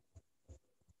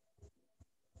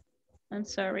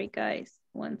sorry, guys.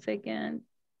 Once again,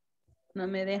 no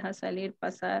me deja salir,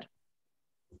 pasar.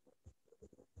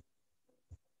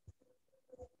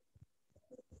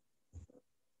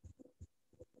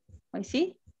 ¿Hoy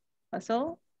sí?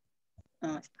 ¿Pasó?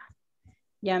 No está.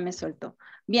 Ya me soltó.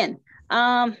 Bien.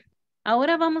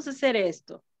 Ahora vamos a hacer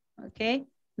esto. ¿Ok?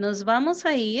 Nos vamos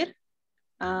a ir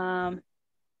al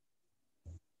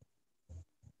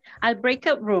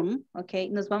breakout room. ¿Ok?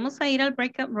 Nos vamos a ir al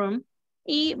breakout room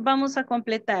y vamos a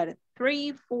completar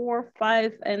 3, 4,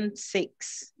 5, and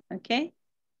 6. ¿Ok?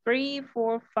 3,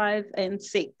 4, 5, and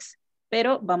 6.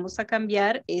 Pero vamos a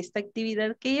cambiar esta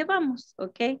actividad que llevamos.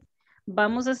 ¿Ok?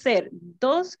 Vamos a hacer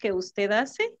 2 que usted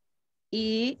hace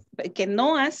y que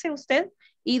no hace usted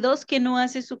y 2 que no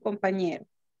hace su compañero.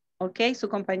 ¿Ok? Su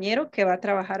compañero que va a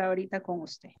trabajar ahorita con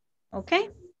usted. ¿Ok?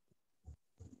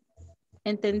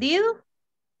 ¿Entendido?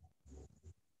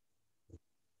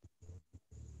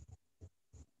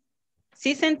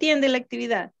 ¿Sí se entiende la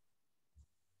actividad?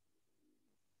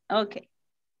 Ok.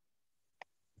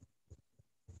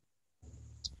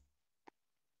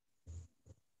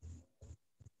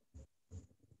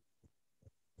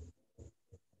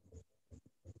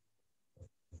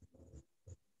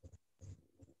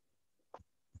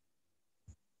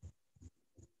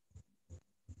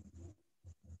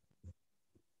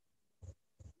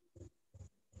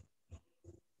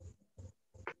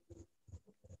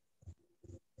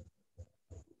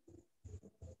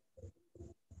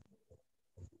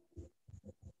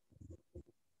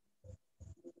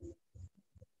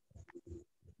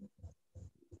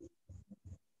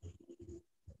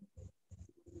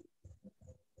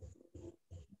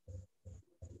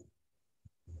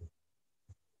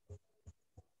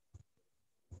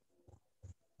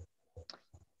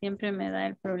 Siempre me da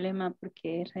el problema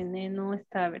porque René no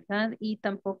está, ¿verdad? Y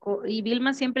tampoco, y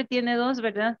Vilma siempre tiene 2,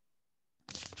 ¿verdad?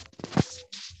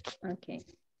 Ok.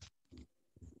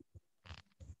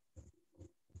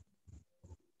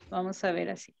 Vamos a ver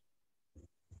así.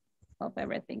 Hope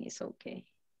everything is okay.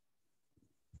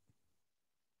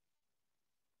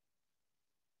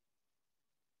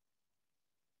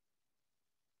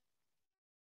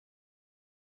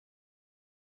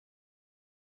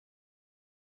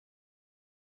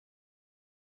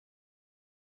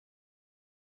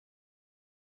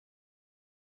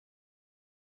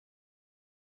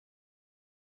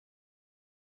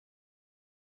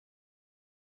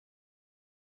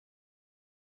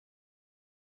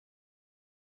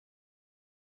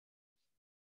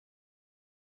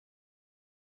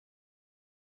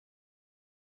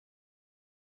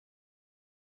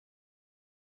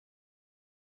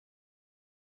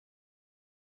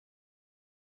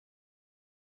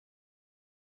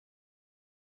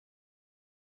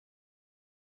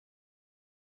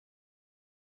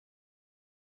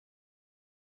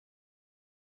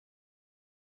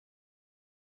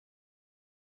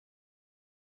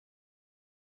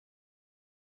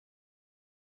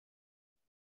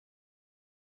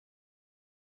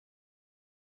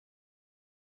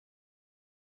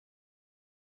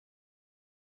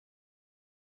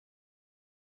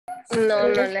 No, no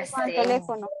Estoy las con el tengo.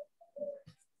 teléfono.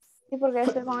 Sí, porque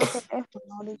estoy con el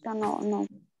teléfono. Ahorita no.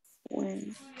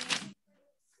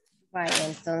 Vaya,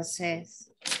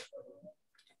 entonces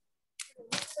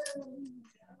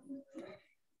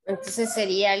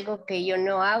sería algo que yo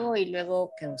no hago y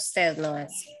luego que usted no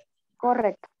hace.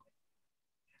 Correcto.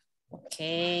 Ok.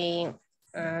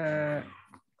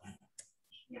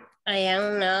 I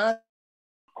am not.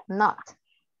 Not.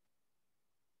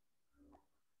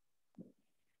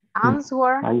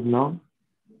 Answer. I no.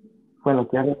 Bueno,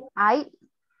 ¿qué hago? I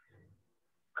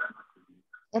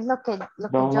es lo que Do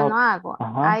yo no not. hago.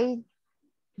 Ajá. I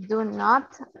do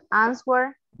not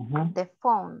answer Ajá. the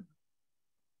phone.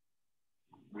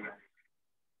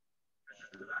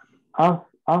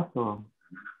 Also.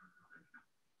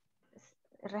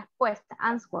 Respuesta,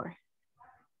 answer.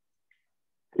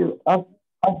 Sí, also.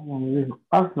 A,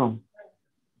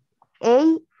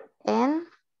 N,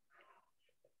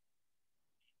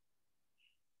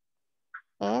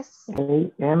 S,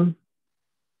 A, M,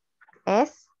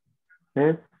 S,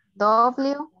 S,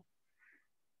 W,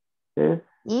 S.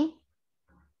 E,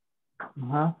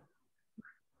 Ajá.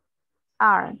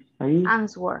 R. Ahí.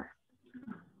 Answer.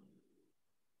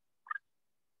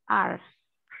 R.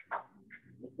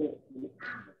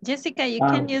 Jessica, you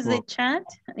can use the chat.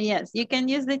 Yes, you can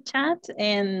use the chat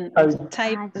and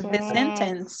type the yes.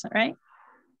 sentence, right?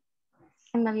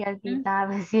 Se me había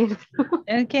olvidado decir.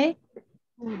 Okay.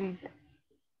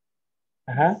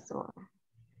 Ajá.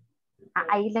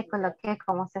 Ahí le coloqué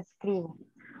cómo se escribe.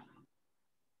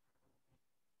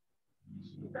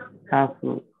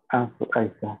 Also, ahí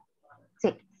está.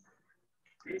 Sí.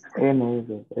 N.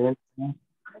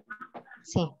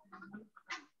 Sí.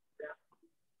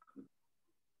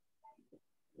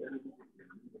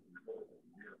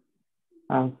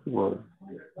 Answer.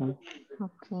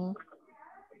 Okay.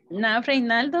 Now,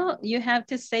 Reynaldo, you have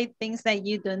to say things that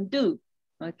you don't do,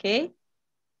 okay?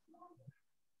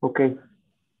 Okay.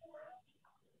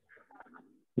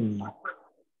 No.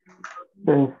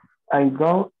 Then I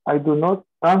do not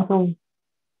answer.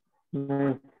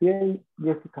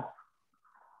 Jessica.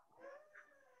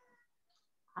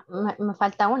 Me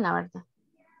falta una, ¿verdad?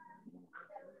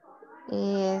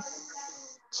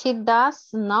 She does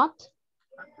not.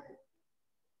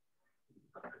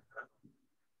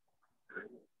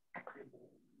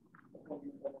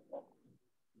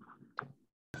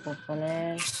 Voy a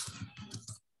poner.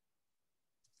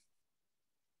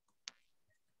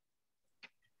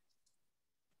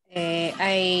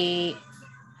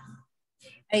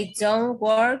 I don't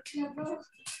work.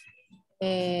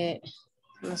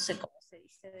 No sé cómo se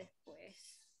dice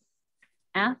después.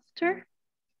 After?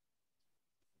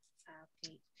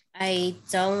 Okay. I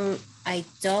don't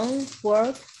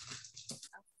work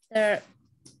after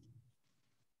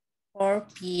 4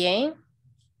 p.m.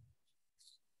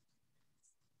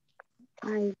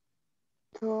 I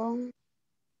don't.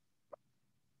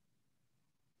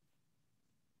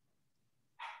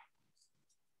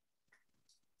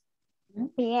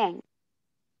 Bien.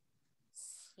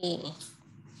 Sí.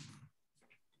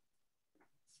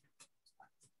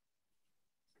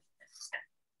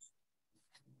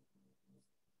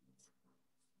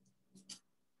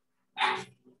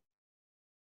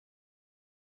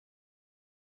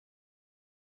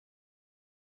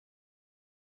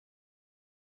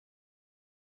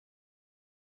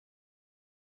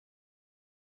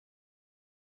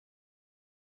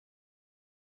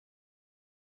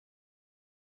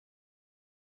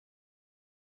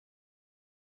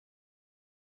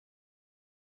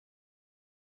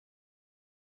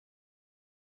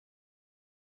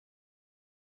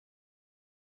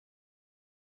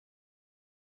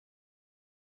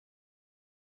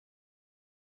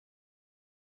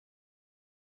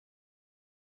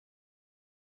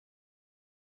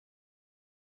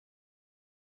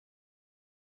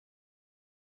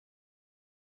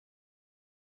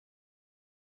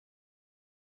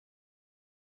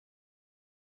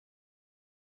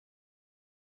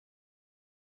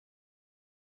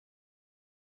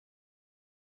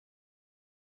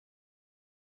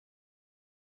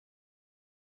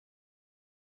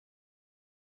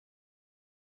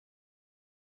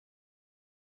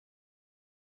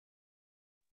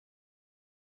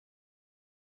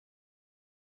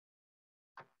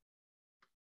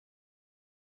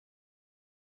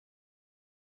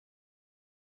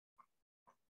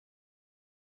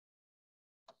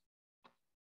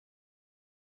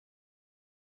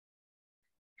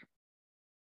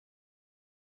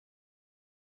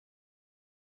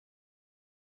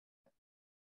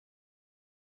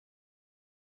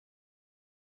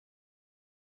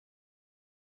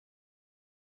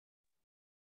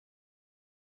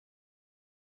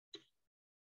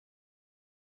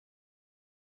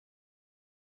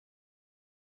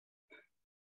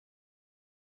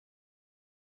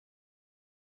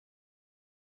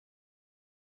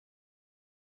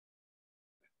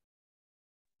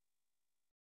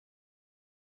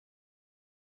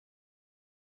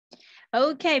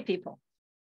 Okay, people.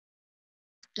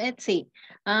 Let's see.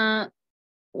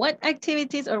 What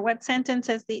activities or what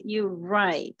sentences did you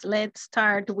write? Let's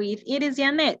start with, it is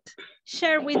Janet.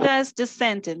 Share with us the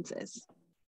sentences.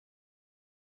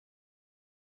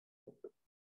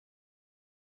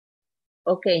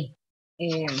 Okay.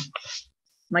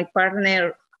 My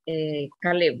partner,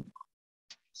 Caleb,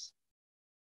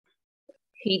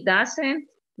 he doesn't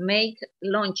make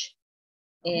lunch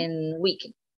in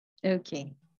weekend.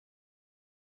 Okay.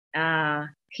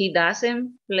 He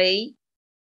doesn't play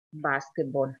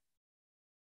basketball.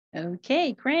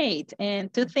 Okay, great.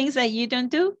 And two things that you don't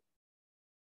do?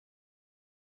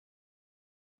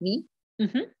 Me?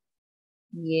 Mm-hmm.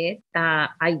 Yeah,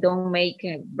 I don't make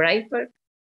breakfast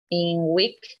in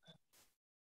week.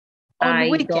 On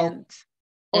weekends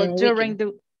or during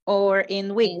the or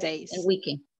in weekdays? In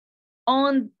weekend.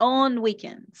 On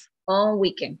weekends. On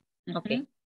weekend. Mm-hmm.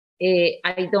 Okay.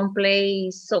 I don't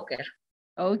play soccer.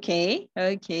 Okay,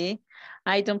 okay.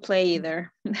 I don't play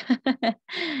either.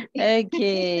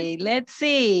 Okay, let's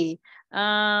see.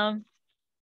 Well,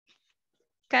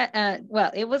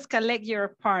 it was collect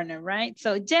your partner, right?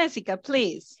 So Jessica,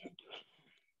 please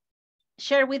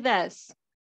share with us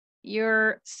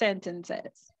your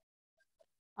sentences.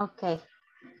 Okay.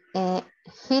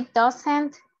 He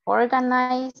doesn't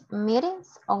organize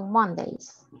meetings on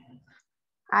Mondays.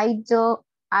 I do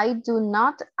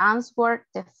not answer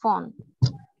the phone.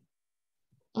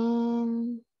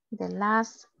 And the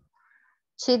last,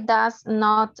 she does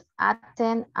not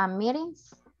attend a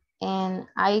meetings and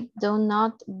I do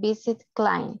not visit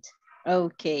clients.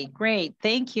 Okay, great.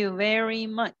 Thank you very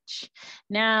much.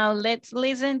 Now let's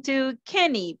listen to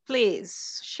Kenny,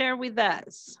 please share with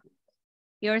us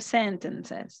your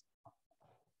sentences.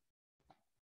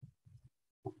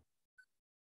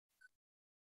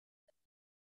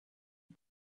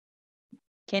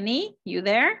 Kenny, you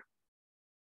there?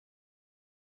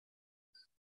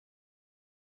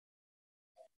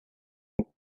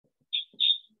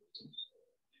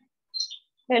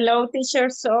 Hello, teacher,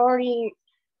 sorry.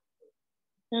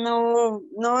 No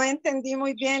entendí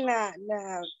muy bien la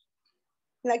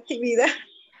actividad.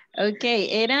 Ok,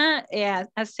 era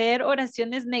hacer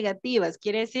oraciones negativas.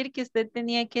 Quiere decir que usted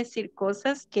tenía que decir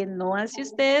cosas que no hace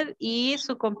usted y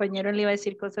su compañero le iba a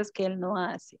decir cosas que él no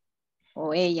hace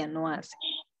o ella no hace.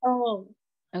 Oh.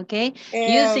 Ok,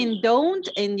 using don't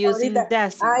and using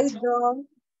doesn't. I don't.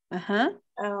 Ajá.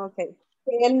 Ok.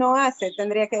 Él no hace,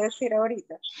 tendría que decir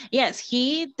ahorita. Yes,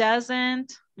 he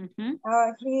doesn't.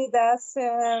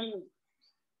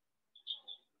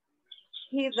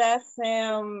 He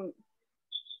doesn't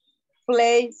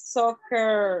play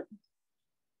soccer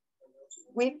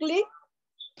weekly.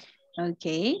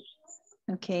 Okay,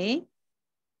 okay.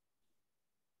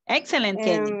 Excellent,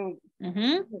 Kenny.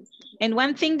 And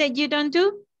one thing that you don't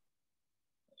do?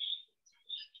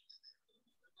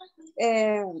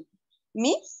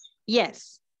 Me?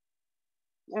 Yes.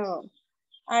 Oh,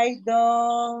 I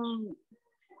don't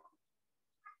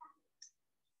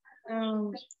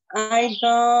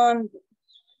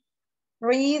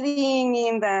reading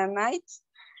in the night.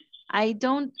 I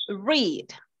don't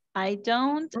read. I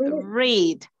don't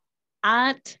read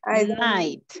at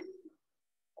night.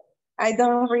 I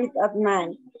don't read at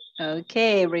night.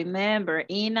 Okay, remember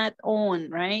in at on,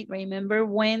 right? Remember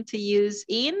when to use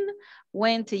in,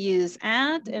 when to use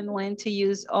at, and when to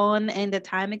use on and the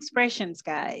time expressions,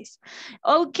 guys.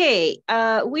 Okay,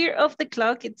 we're off the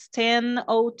clock. It's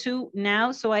 10:02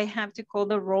 now, so I have to call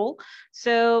the roll.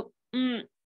 So,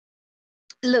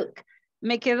 look,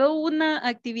 me quedó una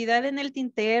actividad en el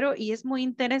tintero y es muy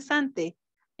interesante.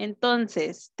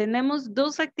 Entonces, tenemos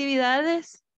dos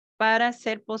actividades para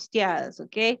ser posteadas,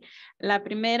 ¿ok? La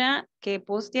primera que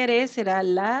postearé será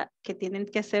la que tienen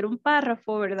que hacer un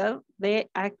párrafo, ¿verdad?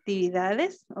 De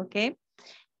actividades, ¿ok?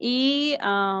 Y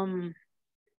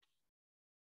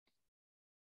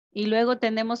luego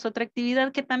tenemos otra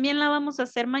actividad que también la vamos a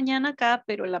hacer mañana acá,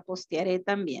 pero la postearé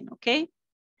también, ¿ok?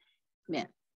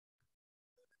 Bien.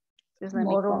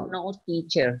 Tomorrow no,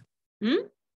 teacher.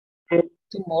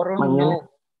 Tomorrow Mañana.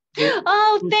 no.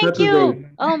 Oh, thank you. Saturday.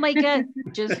 Oh my God,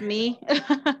 just me.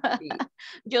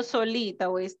 Yo solita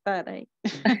voy a estar ahí.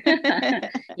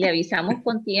 Le avisamos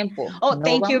con tiempo. Oh, no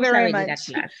thank you vamos a very venir much.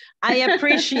 a clase. I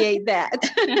appreciate that.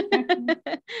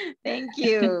 Thank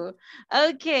you.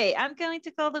 Okay, I'm going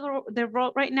to call the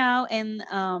roll right now. And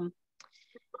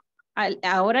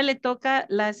ahora le toca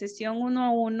la sesión 1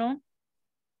 a 1.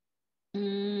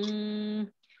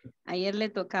 Ayer le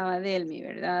tocaba a Delmi,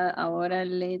 ¿verdad? Ahora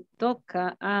le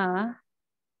toca a...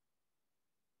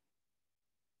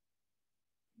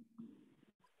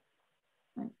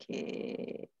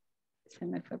 Ok. Se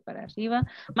me fue para arriba.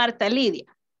 Marta Lidia.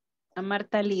 A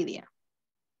Marta Lidia.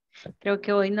 Creo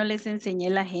que hoy no les enseñé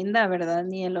la agenda, ¿verdad?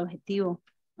 Ni el objetivo.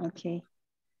 Ok.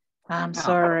 I'm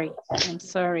sorry. I'm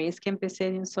sorry. Es que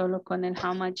empecé de un solo con el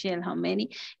how much y el how many.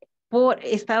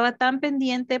 Estaba tan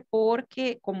pendiente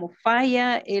porque como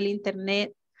falla el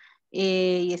internet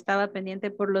y estaba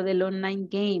pendiente por lo del online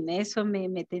game. Eso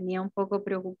me tenía un poco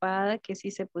preocupada que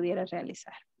sí se pudiera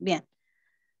realizar. Bien.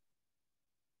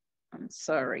 I'm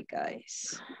sorry,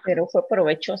 guys. Pero fue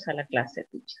provechosa la clase,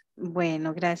 teacher.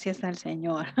 Bueno, gracias al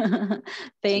Señor.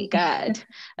 Thank God.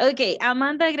 Ok,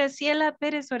 Amanda Graciela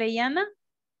Pérez Orellana.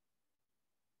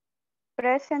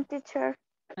 Present, teacher.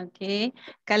 Ok.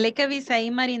 Caleca Visaí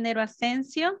Marinero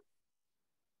Asensio.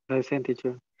 Present,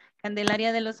 teacher.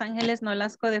 Candelaria de Los Ángeles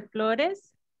Nolasco de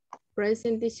Flores.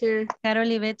 Present, teacher. Carol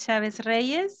Ivette Chávez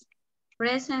Reyes.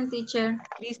 Present, teacher.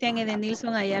 Cristian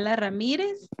Edenilson Ayala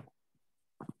Ramírez.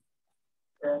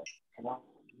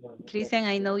 Christian,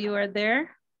 I know you are there.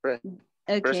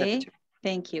 Okay, Present.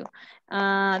 thank you.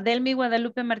 Delmi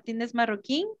Guadalupe Martínez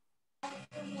Marroquín.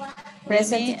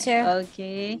 Present, Delmi, teacher.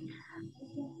 okay.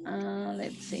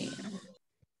 Let's see.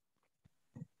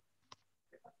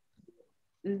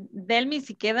 Delmi,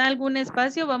 si queda algún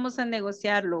espacio, vamos a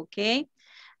negociarlo, ¿ok?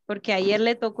 Porque ayer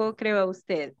le tocó, creo, a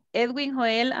usted. Edwin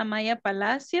Joel Amaya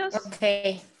Palacios.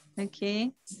 Ok.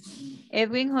 Ok.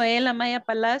 Edwin Joel Amaya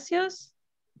Palacios.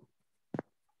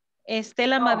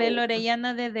 Estela Mabel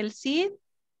Orellana de Del Cid.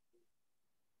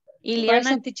 Iliana,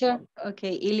 Present, teacher.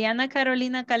 okay. Iliana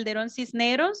Carolina Calderón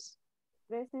Cisneros.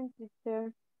 Present,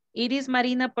 teacher. Iris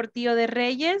Marina Portillo de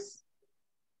Reyes.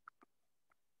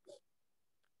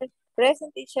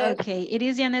 Present, teacher. Ok.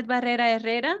 Iris Janet Barrera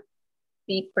Herrera.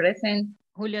 Sí, present.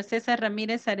 Julio César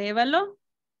Ramírez Arevalo.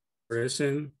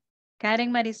 Present.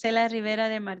 Karen Marisela Rivera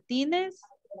de Martínez.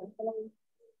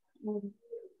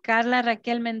 Carla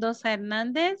Raquel Mendoza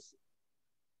Hernández.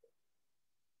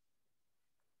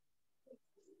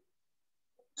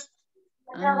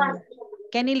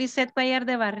 Kenny Lisette Payar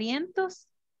de Barrientos.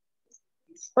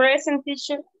 Present,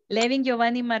 teacher. Levin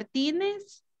Giovanni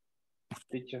Martínez.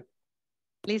 Teacher.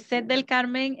 Lisette del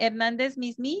Carmen Hernández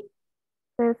Mismi.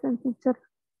 Present, teacher.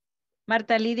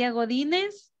 Marta Lidia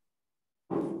Godínez.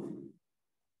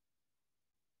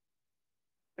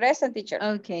 Present, teacher.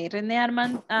 Ok. René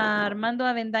Armando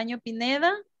Avendaño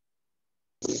Pineda.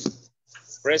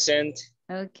 Present.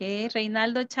 Ok.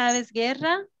 Reinaldo Chávez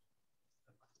Guerra.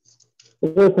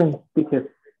 Present,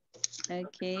 teacher.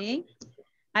 Ok.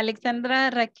 Alexandra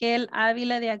Raquel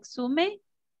Ávila de Axume.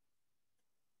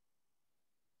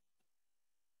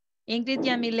 Ingrid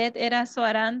Yamilet Erazo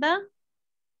Aranda.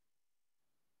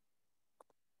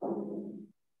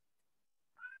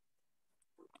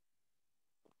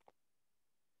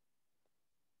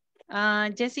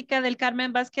 Jessica del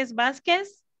Carmen Vázquez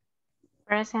Vázquez.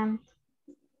 Present.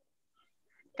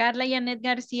 Carla Yanet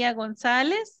García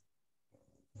González.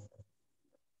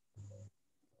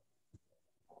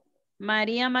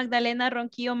 María Magdalena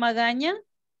Ronquillo Magaña.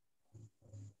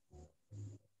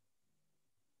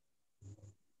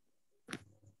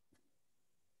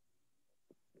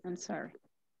 I'm sorry.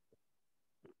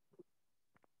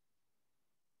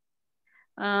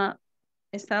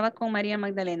 Estaba con María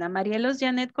Magdalena. Marielos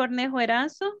Janet Cornejo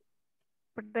Erazo.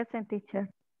 Present, teacher.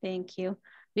 Thank you.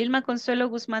 Vilma Consuelo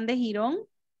Guzmán de Girón.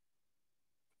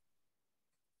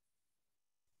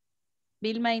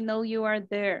 Vilma, I know you are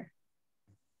there.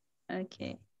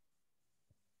 Okay.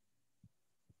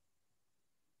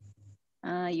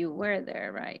 You were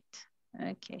there, right?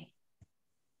 Okay.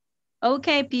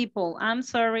 Okay, people, I'm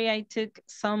sorry I took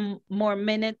some more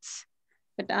minutes,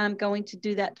 but I'm going to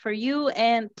do that for you.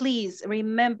 And please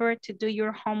remember to do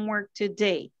your homework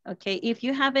today, okay? If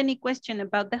you have any question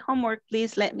about the homework,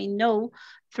 please let me know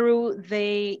through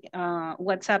the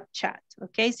WhatsApp chat,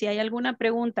 okay? Si hay alguna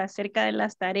pregunta acerca de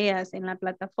las tareas en la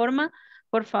plataforma,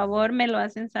 por favor me lo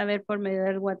hacen saber por medio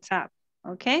del WhatsApp,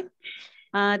 okay?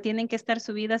 Tienen que estar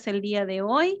subidas el día de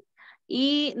hoy.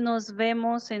 Y nos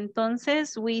vemos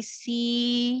entonces. We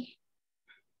see,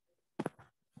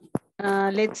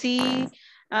 let's see,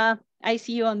 I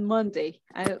see you on Monday.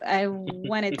 I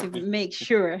wanted to make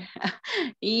sure.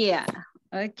 Yeah,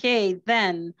 okay,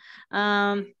 then.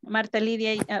 Marta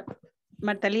Lidia,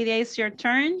 it's your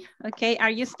turn. Okay,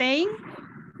 are you staying?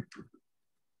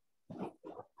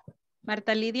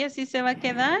 Marta Lidia, ¿sí se va a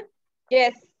quedar?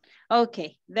 Yes.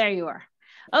 Okay, there you are.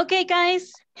 Okay,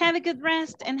 guys, have a good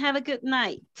rest and have a good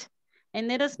night. And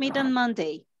let us meet on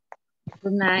Monday.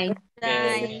 Good night.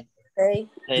 Night.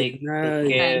 Take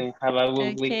care. Have a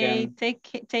good weekend.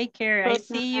 Take care. I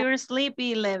see you're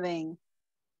sleepy, Living.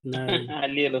 A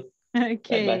little.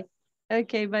 Okay. Bye-bye.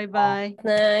 Okay, bye-bye.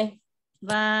 Night.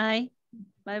 Bye.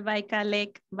 Bye bye,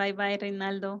 Kalek. Bye bye,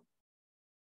 Reinaldo.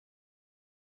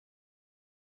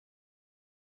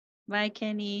 Bye,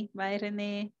 Kenny. Bye,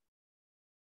 Renee.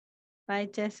 Bye,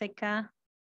 Jessica.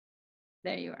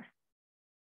 There you are.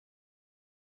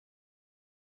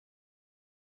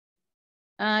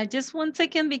 Just 1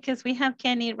 second because we have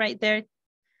Kenny right there.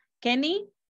 Kenny?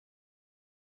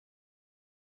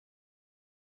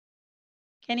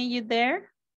 Kenny, you there?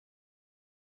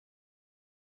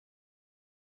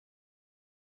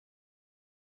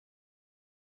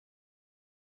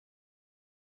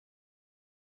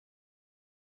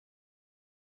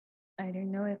 I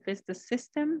don't know if it's the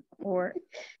system or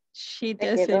she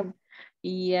doesn't.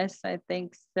 Yes, I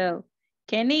think so.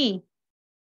 Kenny.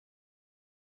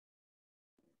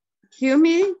 Hear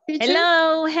me, teacher?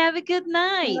 Hello, have a good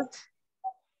night.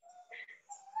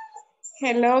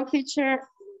 Hello, teacher.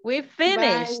 We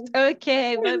finished. Bye.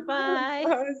 Okay, bye-bye.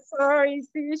 Oh, sorry,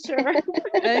 teacher.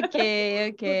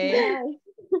 Okay.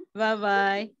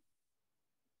 Bye-bye.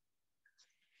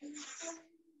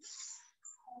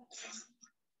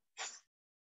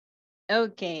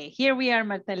 Okay, here we are,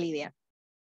 Marta Lidia.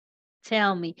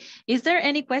 Tell me, is there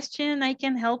any question I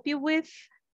can help you with?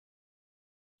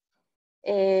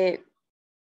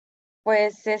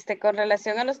 Pues con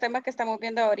relación a los temas que estamos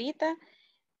viendo ahorita,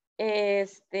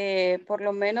 por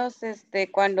lo menos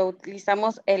cuando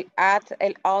utilizamos el at,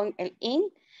 el on, el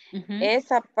in,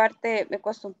 esa parte me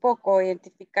cuesta un poco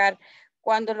identificar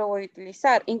cuándo lo voy a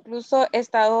utilizar. Incluso he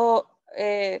estado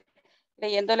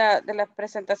leyendo de la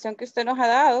presentación que usted nos ha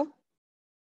dado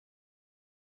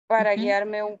para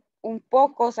guiarme un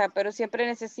poco, o sea, pero siempre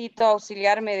necesito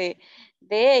auxiliarme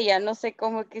de ella. No sé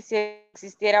cómo que si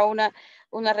existiera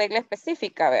una regla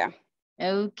específica, vea.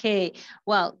 Okay,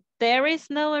 well, there is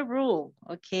no rule,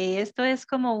 okay, esto es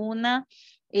como una,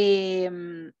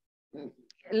 le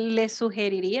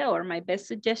sugeriría, or my best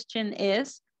suggestion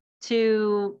is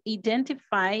to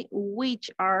identify which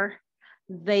are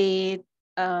the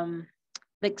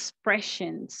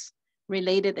expressions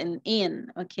related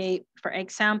in, okay, for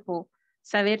example,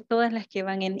 saber todas las que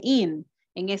van en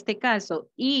este caso,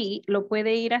 y lo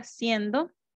puede ir haciendo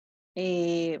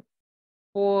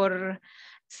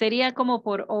sería como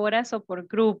por horas o por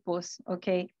grupos, ¿ok?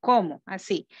 ¿Cómo?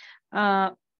 Así.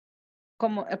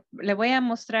 Como le voy a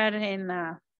mostrar en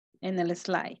el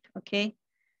slide, ¿ok?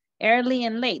 Early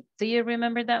and late. Do you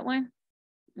remember that one?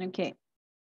 Okay.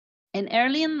 En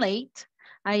early and late,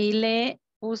 ahí le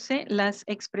puse las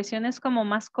expresiones como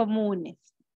más comunes,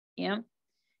 ¿ya?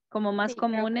 Como más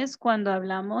comunes cuando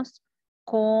hablamos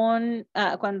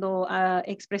cuando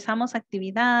expresamos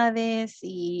actividades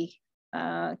y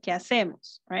qué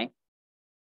hacemos, right?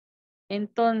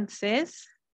 Entonces,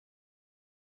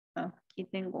 aquí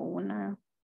tengo una,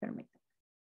 permítanme.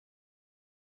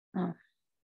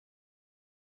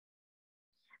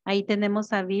 Ahí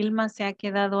tenemos a Vilma, se ha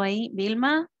quedado ahí.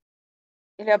 Vilma.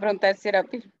 Y le voy a preguntar si era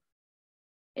Vilma.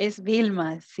 Es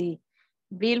Vilma, sí.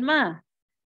 Vilma.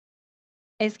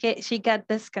 Es que she got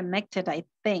disconnected, I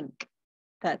think.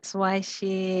 That's why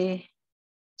she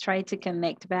tried to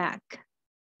connect back.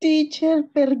 Teacher,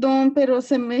 perdón, pero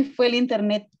se me fue el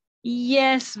internet.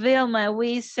 Yes, Vilma,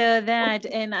 we saw that.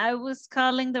 And I was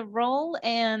calling the roll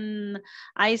and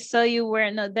I saw you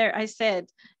were not there. I said,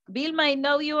 Vilma, I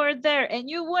know you are there and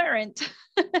you weren't.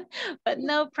 But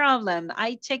no problem.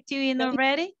 I checked you in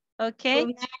already. Okay.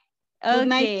 Good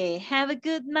night. Okay. Have a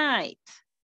good night.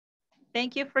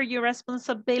 Thank you for your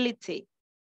responsibility.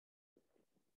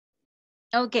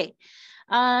 Okay.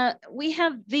 We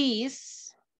have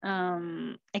these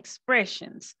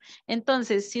expressions.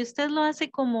 Entonces, si usted lo hace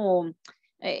como,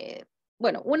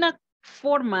 bueno, una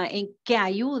forma en que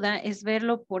ayuda es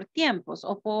verlo por tiempos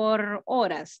o por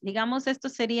horas. Digamos, esto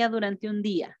sería durante un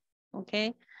día,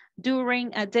 ¿ok?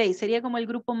 During a day, sería como el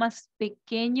grupo más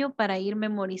pequeño para ir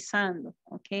memorizando,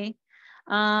 ¿ok?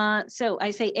 So,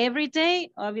 I say every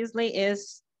day, obviously,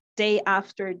 is day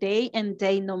after day and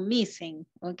day no missing,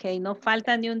 ¿ok? No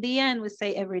falta ni un día and we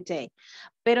say every day.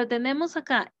 Pero tenemos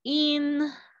acá,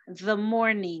 in the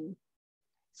morning.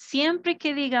 Siempre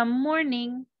que diga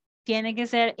morning, tiene que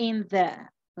ser in the,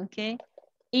 ¿ok?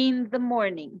 In the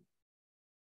morning.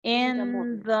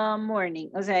 In the morning.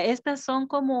 O sea, estas son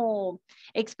como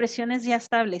expresiones ya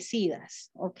establecidas,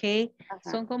 ¿ok?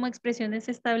 Ajá. Son como expresiones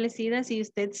establecidas y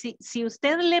usted, si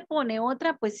usted le pone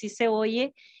otra, pues sí se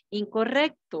oye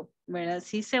incorrecto, ¿verdad?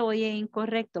 Sí se oye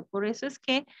incorrecto. Por eso es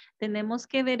que tenemos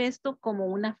que ver esto como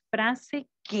una frase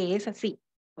que es así.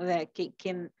 O sea,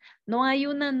 que no hay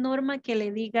una norma que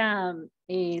le diga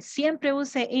siempre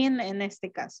use in en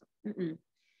este caso.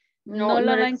 No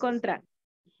lo va a encontrar.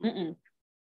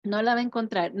 No la va a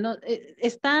encontrar. No,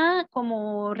 está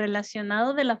como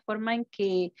relacionado de la forma en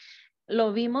que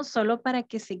lo vimos solo para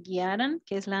que se guiaran,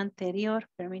 que es la anterior.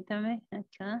 Permítame,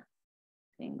 acá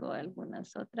tengo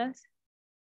algunas otras.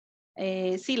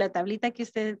 Sí, la tablita que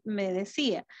usted me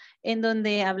decía, en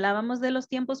donde hablábamos de los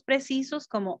tiempos precisos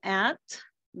como at,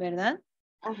 ¿verdad?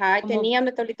 Ajá, Como, tenía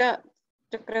una tablita,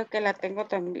 yo creo que la tengo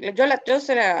también. Yo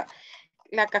se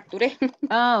la capturé.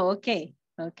 ah, ok,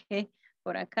 ok.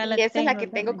 Por acá la Y esa es la tengo que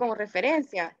tengo también. como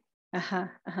referencia.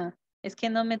 Ajá, ajá. Es que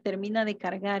no me termina de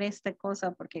cargar esta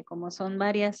cosa porque como son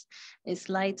varias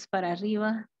slides para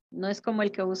arriba, no es como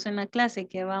el que uso en la clase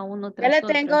que va uno Ya tras la otro.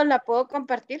 tengo, la puedo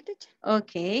compartir, teacher.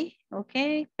 Ok,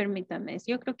 ok, permítame.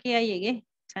 Yo creo que ya llegué.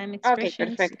 Time Ok,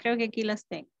 expressions, perfecto. creo que aquí las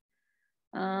tengo.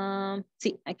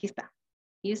 Sí, aquí está.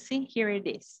 You see, here it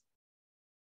is.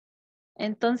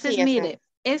 Entonces, Sí, esa es. mire,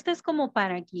 esta es como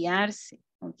para guiarse,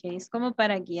 ok, es como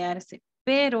para guiarse,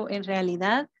 pero en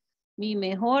realidad mi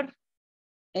mejor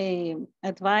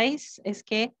advice es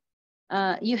que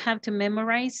you have to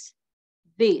memorize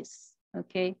this,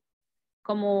 ok,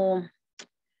 como,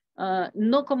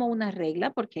 no como una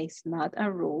regla, porque it's not a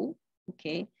rule,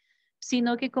 ok,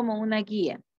 sino que como una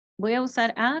guía. Voy a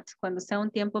usar at cuando sea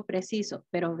un tiempo preciso,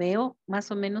 pero veo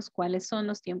más o menos cuáles son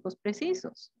los tiempos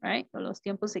precisos, right? O los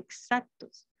tiempos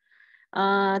exactos.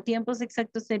 Tiempos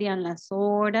exactos serían las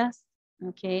horas,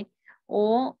 ¿ok?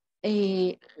 O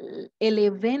el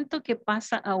evento que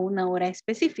pasa a una hora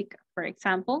específica. Por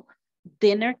ejemplo,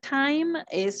 dinner time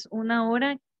es una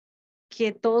hora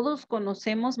que todos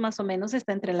conocemos más o menos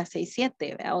está entre las 6 y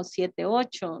 7, ¿verdad? O 7,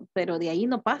 8, pero de ahí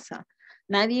no pasa.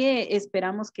 Nadie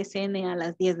esperamos que cene a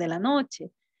las 10 de la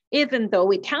noche, even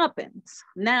though it happens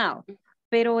now.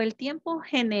 Pero el tiempo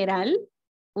general,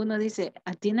 uno dice,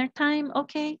 at dinner time,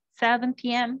 okay, 7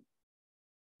 p.m.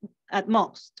 at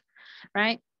most,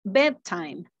 right?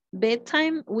 Bedtime.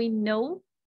 Bedtime, we know,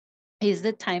 is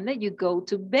the time that you go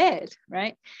to bed,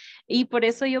 right? Y por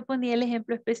eso yo ponía el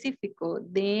ejemplo específico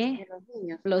de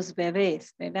los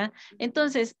bebés, ¿verdad?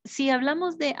 Entonces, si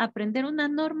hablamos de aprender una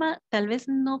norma, tal vez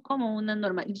no como una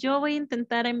norma. Yo voy a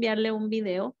intentar enviarle un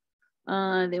video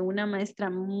de una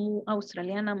maestra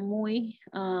australiana muy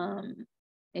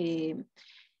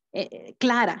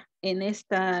clara en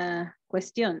esta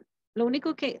cuestión. Lo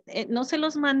único que no se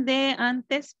los mandé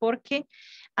antes porque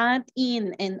at,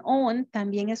 in, and on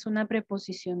también es una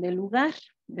preposición de lugar,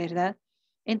 ¿verdad?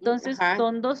 Entonces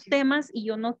son dos temas y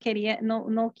yo no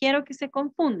quiero que se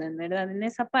confundan, ¿verdad? En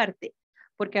esa parte,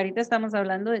 porque ahorita estamos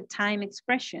hablando de time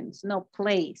expressions, no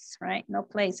place, right? No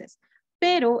places.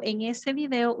 Pero en ese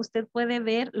video usted puede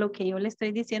ver lo que yo le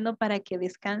estoy diciendo para que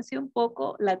descanse un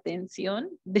poco la atención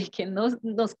de que nos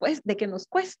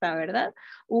cuesta, ¿verdad?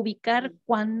 Ubicar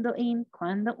cuándo in,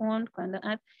 cuándo on, cuándo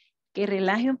at, que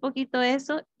relaje un poquito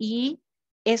eso y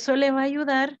eso le va a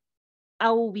ayudar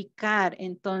a ubicar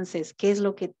entonces qué es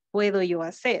lo que puedo yo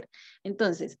hacer.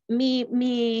 Entonces,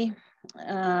 mi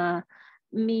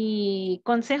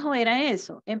consejo era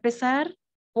eso, empezar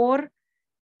por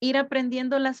ir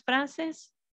aprendiendo las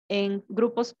frases en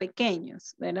grupos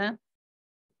pequeños, ¿verdad?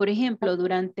 Por ejemplo,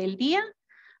 durante el día,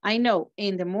 I know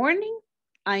in the morning,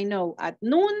 I know at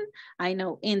noon, I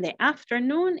know in the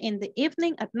afternoon, in the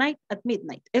evening, at night, at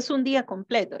midnight. Es un día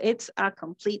completo. It's a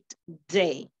complete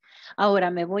day. Ahora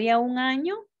me voy a un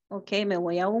año, ok, me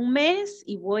voy a un mes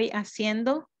y voy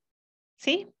haciendo,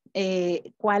 ¿sí?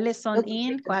 Cuáles son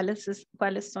in, cuáles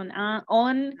son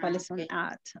on, cuáles son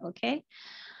at, ok.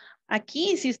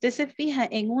 Aquí, si usted se fija,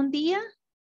 en un día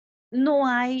no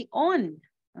hay on,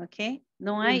 ¿ok?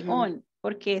 No hay on,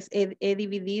 porque he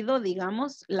dividido,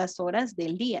 digamos, las horas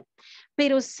del día.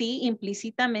 Pero sí,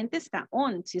 implícitamente está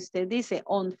on. Si usted dice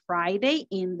on Friday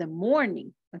in the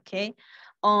morning, ¿ok?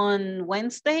 On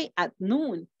Wednesday at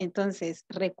noon. Entonces,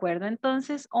 recuerda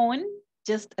entonces on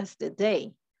just as the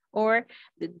day, or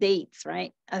the dates,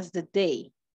 right? As the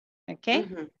day, ¿ok?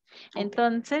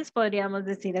 Entonces, podríamos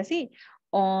decir así,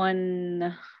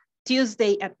 on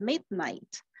Tuesday at midnight.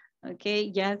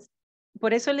 Ok, ya.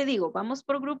 Por eso le digo, vamos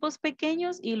por grupos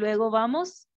pequeños y luego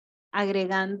vamos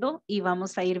agregando y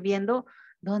vamos a ir viendo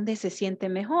dónde se siente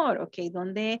mejor. Ok,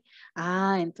 dónde,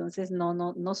 entonces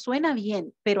no suena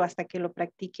bien, pero hasta que lo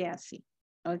practique así.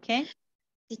 Ok.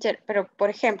 Teacher, pero por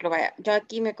ejemplo, vaya, yo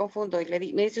aquí me confundo y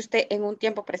me dice usted en un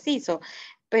tiempo preciso,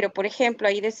 pero por ejemplo,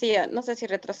 ahí decía, no sé si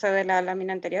retrocede la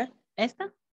lámina anterior.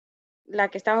 ¿Esta? La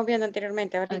que estábamos viendo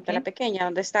anteriormente, ahorita, la pequeña,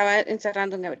 donde estaba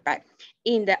encerrando un everyday.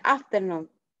 In the afternoon.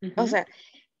 O sea,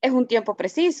 es un tiempo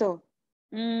preciso.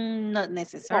 Not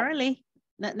necessarily.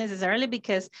 Not necessarily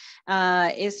because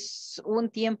es un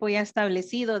tiempo ya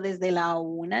establecido desde la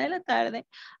 1 de la tarde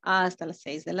hasta las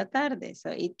 6 de la tarde.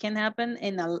 So it can happen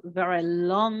in a very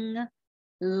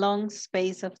long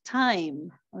space of time.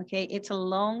 Okay, it's a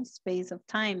long space of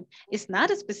time. It's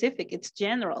not specific, it's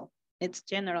general. It's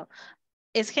general.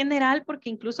 Es general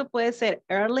porque incluso puede ser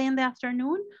early in the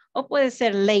afternoon o puede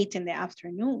ser late in the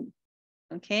afternoon.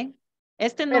 Okay.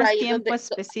 Este no es tiempo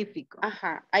específico.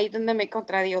 Ajá, ahí donde me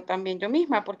contradigo también yo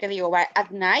misma, porque digo,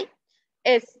 at night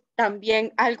es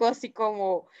también algo así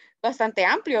como bastante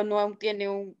amplio, no tiene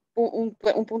un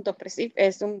punto preciso,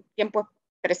 es un tiempo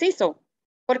preciso,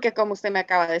 porque como usted me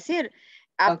acaba de decir,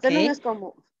 afternoon es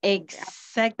como...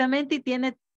 Exactamente, y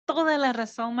tiene toda la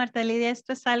razón, Marta Lidia.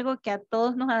 Esto es algo que a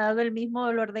todos nos ha dado el mismo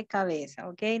dolor de cabeza,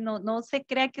 ¿ok? No se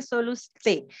crea que solo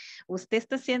usted. Usted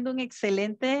está haciendo un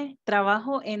excelente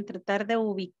trabajo en tratar de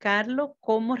ubicarlo,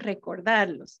 cómo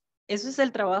recordarlos. Eso es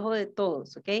el trabajo de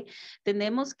todos, ¿ok?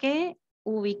 Tenemos que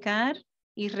ubicar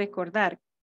y recordar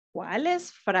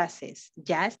cuáles frases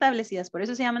ya establecidas, por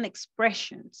eso se llaman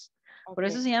expressions. Por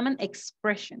eso se llaman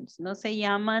expressions, no se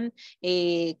llaman,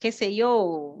 qué sé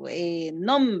yo,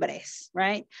 nombres,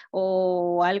 right?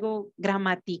 O algo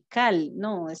gramatical.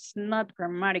 No, it's not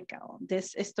grammatical.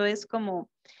 Esto es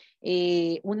como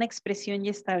una expresión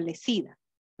ya establecida,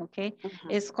 ¿ok?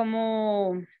 Es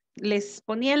como, les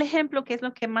ponía el ejemplo, que es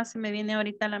lo que más se me viene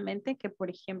ahorita a la mente, que por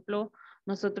ejemplo,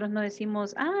 nosotros no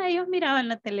decimos, ellos miraban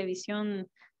la televisión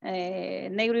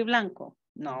negro y blanco.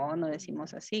 No, no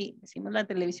decimos así, decimos la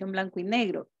televisión blanco y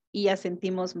negro y ya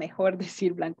sentimos mejor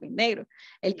decir blanco y negro.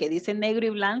 El que dice negro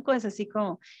y blanco es así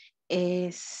como,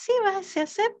 sí, se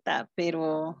acepta,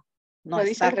 pero no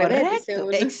está correcto.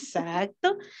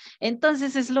 Exacto.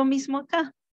 Entonces es lo mismo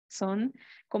acá, son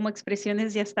como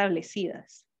expresiones ya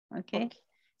establecidas. ¿Okay?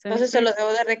 Entonces solo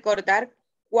debo de recordar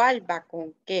cuál va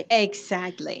con qué.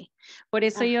 Exactly. Por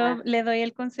eso yo le doy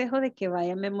el consejo de que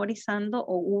vaya memorizando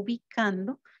o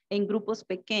ubicando en grupos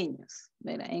pequeños,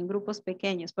 ¿verdad? En grupos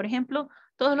pequeños. Por ejemplo,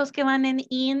 todos los que van en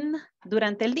in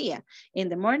durante el día. In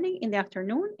the morning, in the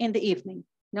afternoon, in the evening.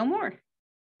 No more.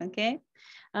 ¿Ok?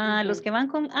 Los que van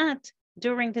con at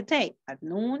during the day. At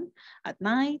noon, at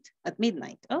night, at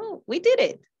midnight. Oh, we did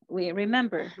it. We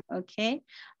remember. ¿Ok?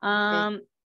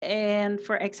 And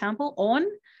for example, on.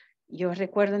 Yo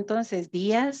recuerdo entonces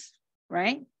días,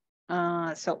 right?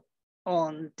 So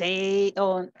on day,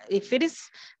 if it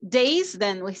is days,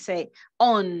 then we say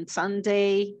on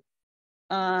Sunday.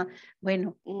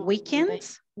 Bueno,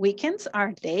 weekends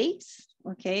are days,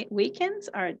 okay? Weekends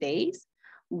are days.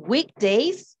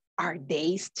 Weekdays are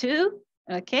days too,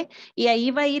 okay? Y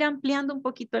ahí va a ir ampliando un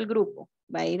poquito el grupo.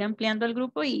 Va a ir ampliando el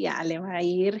grupo y ya le va a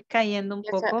ir cayendo un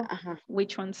poco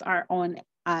which ones are on,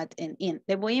 at, and in.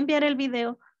 Le voy a enviar el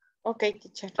video. Ok,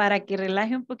 teacher. Para que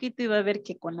relaje un poquito y va a ver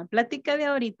que con la plática de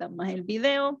ahorita más el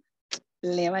video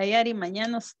le va a llegar y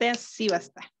mañana usted así va a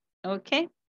estar.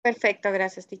 ¿Ok? Perfecto,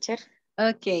 gracias, teacher.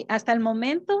 Ok, hasta el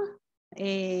momento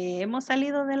hemos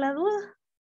salido de la duda.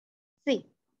 Sí,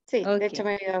 de hecho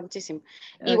me ha ayudado muchísimo.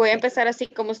 Y voy a empezar así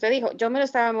como usted dijo. Yo me lo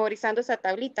estaba memorizando esa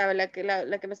tablita, la que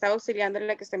me estaba auxiliando en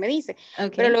la que usted me dice.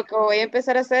 Pero lo que voy a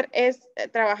empezar a hacer es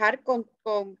trabajar con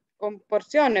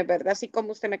porciones, ¿verdad? Así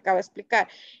como usted me acaba de explicar.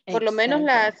 Por lo menos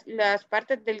las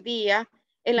partes del día,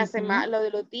 en la semana, lo de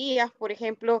los días, por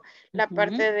ejemplo, la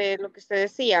parte de lo que usted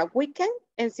decía, weekend,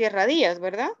 encierra días,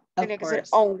 ¿verdad? Tenía que ser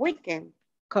on weekend.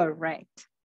 Correct.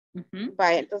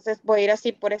 Vaya, entonces voy a ir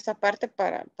así por esa parte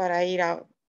para ir a...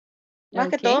 Más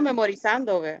que todo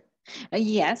memorizando, ¿ve?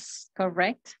 Yes,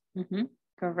 correct.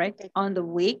 Correct. On the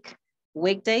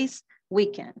weekdays,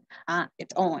 weekend.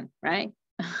 It's on, right?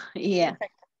 Yeah.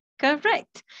 Perfect.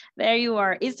 Correct. There you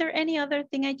are. Is there any other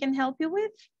thing I can help you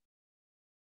with?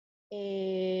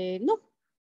 No.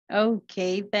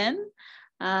 Okay, then.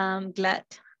 I'm glad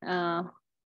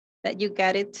that you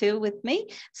got it too with me.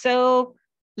 So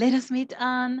let us meet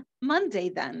on Monday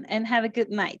then and have a good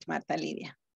night, Marta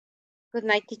Lidia. Good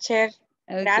night, teacher.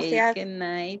 Okay, gracias. Good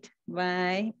night.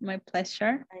 Bye. My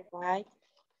pleasure. Bye-bye.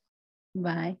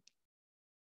 Bye.